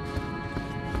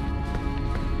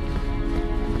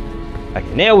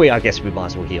 Okay, now I guess we might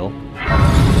as well heal.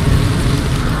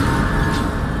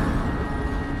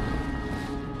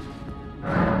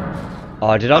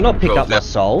 Oh, did I not pick up my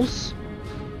souls?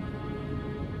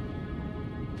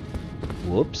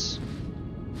 Whoops.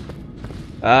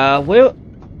 Well,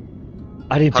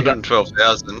 I didn't pick up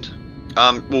 112,000.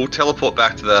 We'll teleport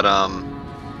back to that,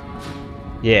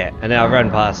 Yeah, and then I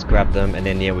run past, grab them, and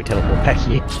then yeah, we teleport back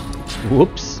here.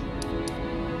 Whoops.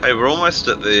 Hey, we're almost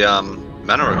at the,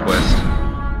 mana request.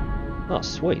 Oh,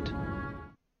 sweet.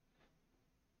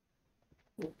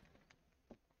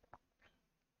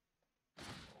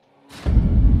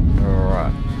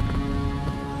 Alright.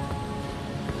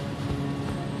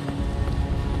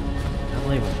 I can't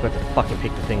believe I forgot to fucking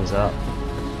pick the things up.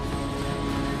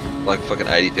 Like fucking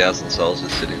 80,000 souls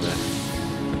just sitting there.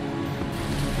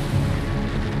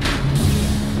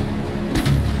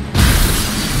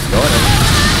 Got it.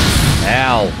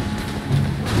 Ow.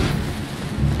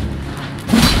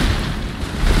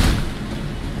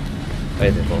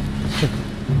 Wait there, Bob.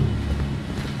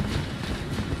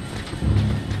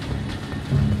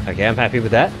 Okay, I'm happy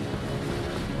with that.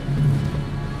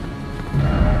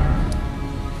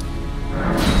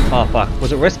 Oh fuck,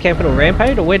 was it Rest Camp or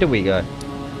Rampage, or where did we go?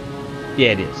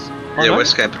 Yeah, it is. Oh, yeah, no?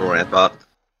 West Camp or Rampart.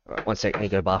 Alright, 1 sec, I need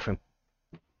to go to the bathroom.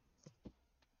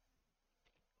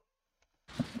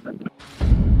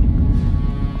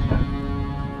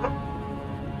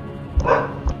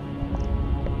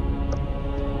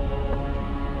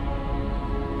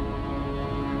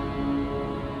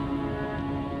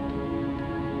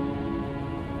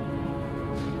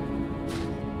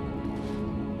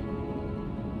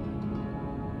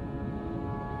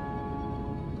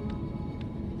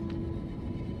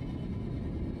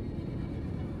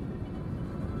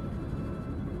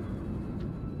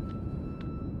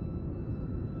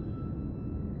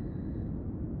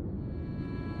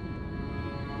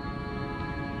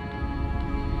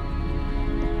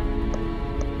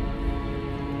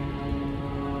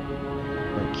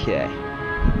 Okay.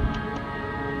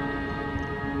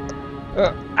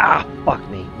 Fuck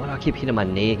me. Why do I keep hitting my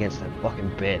knee against that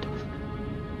fucking bed?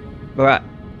 Alright.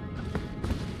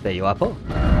 There you are, Paul.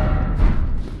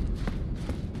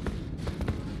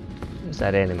 Where's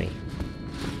that enemy?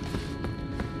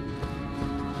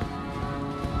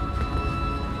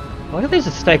 Why there's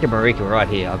a stake of Marika right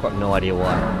here? I've got no idea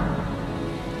why.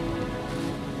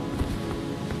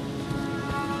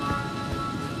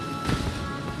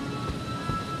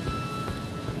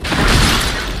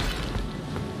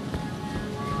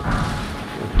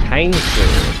 Cane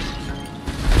sword.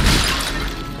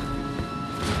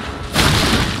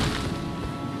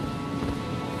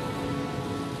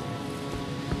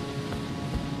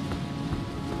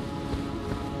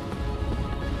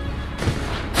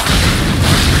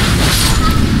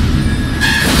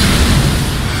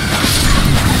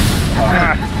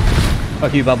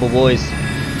 Fuck you, Bubble Boys.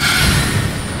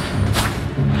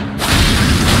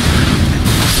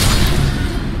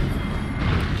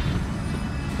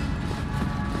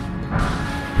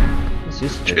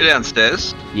 Did you go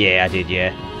downstairs? Yeah, I did,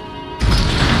 yeah.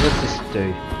 What's this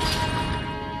do?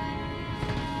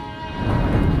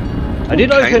 I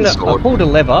did open it, I pulled a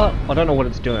lever. I don't know what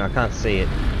it's doing, I can't see it.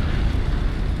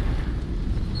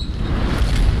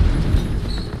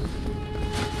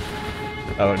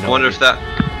 Oh no. I wonder if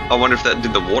that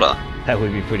did the water. That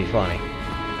would be pretty funny.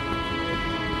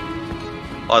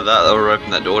 Like that, they'll open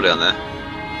that door down there.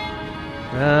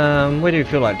 Where do we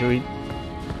feel like? Do we?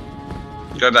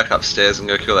 Go back upstairs and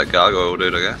go kill that gargoyle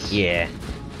dude, I guess. Yeah.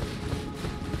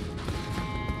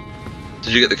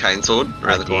 Did you get the cane sword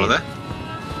around the corner there?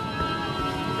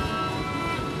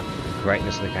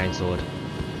 Greatness of the cane sword.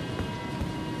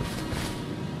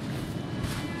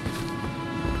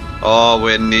 Oh,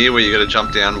 we're near where you gotta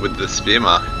jump down with the spear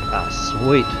mark. Ah,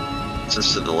 sweet. It's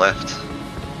just to the left.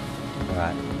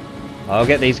 Alright. I'll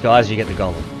get these guys, you get the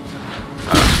golem.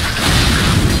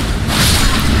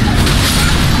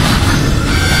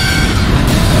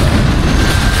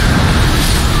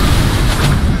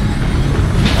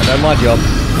 I done my job.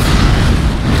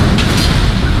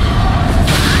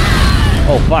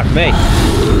 Oh, fuck me.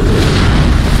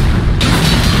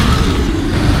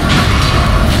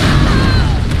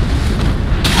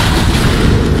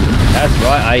 That's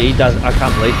right, I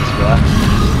can't believe this guy.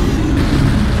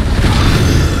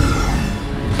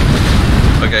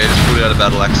 Okay, just pulled out a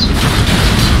battle axe.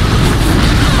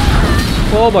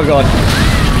 Oh my god.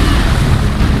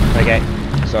 Okay,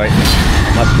 sorry. I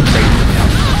must retreat now.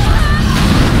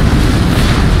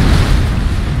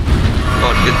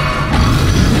 Oh, shit.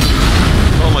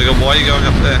 Oh my god, why are you going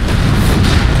up there?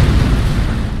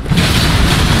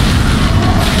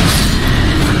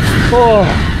 Oh!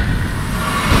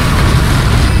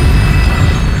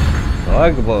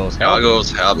 Gargoyles halberd.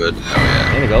 Gargoyles halberd, hell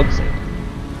yeah. And a gold seed.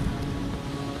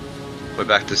 We're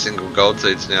back to single gold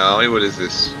seeds now, are we? What is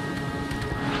this?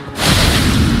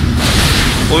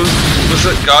 Was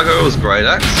it Gargoyle's great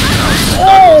axe?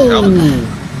 No, Oh!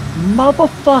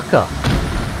 Motherfucker!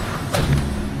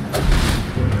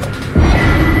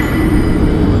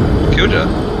 Killed ya.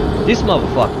 This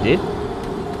motherfucker did.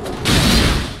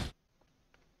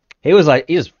 He was like,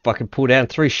 he just fucking pulled down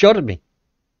 3-shot at me.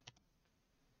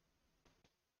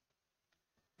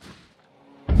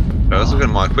 I was looking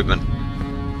at my equipment.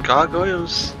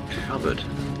 Gargoyles cupboard.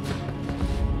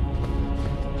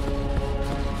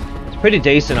 It's pretty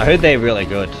decent. I heard they're really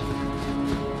good.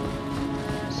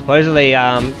 Supposedly,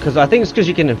 because I think it's because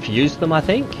you can infuse them. I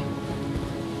heard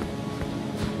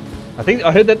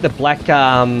that the black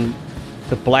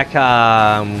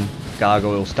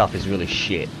gargoyle stuff is really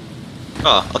shit.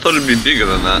 Oh, I thought it'd be bigger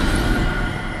than that.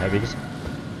 How big is it?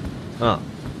 Oh,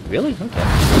 really? Okay.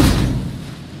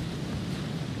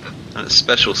 And it's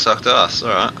special sucked ass,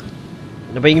 alright.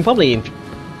 No, but you can probably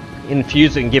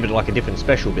infuse it and give it like a different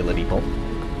special ability, Paul.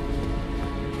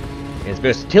 It's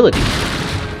versatility.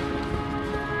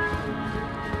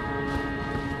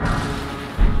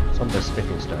 Some of the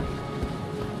spiffing stone.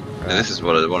 Right. Yeah, this is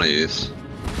what I want to use.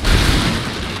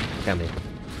 Come here.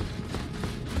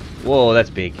 Whoa, that's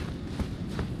big.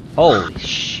 Holy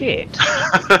shit.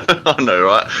 I know,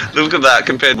 right? Look at that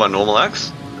compared to my normal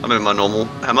axe. I mean my normal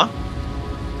hammer.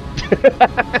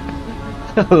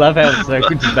 I love how it's so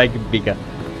good to make it bigger.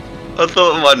 I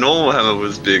thought my normal hammer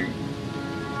was big.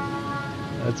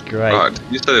 That's great. Alright,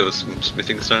 you said there was some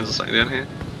smithing stones or something down here?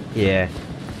 Yeah.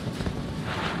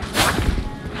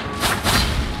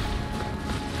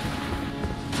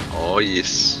 Oh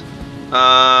yes.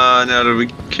 Now do we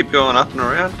keep going up and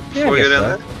around before we go down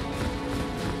there?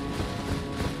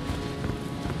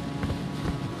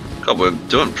 God, we're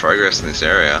doing progress in this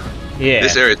area. Yeah.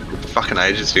 This area took fucking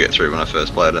ages to get through when I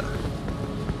first played it.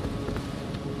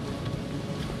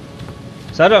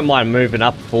 So I don't mind moving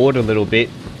up forward a little bit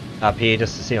up here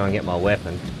just to see if I can get my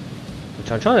weapon.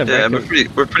 Which I'm trying to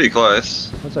we're pretty close.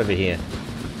 What's over here?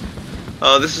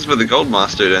 Oh, this is where the gold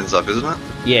master dude ends up, isn't it?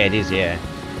 Yeah, it is, yeah.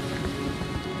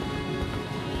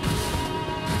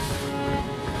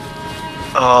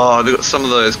 Oh, they've got some of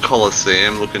those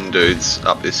Colosseum looking dudes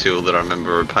up this hill that I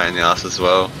remember are a pain in the ass as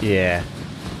well. Yeah.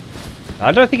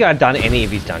 I don't think I'd done any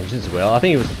of his dungeons as well. I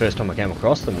think it was the first time I came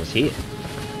across them was here.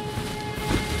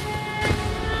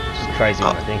 It's just crazy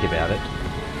when I think about it.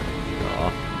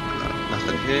 Oh. No,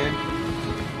 nothing here.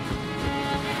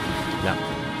 No.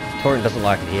 Torrent doesn't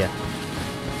like it here.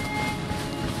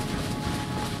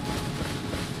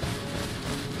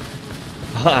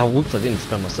 Ah, whoops, I didn't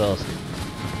spell myself.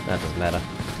 That doesn't matter.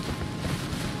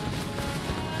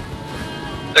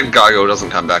 That gargoyle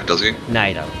doesn't come back, does he? No,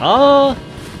 he don't. Oh,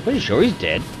 pretty sure he's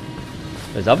dead.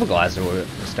 Those other guys will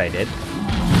stay dead.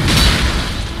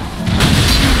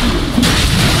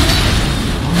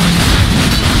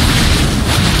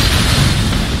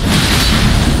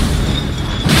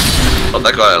 Oh,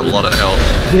 that guy had a lot of health.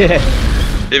 Yeah.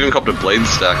 Even copped a bleed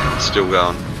stack, still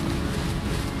going.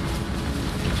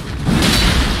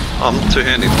 Oh, I'm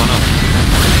two-handing, why not?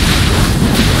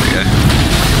 There we go.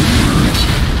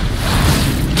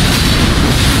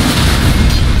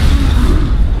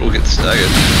 We'll get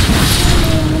staggered.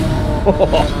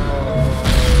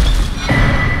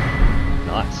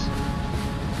 Nice.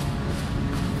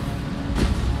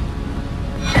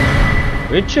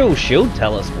 Ritual shield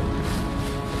talisman.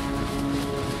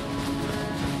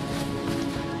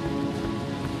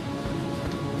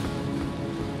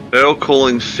 Bell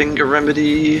calling finger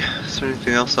remedy. Is there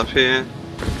anything else up here?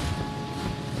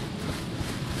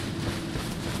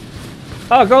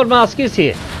 Oh, Gold Mask is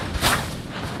here.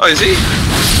 Oh, is he?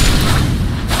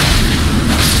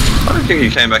 I don't think he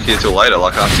came back here till later,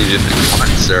 like after you did the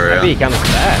Lights area. Maybe he comes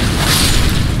back.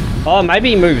 Oh,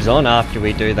 maybe he moves on after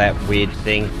we do that weird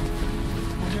thing.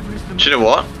 Do you know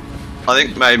what? I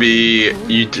think maybe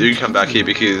you do come back here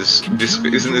because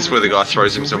isn't this where the guy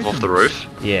throws himself off the roof?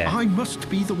 Yeah. I must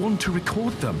be the one to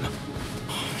record them.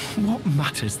 What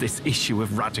matters this issue of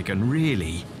Radigan,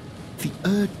 really? The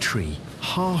Erd Tree,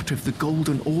 heart of the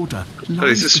Golden Order, Oh,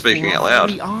 he's just speaking out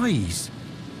loud. Eyes.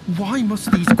 Why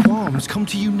must these qualms come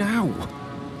to you now?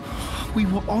 We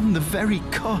were on the very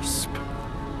cusp.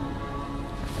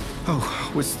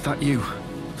 Oh, was that you?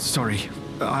 Sorry,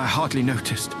 I hardly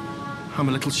noticed. I'm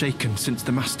a little shaken since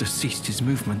the Master ceased his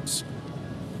movements.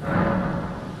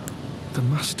 The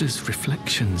Master's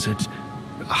reflections had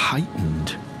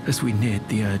heightened as we neared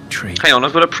the Erd Tree. Hang on,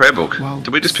 I've got a prayer book. Did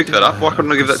we just pick that up? Why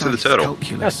couldn't I give that to the turtle?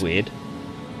 That's weird.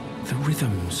 The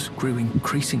rhythms grew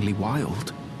increasingly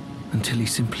wild until he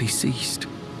simply ceased.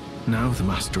 Now the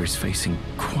Master is facing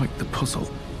quite the puzzle.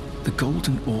 The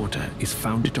Golden Order is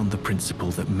founded on the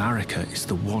principle that Marika is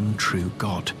the one true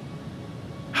god.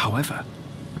 However,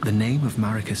 the name of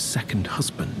Marika's second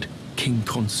husband, King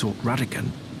Consort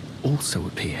Radigan, also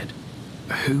appeared.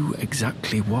 Who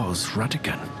exactly was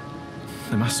Radigan?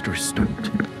 The Master is stumped.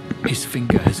 His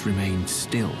finger has remained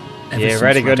still. Yeah,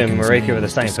 Radigan and Marika are the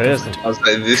same person. I was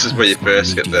saying, this is where you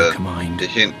first get the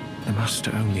hint. The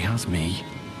Master only has me.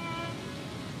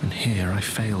 And here I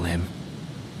fail him.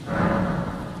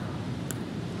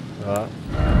 Right.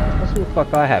 Doesn't look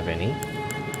like I have any.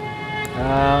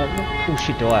 What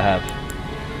bullshit do I have?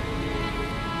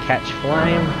 Catch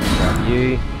flame. Grab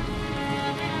you.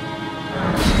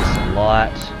 Let's get some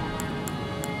light.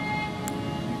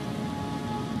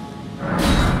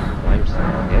 Flames,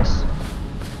 I guess.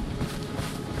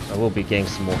 I will be getting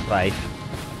some more faith.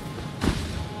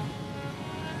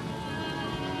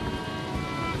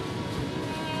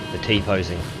 The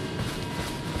T-posing.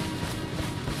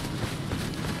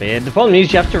 But yeah, the problem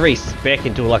is you have to respec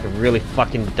into like a really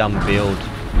fucking dumb build.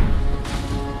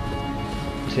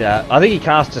 Yeah, I think he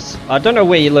cast a... I don't know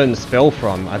where you learn the spell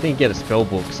from. I think you get a spell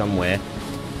book somewhere.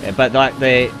 Yeah, but like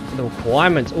the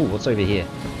requirements... Oh, what's over here?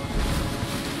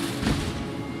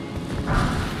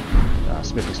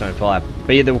 Smithing Stone Fire.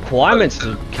 But yeah, the requirements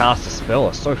to cast a spell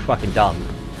are so fucking dumb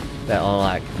that I'm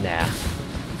like, nah.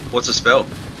 What's a spell?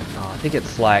 Oh, I think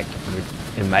it's like...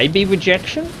 It may be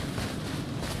rejection?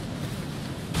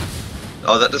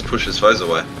 Oh, that just pushes foes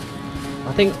away.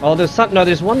 I think... Oh, there's some... No,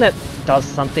 there's one that does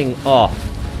something... Oh,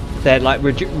 that like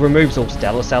removes all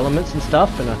Stealth elements and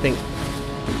stuff, and I think...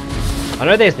 I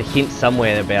know there's the hint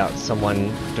somewhere about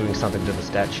someone doing something to the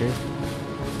statue.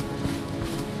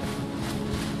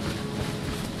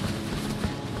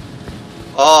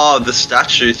 Oh, the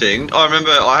statue thing. I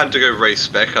remember I had to go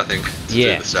respec, I think, to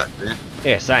do the statue.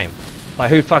 Yeah, same.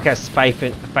 Like, who the fuck has faith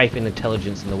in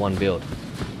intelligence in the one build?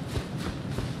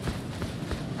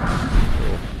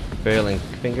 Burling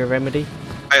finger remedy.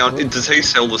 Hang on, does he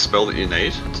sell the spell that you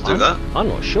need to do that? I'm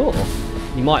not sure.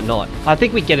 You might not. I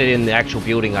think we get it in the actual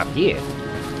building up here,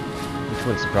 which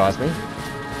wouldn't surprise me.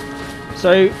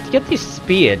 So to get this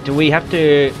spear, do we have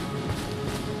to?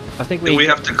 I think we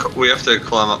have to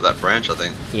climb up that branch, I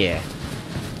think. Yeah.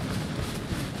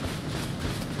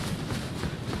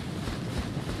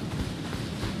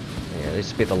 Yeah,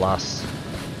 this will be the last.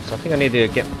 So I think I need to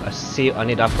get a seal. I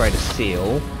need to upgrade a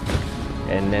seal,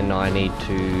 and then I need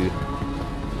to.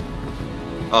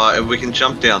 And we can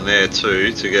jump down there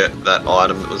too to get that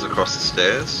item that was across the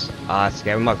stairs. It's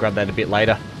okay. We might grab that a bit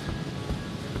later.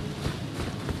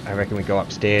 I reckon we go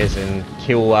upstairs and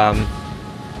kill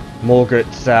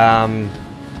Morgaret's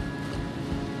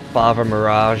Father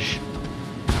Mirage.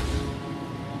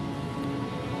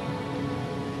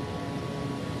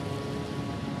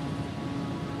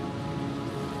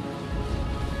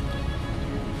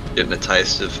 Getting a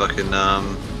taste of fucking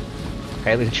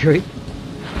Haley Tree.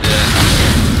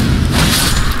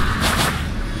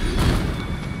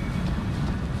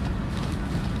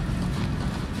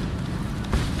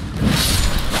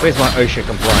 Where's my OSHA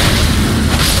compliance?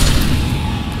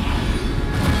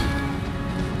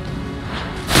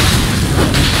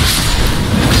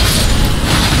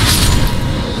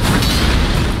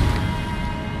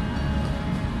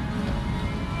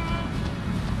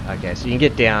 Yeah, so you can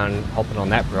get down hopping on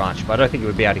that branch, but I don't think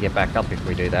we'd be able to get back up if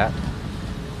we do that.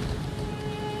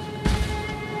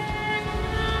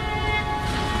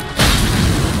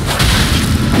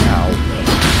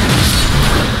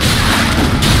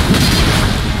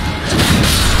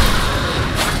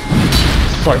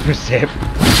 So percept.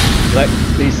 Like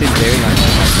these things there, like,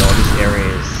 oh my god, this area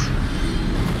is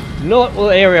not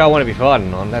the area I want to be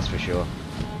fighting on, that's for sure.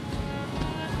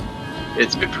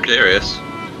 It's a bit precarious.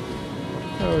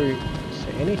 Oh, is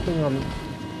there anything on...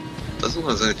 Doesn't look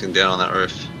like there's anything down on that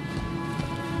roof.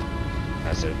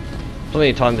 That's it. Plenty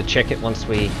of time to check it once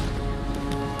we do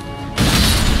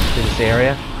this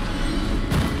area.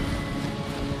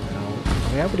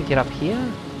 Are we able to get up here?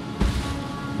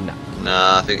 No.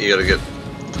 Nah, I think you gotta get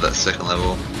to that second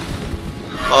level.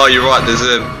 Oh, you're right, there's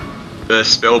a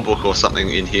spell book or something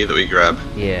in here that we grab.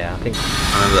 Yeah, I think...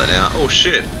 I remember that now. Oh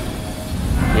shit!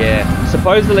 Yeah,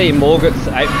 supposedly Morgoth's,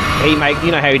 he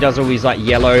you know how he does all these like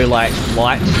yellow, like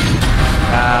light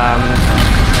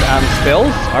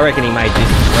spells? I reckon he made this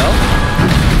as well.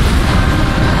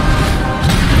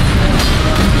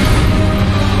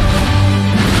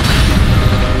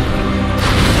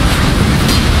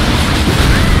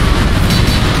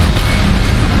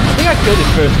 I think I killed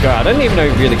his first guy. I don't even know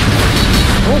if he really killed him.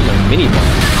 Oh, the mini boss.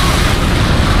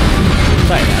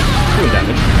 Say that. Cool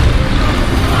damage.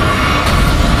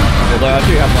 Although I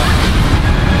do have like...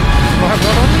 Do I have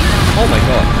run on me? Oh my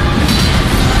god.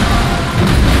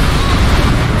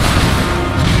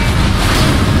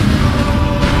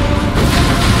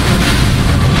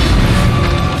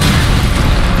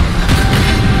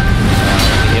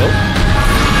 Heal.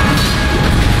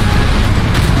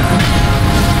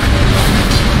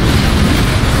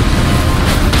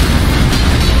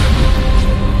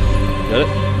 Got it.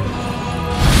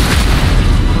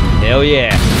 Hell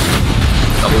yeah.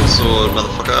 Double sword,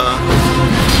 motherfucker.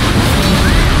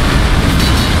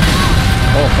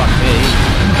 Oh, fuck me.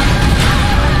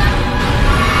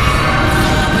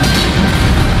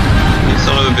 You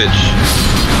son of a bitch.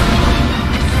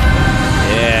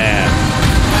 Yeah.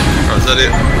 Oh, is that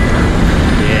it?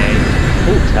 Yeah.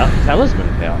 Ooh, talisman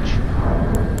pouch.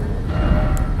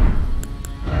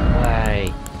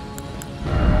 Way.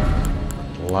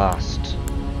 Last.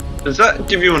 Does that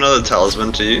give you another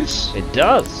talisman to use? It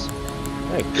does.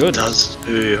 Thank goodness. It does.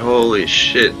 Ooh, holy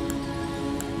shit.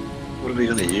 What are we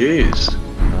gonna use?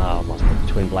 Oh, must put the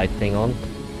twin blade thing on.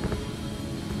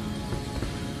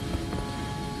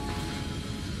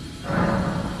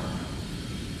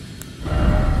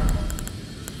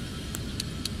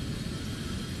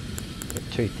 Get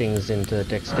 2 things into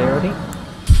dexterity.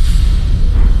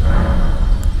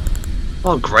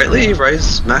 Oh, greatly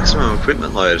raise maximum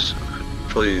equipment load.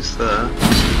 Probably use that.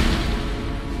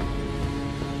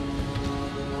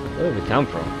 Where did we come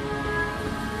from?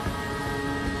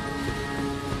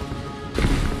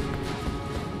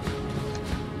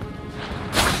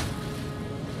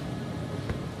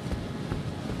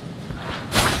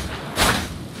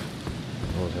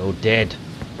 Oh, they're all dead.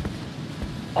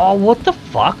 Oh, what the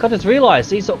fuck? I just realised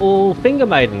these are all finger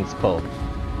maidens, Paul.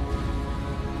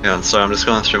 Yeah, I'm sorry, I'm just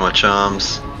going through my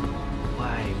charms.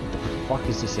 Wait, what the fuck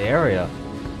is this area?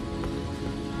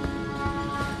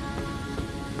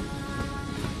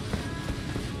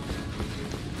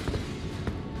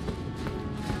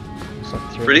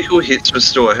 Critical hits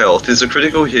restore health. Is a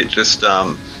critical hit just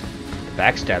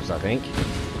backstabs, I think.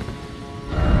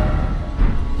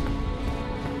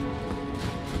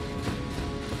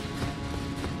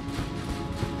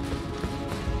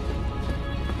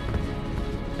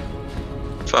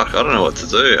 Fuck, I don't know what to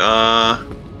do.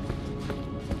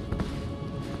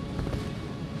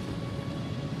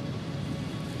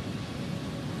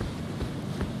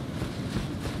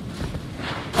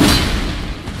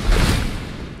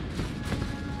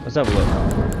 Let's have a look.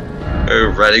 Oh,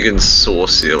 Radigan's Saw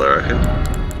Seal, I reckon.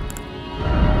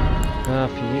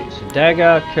 For you, so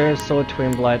dagger, curved sword,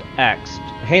 twin blade, axe.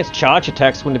 Enhanced charge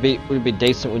attacks would be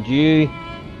decent. Would you?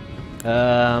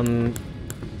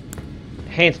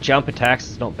 Enhanced jump attacks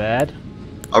is not bad.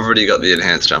 I've already got the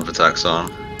enhanced jump attacks on.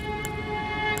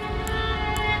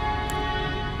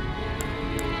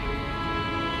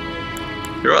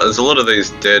 You're right. There's a lot of these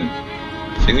dead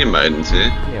finger maidens here.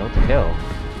 Yeah, what the hell?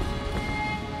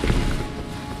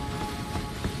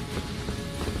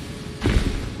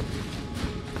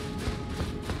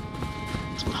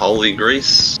 Holy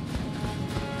grease.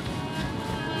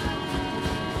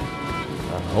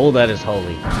 All that is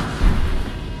holy.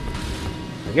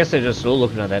 I guess they're just all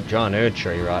looking at that giant Erd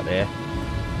tree right there.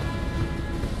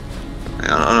 I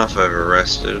don't know if I've ever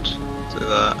rested. Do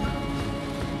that.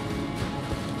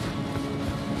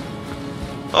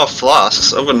 Oh,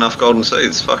 flasks. I've got enough golden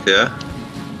seeds. Fuck yeah.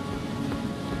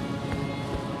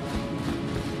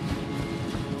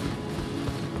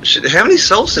 Shit, how many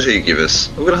souls did he give us?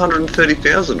 We've got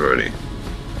 130,000 already.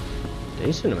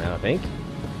 Decent amount, I think.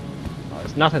 Oh,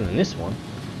 there's nothing in this one.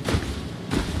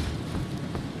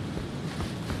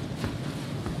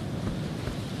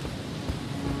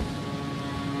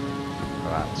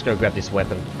 Alright, let's go grab this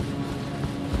weapon.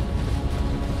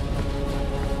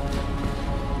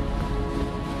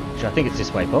 Actually, I think it's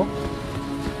this way, Paul.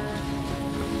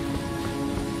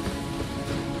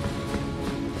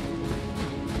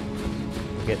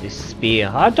 Get this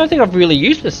spear. I don't think I've really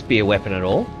used the spear weapon at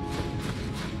all.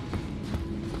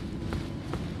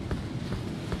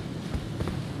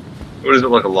 What is it,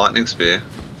 like a lightning spear?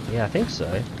 Yeah, I think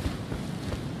so.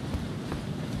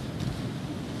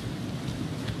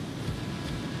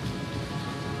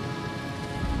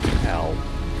 Ow.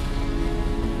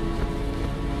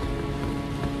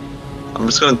 I'm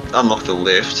just going to unlock the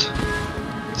lift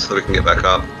so we can get back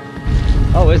up.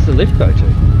 Oh, where's the lift go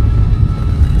to?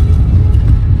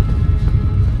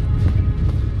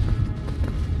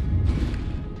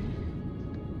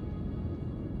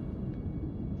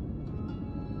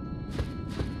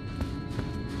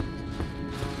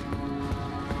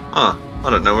 Huh, I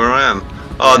don't know where I am.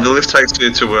 Oh, the lift takes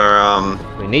you to where,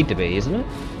 We need to be, isn't it?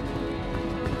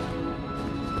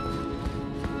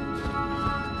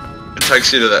 it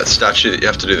takes you to that statue that you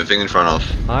have to do the thing in front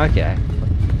of. Okay.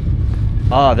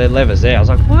 Oh, the lever's there. I was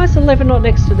like, why is the lever not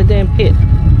next to the damn pit?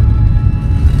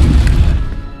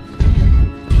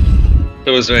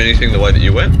 So was there anything the way that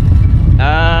you went?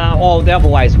 Oh, the other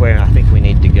way's where I think we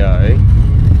need to go.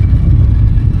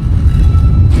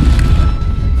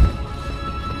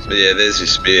 So yeah, there's your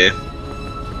spear.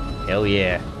 Hell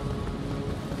yeah.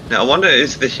 Now I wonder,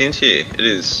 is the hint here? It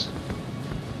is.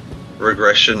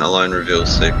 Regression alone reveals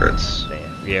secrets.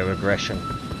 There. Yeah, regression.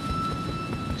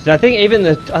 So I think even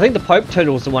I think the Pope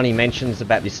Turtle is the one he mentions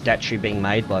about this statue being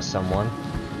made by someone.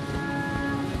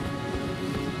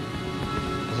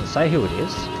 Does it say who it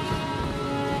is?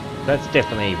 That's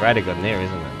definitely Radagon there,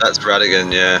 isn't it? That's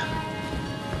Radagon, yeah.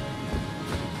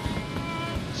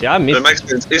 See, I missed. But it makes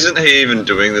sense. Isn't he even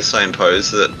doing the same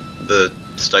pose that the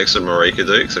Stakes of Marika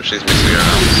do, except she's missing her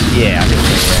arms? Yeah, I think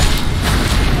so, yeah.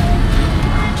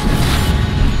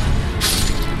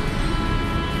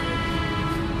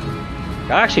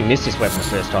 I actually missed this weapon the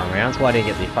first time around, so why didn't I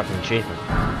get the fucking achievement?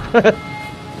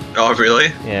 Oh, really?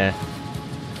 Yeah.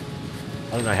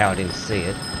 I don't know how I didn't see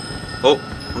it. Oh,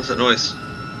 what's that noise?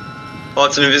 Oh,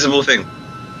 it's an invisible thing.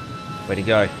 Where'd he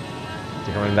go? Is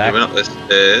he coming back? He went up the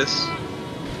stairs.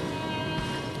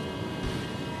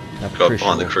 Got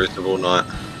behind the Crucible Knight.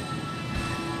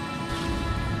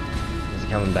 Is he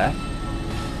coming back?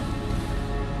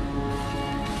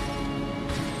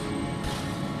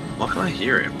 Why can't I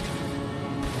hear him?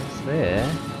 It's there.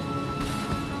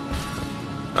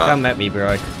 Oh. Come at me,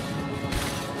 bro.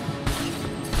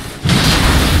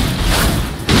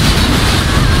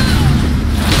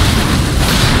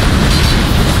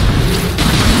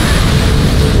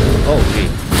 Oh, gee.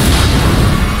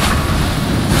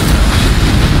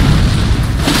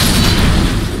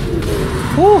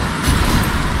 Whew.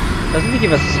 Doesn't he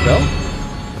give us a spell?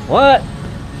 What?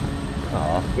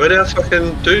 Oh, Where'd our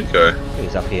fucking dude go?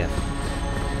 he's up here.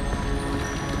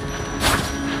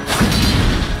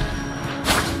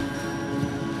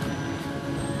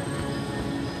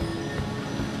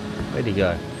 Where'd he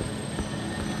go?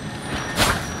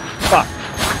 Fuck.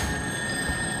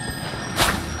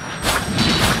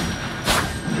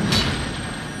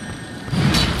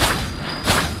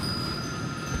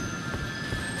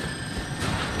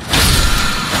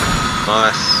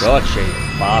 Nice. Gotcha, you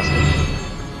bastard.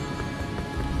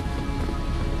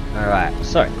 Alright,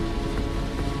 so.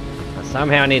 I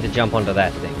somehow need to jump onto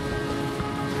that thing.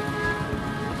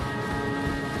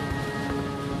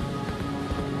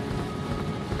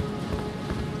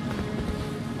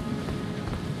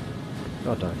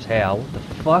 God knows how. What the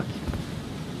fuck?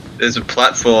 There's a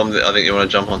platform that I think you want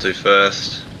to jump onto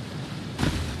first.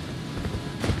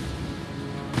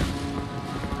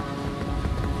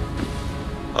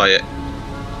 Oh yeah.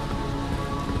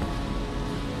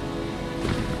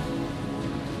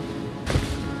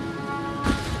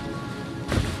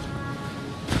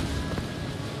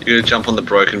 You're gonna jump on the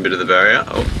broken bit of the barrier.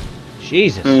 Oh.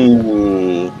 Jesus.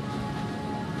 Ooh.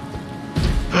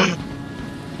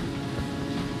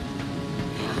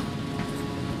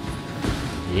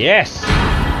 Yes!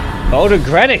 Boulder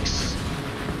Granix!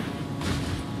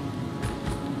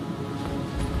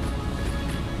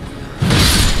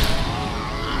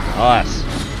 Nice.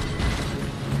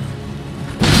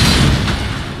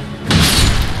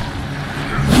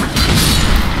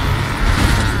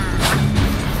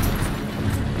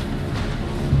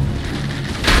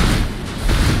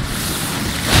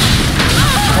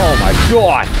 my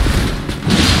god!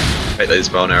 Hate these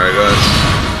bow and arrow guys.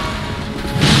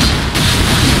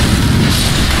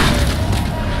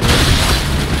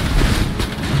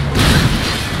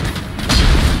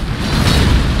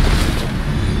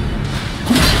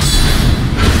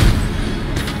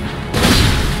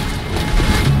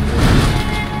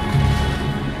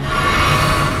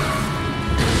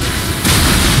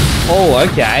 Oh,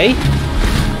 okay.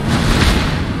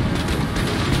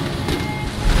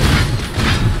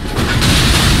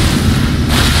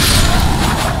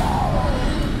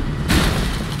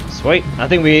 Sweet. I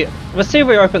think let's see if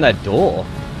we open that door.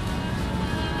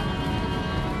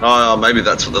 Oh, maybe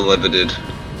that's what the lever did.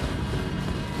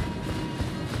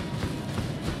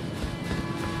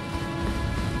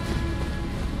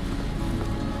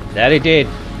 That it did.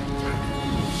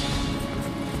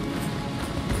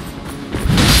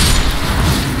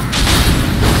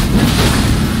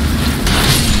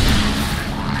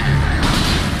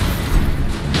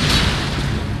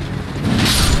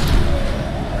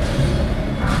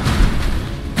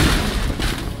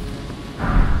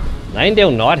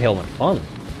 Leyndell Knight Helmet, fun.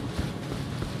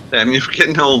 Damn, you're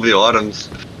getting all the items.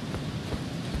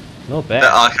 Not bad.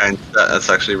 That arcane, that's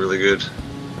actually really good.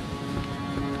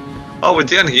 Oh, we're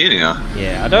down here now.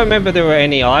 Yeah, I don't remember there were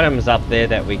any items up there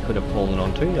that we could have fallen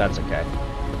onto. That's okay.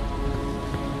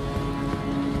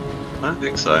 I don't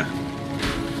think so. Yeah,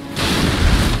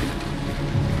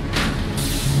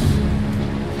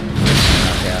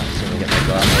 so we get that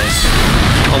guy there.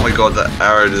 Oh my god, that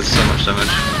arrow does so much damage.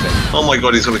 Oh my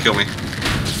god, he's gonna kill me. I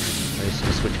just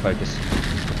gonna switch focus.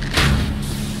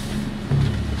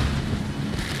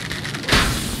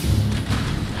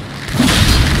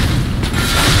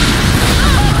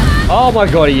 Oh my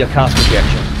god, you cast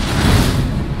projection.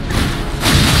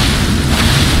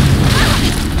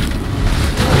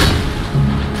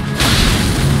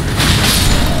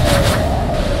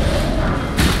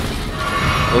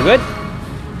 All good?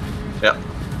 Yep.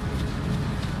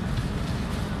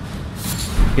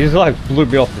 He just like blew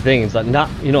me off the thing. He's like, nah,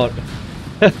 you're not.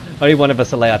 Only one of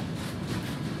us allowed.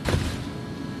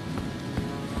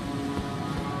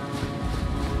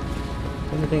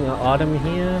 Anything, an item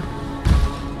here?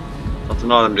 What's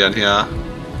an item down here?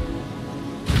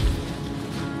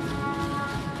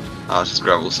 Oh, it's just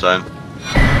gravel stone.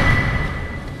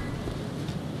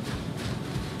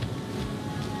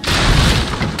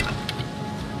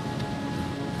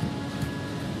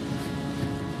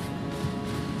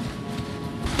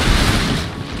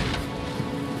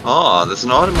 Oh, there's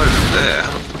an item over there.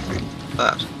 How the fuck is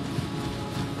that?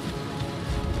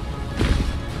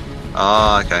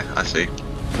 Ah, okay, I see.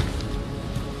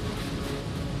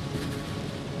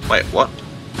 Wait, what?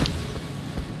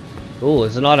 Oh,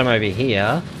 there's an item over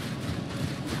here.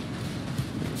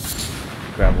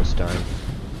 Gravel stone.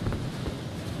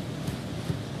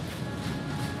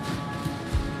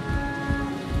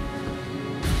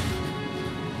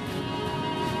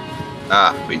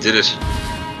 Ah, we did it.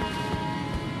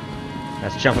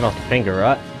 That's jumping off the finger,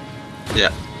 right?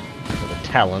 Yeah. Or the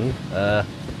talon.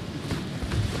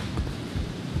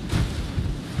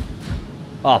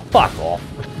 Oh, fuck off.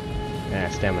 Yeah,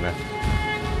 stamina.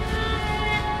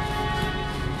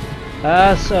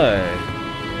 So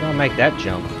I'll make that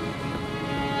jump.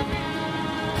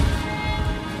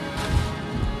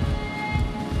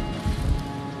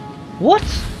 What?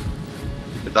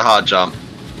 It's a hard jump.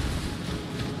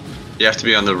 You have to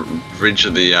be on the ridge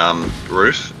of the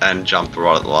roof and jump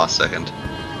right at the last second.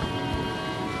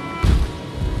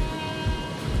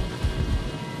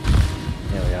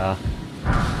 There we are.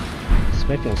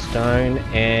 Smithing stone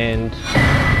and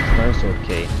stone sword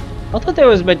key. I thought there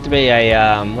was meant to be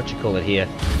a what you call it here?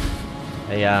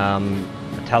 A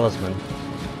talisman.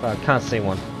 But I can't see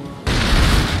one.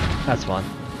 That's fine.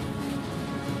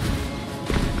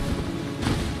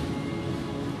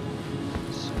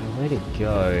 So where to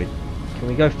go? Can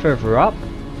we go further up?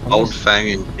 Old Fang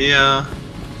in here.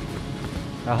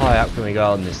 How high up can we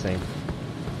go on this thing?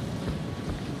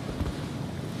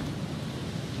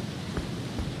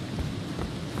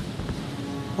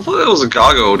 I thought there was a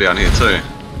gargoyle down here too.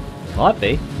 Might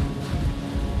be.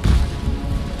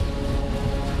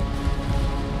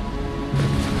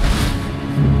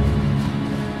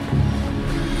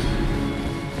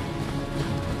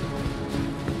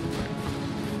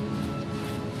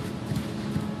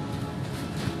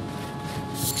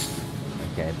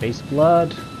 Okay, beast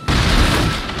blood.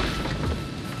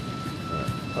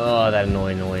 Oh, that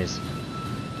annoying noise.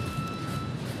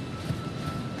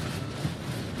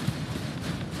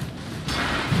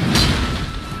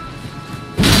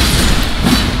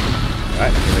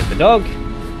 Alright, remove the dog.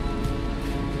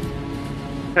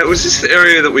 Hey, was this the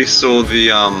area that we saw the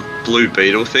blue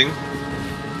beetle thing?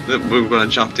 That we were going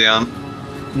to jump down?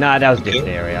 No, that was a different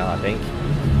area, I think.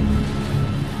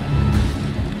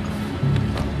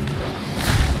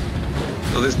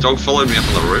 Oh, this dog followed me up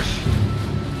on the roof.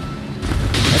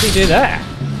 How did he do that?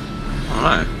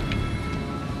 I don't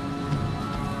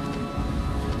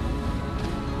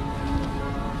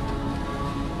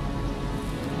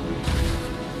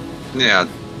know. Now,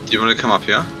 do you want to come up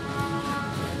here?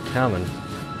 Coming.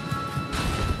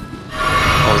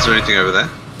 Oh, is there anything over there?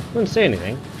 I didn't see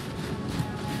anything.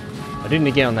 I didn't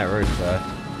get on that roof though.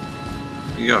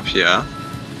 You go up here.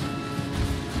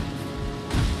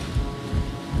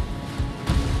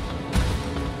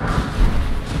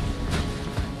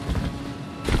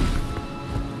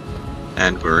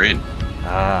 And we're in.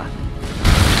 Ah.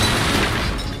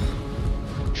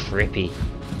 Trippy.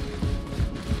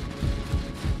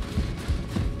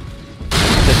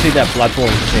 Just see that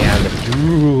bloodborne sound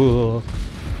of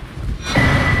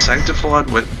Sanctified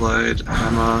wet blade,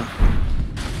 hammer.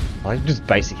 I like just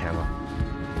basic hammer.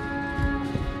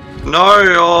 No!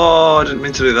 Oh, I didn't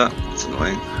mean to do that. That's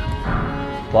annoying.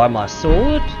 Buy my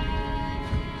sword.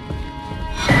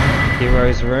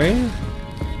 Hero's rune.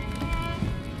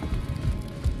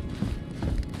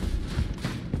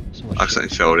 I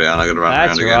accidentally fell down. I gotta run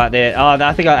around again. That's right there. Oh,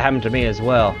 I think that happened to me as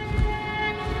well.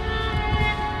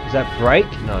 Does that break?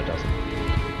 No, it doesn't.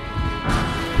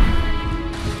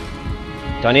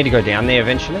 Do I need to go down there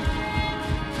eventually?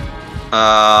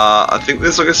 I think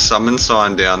there's like a summon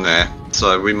sign down there,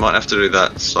 so we might have to do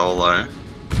that solo.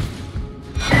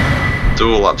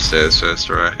 Do all upstairs first,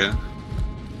 I reckon.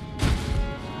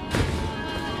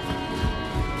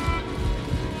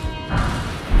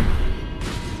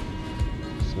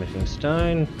 Smithing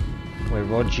stone, where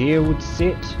Rogier would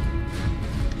sit.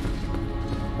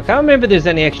 I can't remember if there's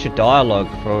any extra dialogue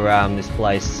for this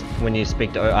place when you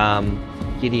speak to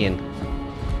Gideon.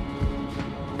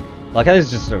 Like,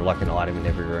 there's just sort of like an item in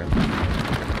every room.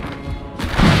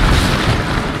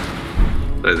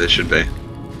 So there should be.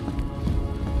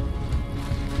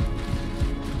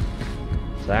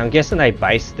 So I'm guessing they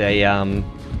based the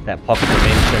that pocket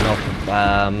dimension off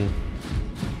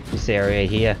of this area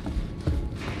here.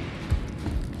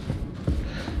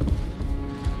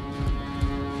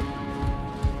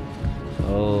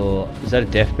 Oh, is that a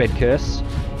deathbed curse?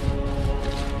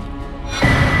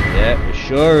 Yeah, it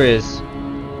sure is.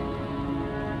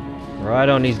 Right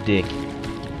on his dick.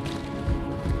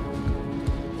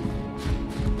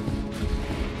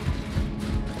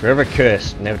 Forever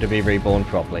cursed, never to be reborn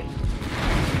properly.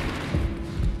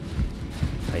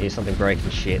 I hear something breaking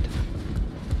shit.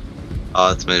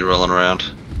 Oh, it's me rolling around.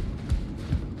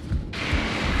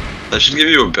 They should give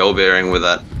you a bell bearing where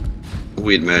that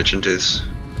weird merchant is.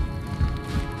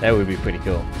 That would be pretty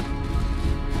cool.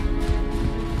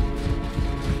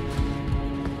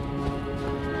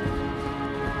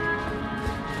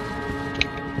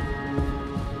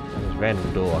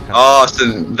 Random door. Oh, so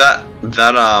that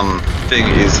thing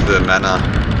is the mana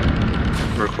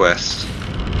request.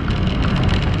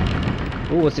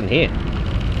 Oh, what's in here?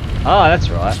 Ah, that's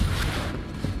right.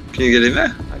 Can you get in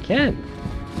there? I can.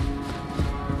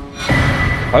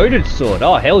 Coated sword.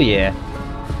 Oh, hell yeah.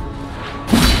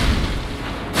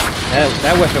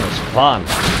 That weapon was fun.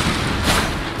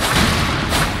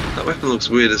 That weapon looks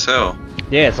weird as hell.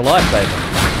 Yeah, it's a lifesaver.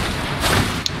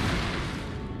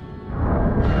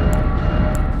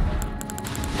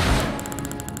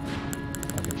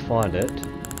 Find it.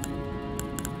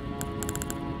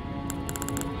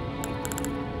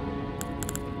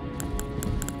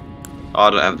 I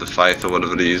don't have the faith or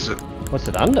whatever to use it. What's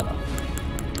it under?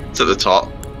 It's at the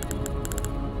top.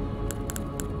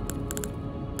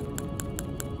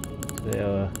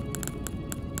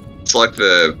 It's like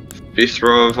the 5th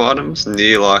row of items,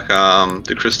 near like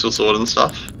the crystal sword and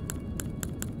stuff.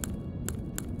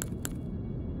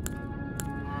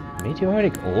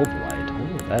 Meteoritic ore blade.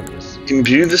 Oh, that is.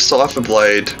 Imbue the cipher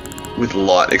blade with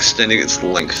light, extending its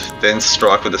length, then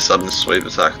strike with a sudden sweep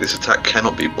attack. This attack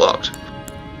cannot be blocked.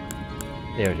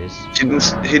 There it is.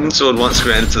 Hidden sword once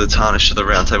granted to the tarnished of the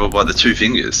round table by the 2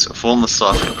 fingers. A formless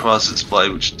cipher comprised its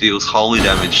blade which deals holy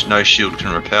damage no shield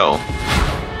can repel.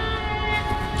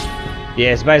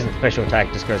 Yeah, it's basically special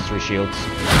attack, just goes through shields.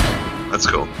 That's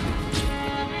cool.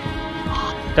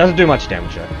 Doesn't do much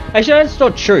damage though. Actually, that's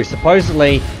not true.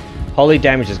 Supposedly, holy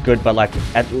damage is good, but like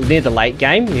near the late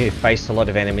game, you face a lot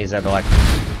of enemies that are like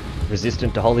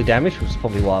resistant to holy damage, which is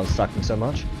probably why I was sucking so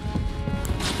much.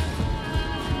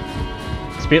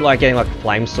 It's a bit like getting like a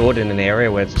flame sword in an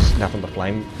area where it's just nothing but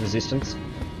flame resistance.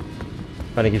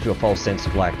 Kind of gives you a false sense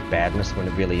of like badness when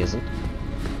it really isn't.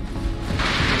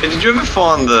 Hey, did you ever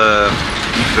find the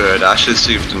bird ashes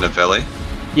to give to Novelli?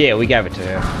 Yeah, we gave it to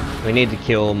her. We need to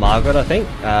kill Margaret, I think,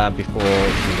 before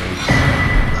she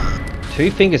leaves. Two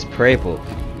Fingers Prayer Book.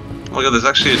 Oh my god, there's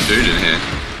actually a dude in here.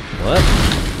 What?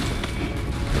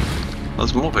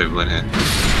 There's more people in here.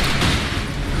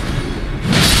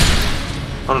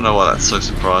 I don't know why that's so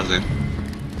surprising.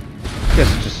 I guess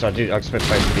it's just I expect the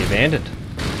place to be abandoned.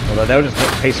 Although they were just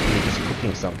peacefully just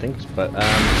cooking something, but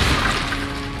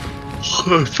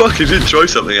Oh, fuck, he did throw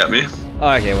something at me.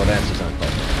 Oh, okay, well that's his own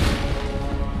fault.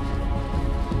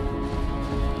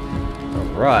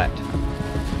 Alright.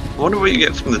 I wonder what you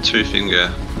get from the Two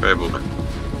Finger Prayer Book.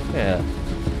 Yeah.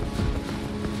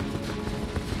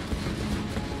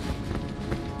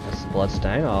 That's the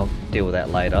bloodstain, I'll deal with that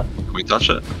later. Can we touch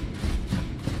it?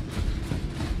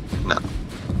 No.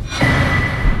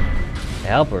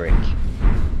 Alberic.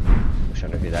 Wish I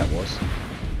knew who that was.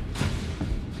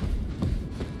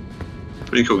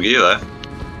 Pretty cool gear though.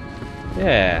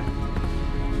 Yeah.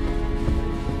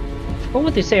 I forgot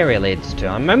what this area leads to.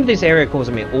 I remember this area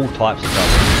causing me all types of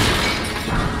trouble.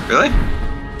 Really?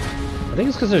 I think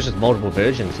it's because there's just multiple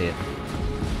versions here.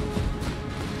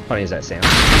 Funny as that sounds.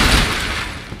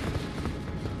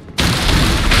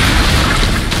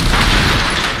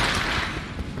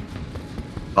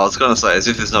 I was gonna say, as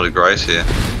if there's not a grace here.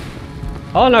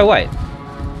 Oh no, wait.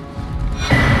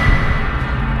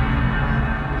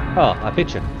 Oh, I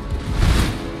picture.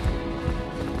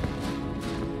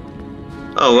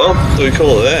 Oh well, do we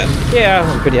call it that? Yeah,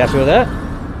 I'm pretty happy with that.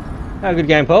 Oh, good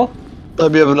game, Paul.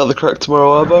 Maybe have another crack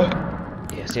tomorrow, Arbo.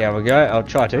 Yeah, see how we go. I'll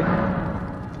try to.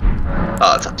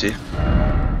 Ah, it's up to you.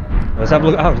 Let's have a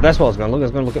look. Oh, that's what I was going to look. I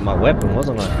was going to look at my weapon,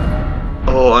 wasn't I?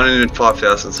 Oh, I only need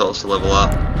 5,000 souls to level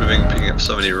up. We've been picking up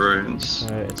so many runes.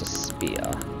 So it's a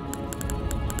spear.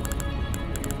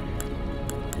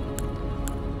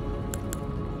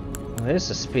 Oh,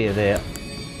 there's a spear there.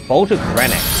 Bolt of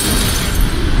granite.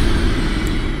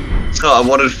 Oh, I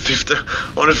wanted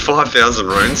 5,000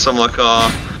 runes, so I'm like, I'll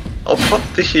pop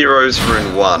the hero's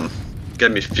rune 1.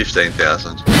 Gave me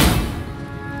 15,000.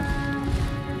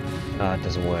 Oh, it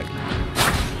doesn't work.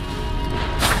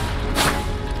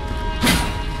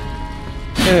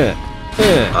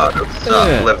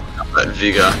 Start leveling up that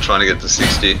vigor, trying to get to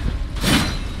 60. It's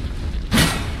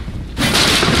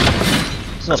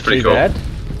That's not pretty too cool. bad.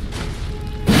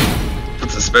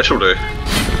 What's the special do?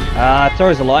 It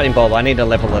throws a lightning bolt. I need to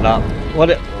level it up.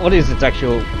 What is its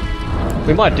actual?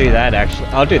 We might do that actually.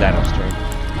 I'll do that off stream.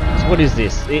 So what is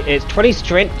this? It's 20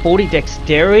 strength, 40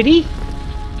 dexterity.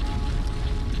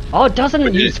 Oh, it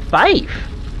doesn't use faith.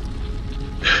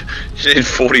 You need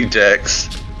 40 dex.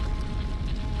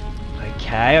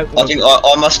 Okay. I think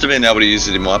I must have been able to use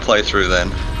it in my playthrough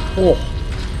then. Oh.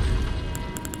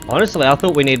 Honestly, I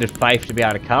thought we needed faith to be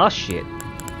able to cast shit.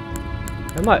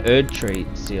 Where are my Erd tree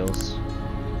seals?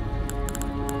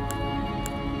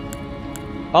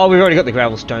 Oh, we've already got the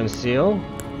Gravelstone seal.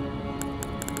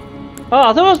 Oh,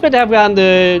 I thought I was meant to have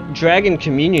the Dragon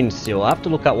Communion seal. I have to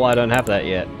look up why I don't have that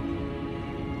yet.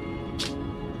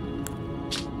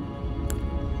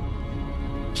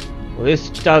 Well, this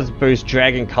does boost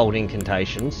Dragon Cult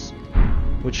incantations.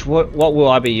 Which, what will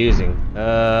I be using?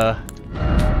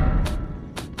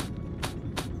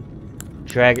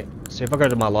 Dragon. So if I go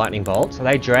to my lightning bolts, are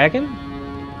they dragon?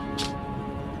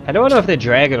 How do I know if they're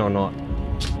dragon or not?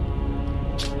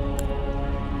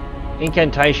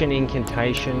 Incantation.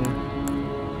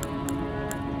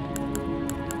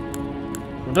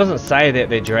 It doesn't say that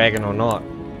they're dragon or not.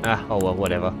 Ah, oh well,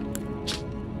 whatever.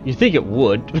 You'd think it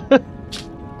would.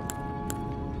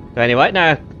 But anyway,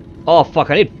 no. Oh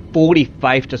fuck, I need 40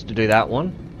 faith just to do that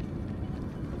one.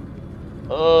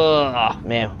 Ugh,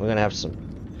 man, we're gonna have some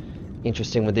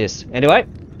interesting with this. Anyway,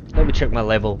 let me check my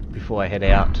level before I head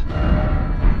out.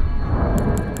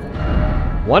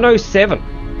 107.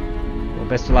 Well,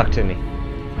 best of luck to me.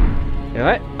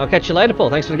 Alright, I'll catch you later, Paul.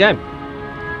 Thanks for the game.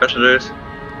 Catch you, dudes.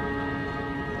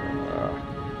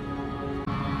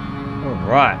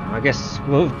 Alright, I guess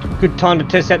well, good time to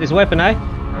test out this weapon, eh?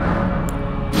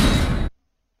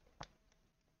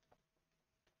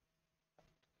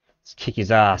 Let's kick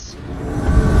his ass.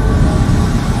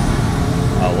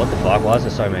 Oh, what the fuck? Why is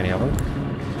there so many of them?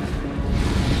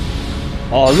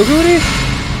 Oh, look at this!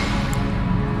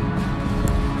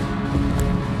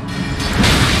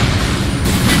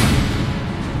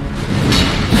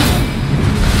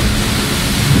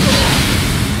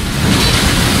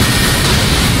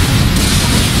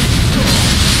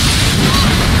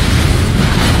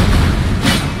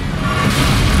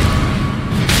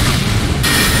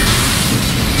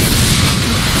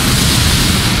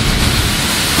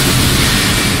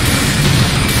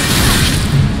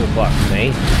 Fuck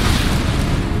me.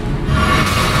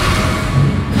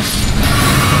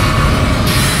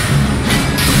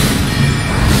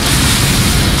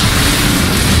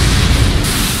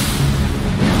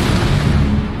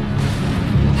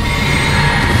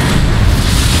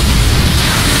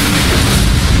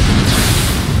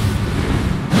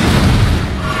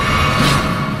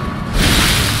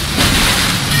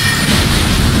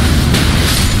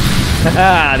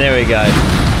 Ah, there we go.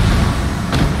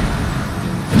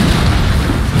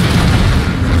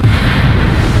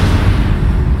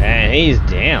 And he's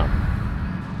down.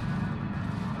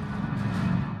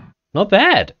 Not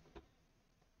bad.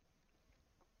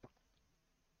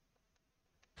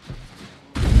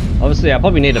 Obviously, I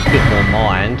probably need a bit more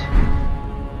mind.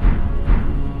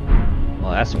 Oh,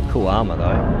 that's some cool armor,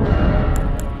 though.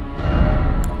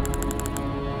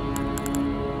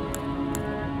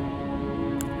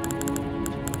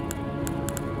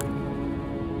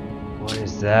 What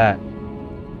is that?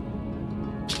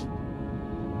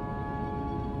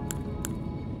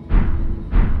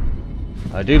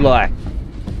 I do like.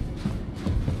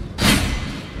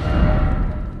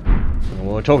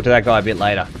 We'll talk to that guy a bit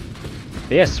later.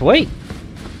 But yeah, sweet.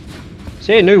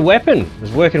 So yeah, new weapon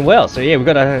was working well. So yeah, we've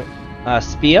got a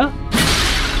spear.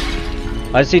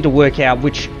 I just need to work out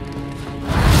which.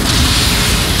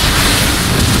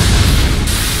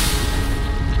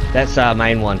 That's our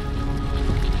main one.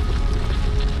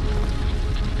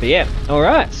 But yeah,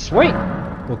 alright, sweet.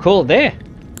 We'll call it there.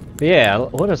 But yeah,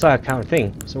 what is our current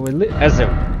thing? So we're as a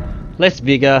less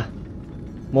vigor,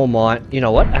 more might. You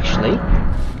know what? Actually,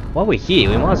 while we're here,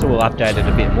 we might as well update it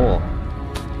a bit more.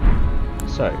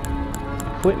 So,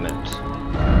 equipment.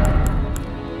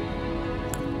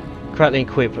 Currently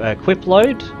equip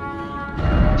load.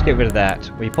 Let's get rid of that.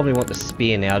 We probably want the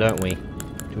spear now, don't we?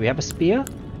 Do we have a spear?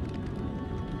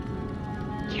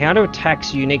 Counter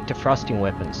attacks unique to thrusting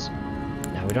weapons.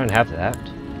 No, we don't have that.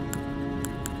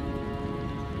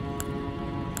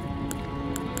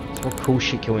 So what cool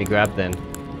shit can we grab then?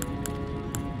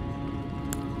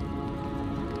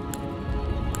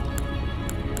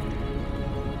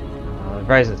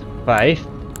 Raises faith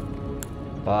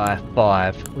by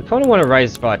 5. We kind of want to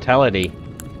raise vitality.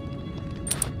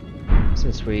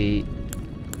 Since we...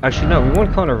 Actually no, we want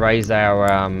to kind of raise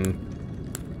our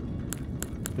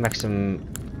maximum...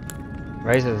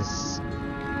 Raises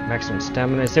maximum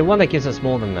stamina. Is there one that gives us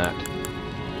more than that?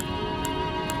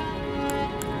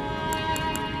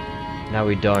 No,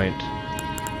 we don't.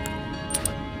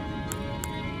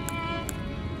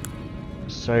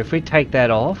 So if we take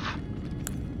that off,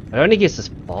 it only gives us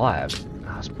 5.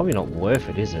 Oh, it's probably not worth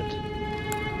it, is it?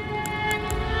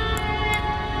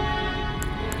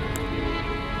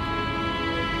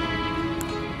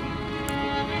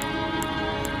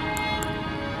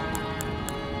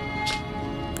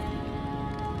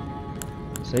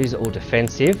 So these are all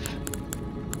defensive.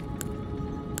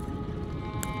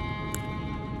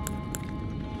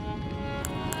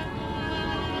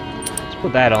 Let's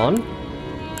put that on.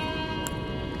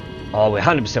 Oh, we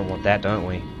 100% want that, don't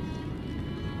we?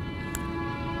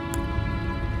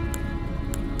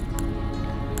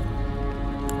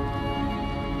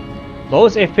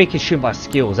 Lowers FP consumed by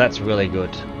skills, that's really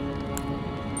good.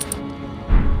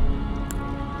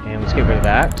 And let's get rid of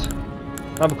that.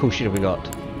 What other cool shit have we got?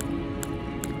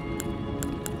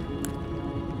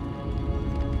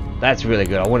 That's really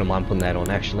good, I wouldn't mind putting that on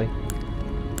actually.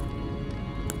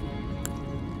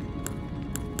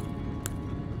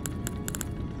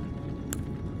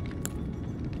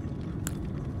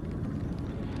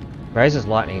 Raises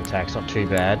lightning attacks, not too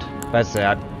bad. That's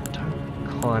I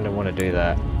don't kind of want to do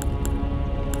that.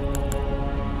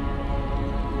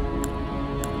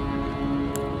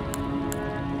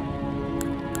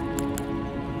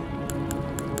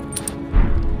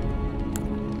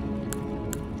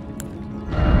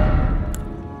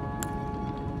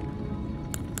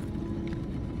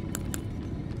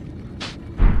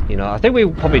 You know, I think we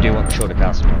probably do want the shorter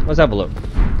castle time. Let's have a look.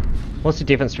 What's the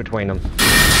difference between them?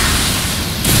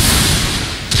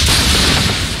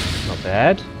 Not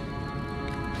bad.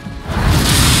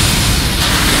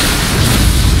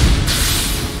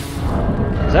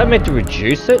 Is that meant to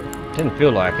reduce it? Didn't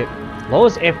feel like it.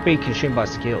 Lowers FP consumed by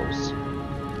skills.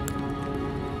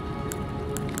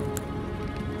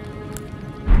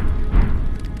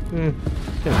 Didn't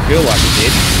feel like it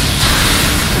did.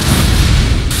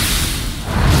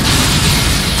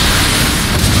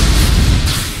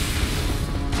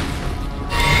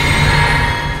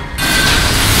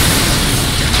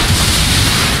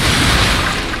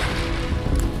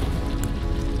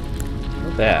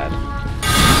 Bad.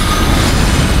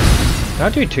 Can I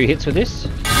do 2 hits with this?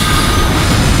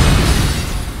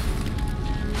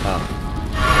 Oh.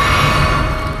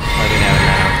 I don't have it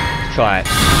now. Let's try it.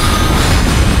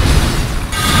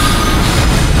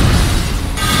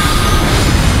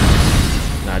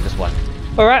 No, just one.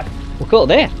 Alright, we'll call it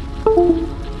there.